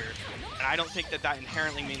high tier, and I don't think that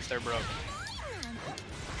inherently means they're broken.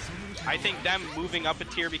 I think them moving up a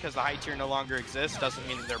tier because the high tier no longer exists doesn't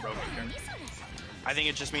mean that they're broken characters. I think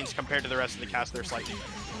it just means compared to the rest of the cast, they're slightly better.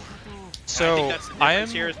 And I think that's the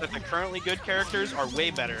difference here is that the currently good characters are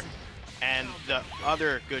way better, and the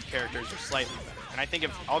other good characters are slightly better. And I think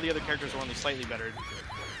if all the other characters were only slightly better, it'd be good.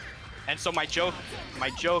 And so my joke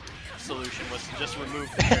solution was to just remove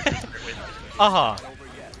the characters that are way better.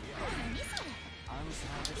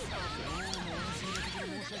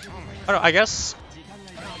 I don't know, I guess,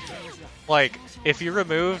 like, if you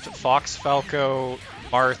removed Fox, Falco,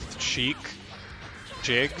 Marth, Sheik,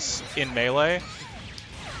 Jigs in Melee,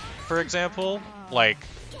 for example, like,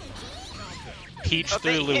 Peach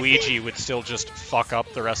through Luigi would still just fuck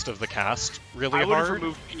up the rest of the cast really I would have hard.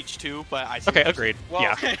 removed Peach too, but I see Okay, what you're agreed. Well-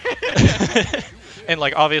 Yeah. And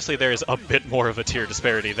like obviously there is a bit more of a tier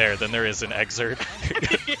disparity there than there is in Exert,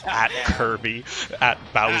 at Kirby, at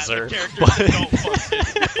Bowser. the characters don't fuck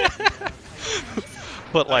it.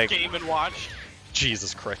 But like, Game and Watch.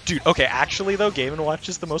 Jesus Christ, dude. Okay, actually though, Game & Watch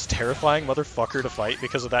is the most terrifying motherfucker to fight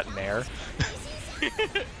because of that Nair.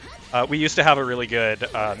 We used to have a really good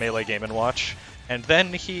melee Game & Watch, and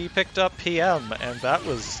then he picked up PM, and that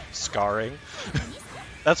was scarring.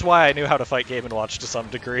 That's why I knew how to fight Game & Watch to some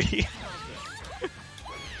degree.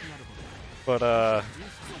 But, God.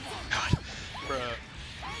 Bruh,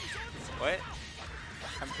 What?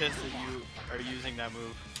 I'm pissed that you are using that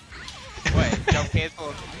move. What? Jump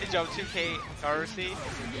cancel? Jump 2K RC?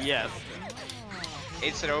 Yes.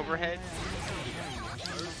 Instant overhead?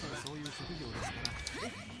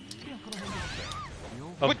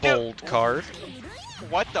 A What the- bold card.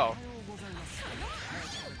 What though?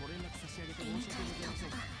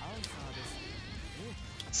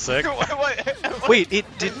 Sick. What? Wait, it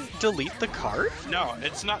didn't delete the card? No,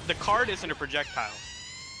 it's not. The card isn't a projectile.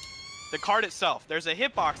 The card itself. There's a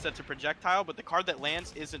hitbox that's a projectile, but the card that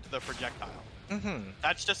lands isn't the projectile. Mm-hmm.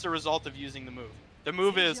 That's just a result of using the move. The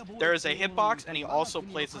move is there is a hitbox, and he also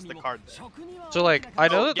places the card there. So like, I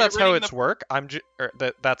know that get that's rid how of it's the- work.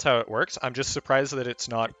 That's how it works. I'm just surprised that it's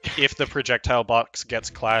not. If the projectile box gets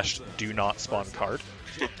clashed, do not spawn card.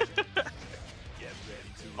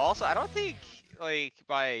 Also, I don't think like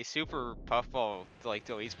my super puffball like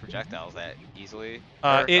deletes projectiles that easily.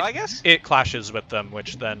 Or, I guess. It clashes with them,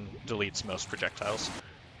 which then deletes most projectiles.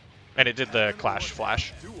 And it did the clash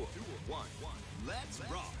flash.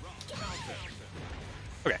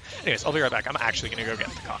 Okay. Anyways, I'll be right back. I'm actually gonna go get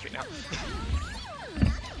the coffee now.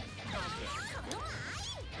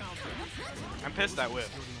 I'm pissed I whipped.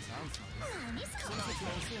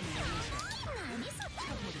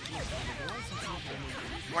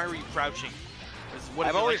 Why were you crouching? What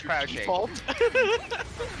I'm is it, always like your crouching. default?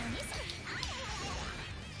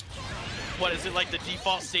 What is it, like the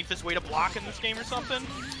default safest way to block in this game or something?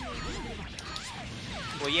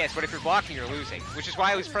 Well, yes, but if you're blocking, you're losing, which is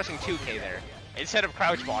why I was pressing 2K there instead of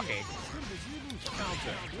crouch blocking.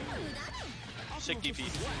 Sick DP.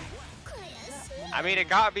 I mean, it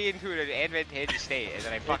got me into an advantageous state, and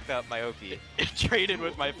then I fucked up my OP. It traded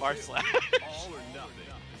with my far slash.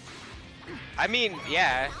 I mean,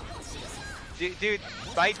 yeah. Dude,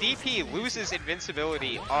 my DP loses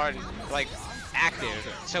invincibility on, like,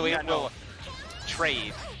 active, so it will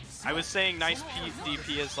trade. I was saying nice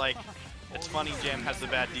DP is like, it's funny Jam has the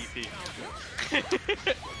bad DP.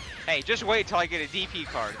 Hey, just wait till I get a DP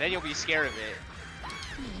card, then you'll be scared of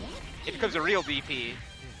it. It becomes a real DP.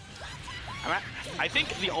 I think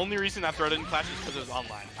the only reason that throw didn't clash is because it was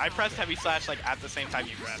online. I pressed heavy slash like at the same time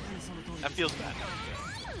you grabbed. That feels bad.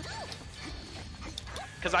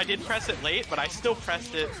 Because I did press it late, but I still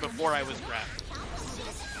pressed it before I was grabbed.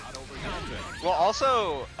 Well,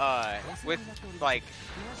 also, with, like,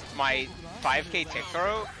 my 5K tick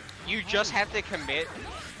throw, you just have to commit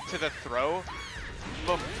to the throw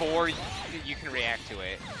before you can react to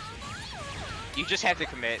it. You just have to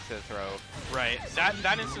commit to the throw. Right.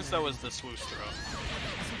 That instance though was the swoosh throw.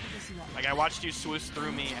 Like I watched you swoosh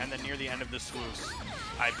through me, and then near the end of the swoosh,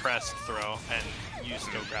 I pressed throw, and you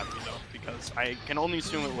still grabbed me though, because I can only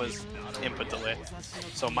assume it was input delay.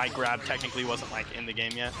 So my grab technically wasn't like in the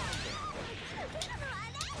game yet.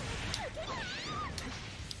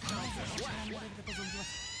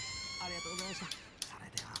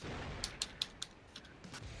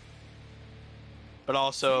 But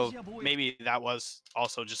also, maybe that was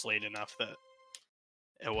also just late enough that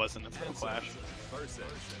it wasn't a full clash.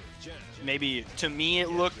 Maybe, to me, it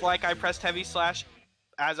looked like I pressed heavy slash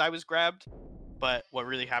as I was grabbed, but what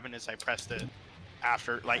really happened is I pressed it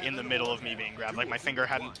after, like, in the middle of me being grabbed. Like, my finger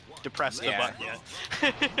hadn't depressed the button yet.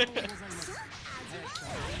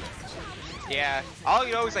 Yeah, all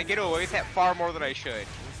you know is I get away with that far more than I should.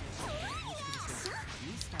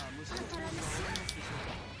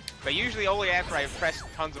 But usually only after I press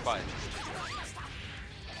tons of buttons.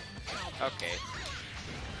 Okay.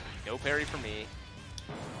 No parry for me.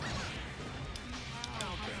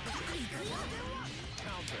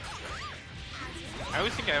 I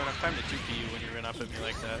always think I have enough time to 2P you when you run up at me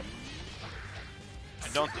like that. I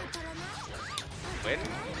don't think. When?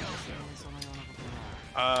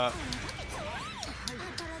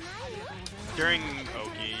 During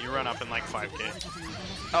Oki, you run up in like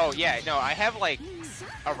 5K. Oh yeah, no, I have like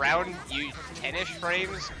around 10-ish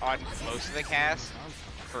frames on most of the cast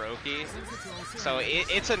for Oki. So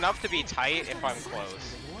it's enough to be tight if I'm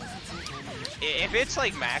close. If it's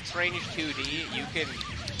like max range 2D, you can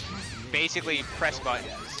basically press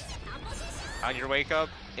buttons on your wake up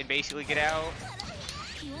and basically get out.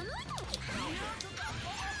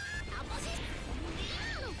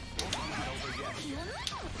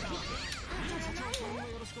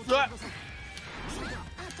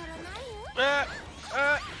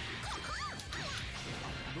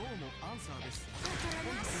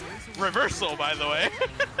 Reversal, by the way.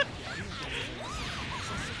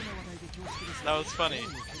 That was funny.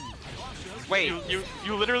 Wait.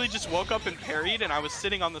 You literally just woke up and parried, and I was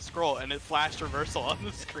sitting on the scroll, and it flashed reversal on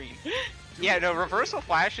the screen. Yeah, no, reversal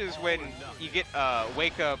flashes when you get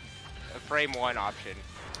wake up frame 1 option.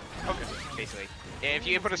 Okay. Basically. Yeah, if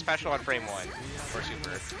you input a special on frame 1 or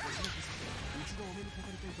super.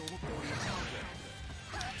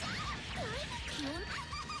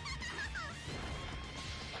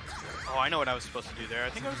 Oh, I know what I was supposed to do there. I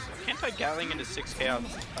think I was. Can't I Gatling into 6K on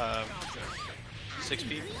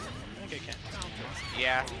 6P? I think I can.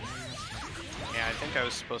 Yeah. Yeah, I think I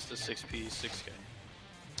was supposed to 6P 6K.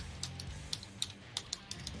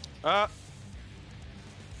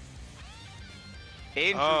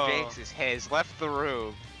 Andrew Jakes has left the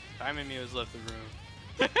room. Diamond Mew has left the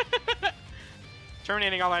room.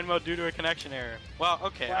 Terminating online mode due to a connection error. Well,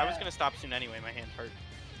 okay, I was gonna stop soon anyway. My hand hurt.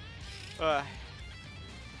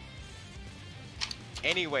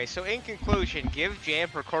 Anyway, so in conclusion, give Jam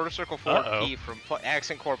her quarter circle 4P from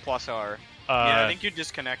Accent Core plus R. Yeah, I think you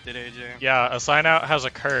disconnected, AJ. Yeah, a sign out has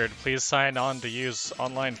occurred. Please sign on to use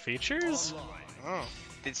online features. Oh.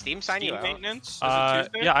 Did Steam sign you Steam out? maintenance? Is it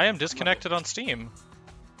Tuesday? Yeah, I am disconnected on Steam.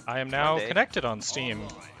 I am now Monday. connected on Steam.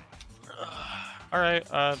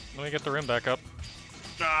 Alright, let me get the room back up.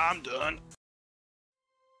 Nah, I'm done.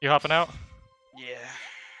 You hopping out? Yeah.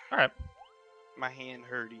 Alright. My hand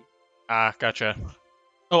hurty. Ah, gotcha.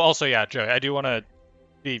 Oh, also, yeah, Joey, I do want to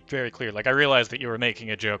be very clear. Like, I realized that you were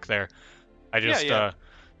making a joke there. I just, No,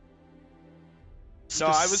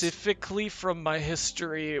 I was- specifically from my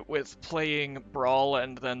history with playing Brawl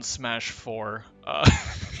and then Smash 4.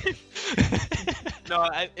 No,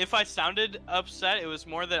 if I sounded upset, it was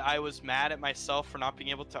more that I was mad at myself for not being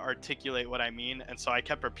able to articulate what I mean, and so I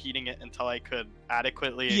kept repeating it until I could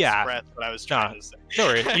adequately express what I was trying to say.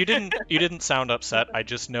 Sorry, you didn't sound upset. I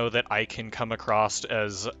just know that I can come across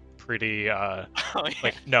as pretty,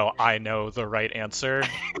 like, no, I know the right answer,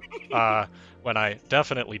 when I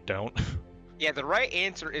definitely don't. Yeah, the right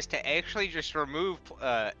answer is to actually just remove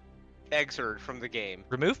Exert from the game.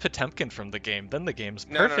 Remove Potemkin from the game, then the game's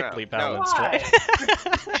No, perfectly no. balanced, right?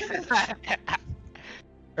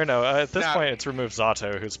 Or no, at this point it's remove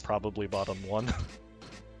Zato, who's probably bottom 1.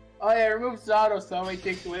 Oh yeah, remove Zato, somebody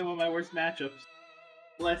takes away one of my worst matchups.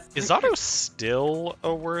 Is Zato still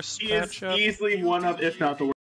a worst He is matchup? easily one of, if not the worst.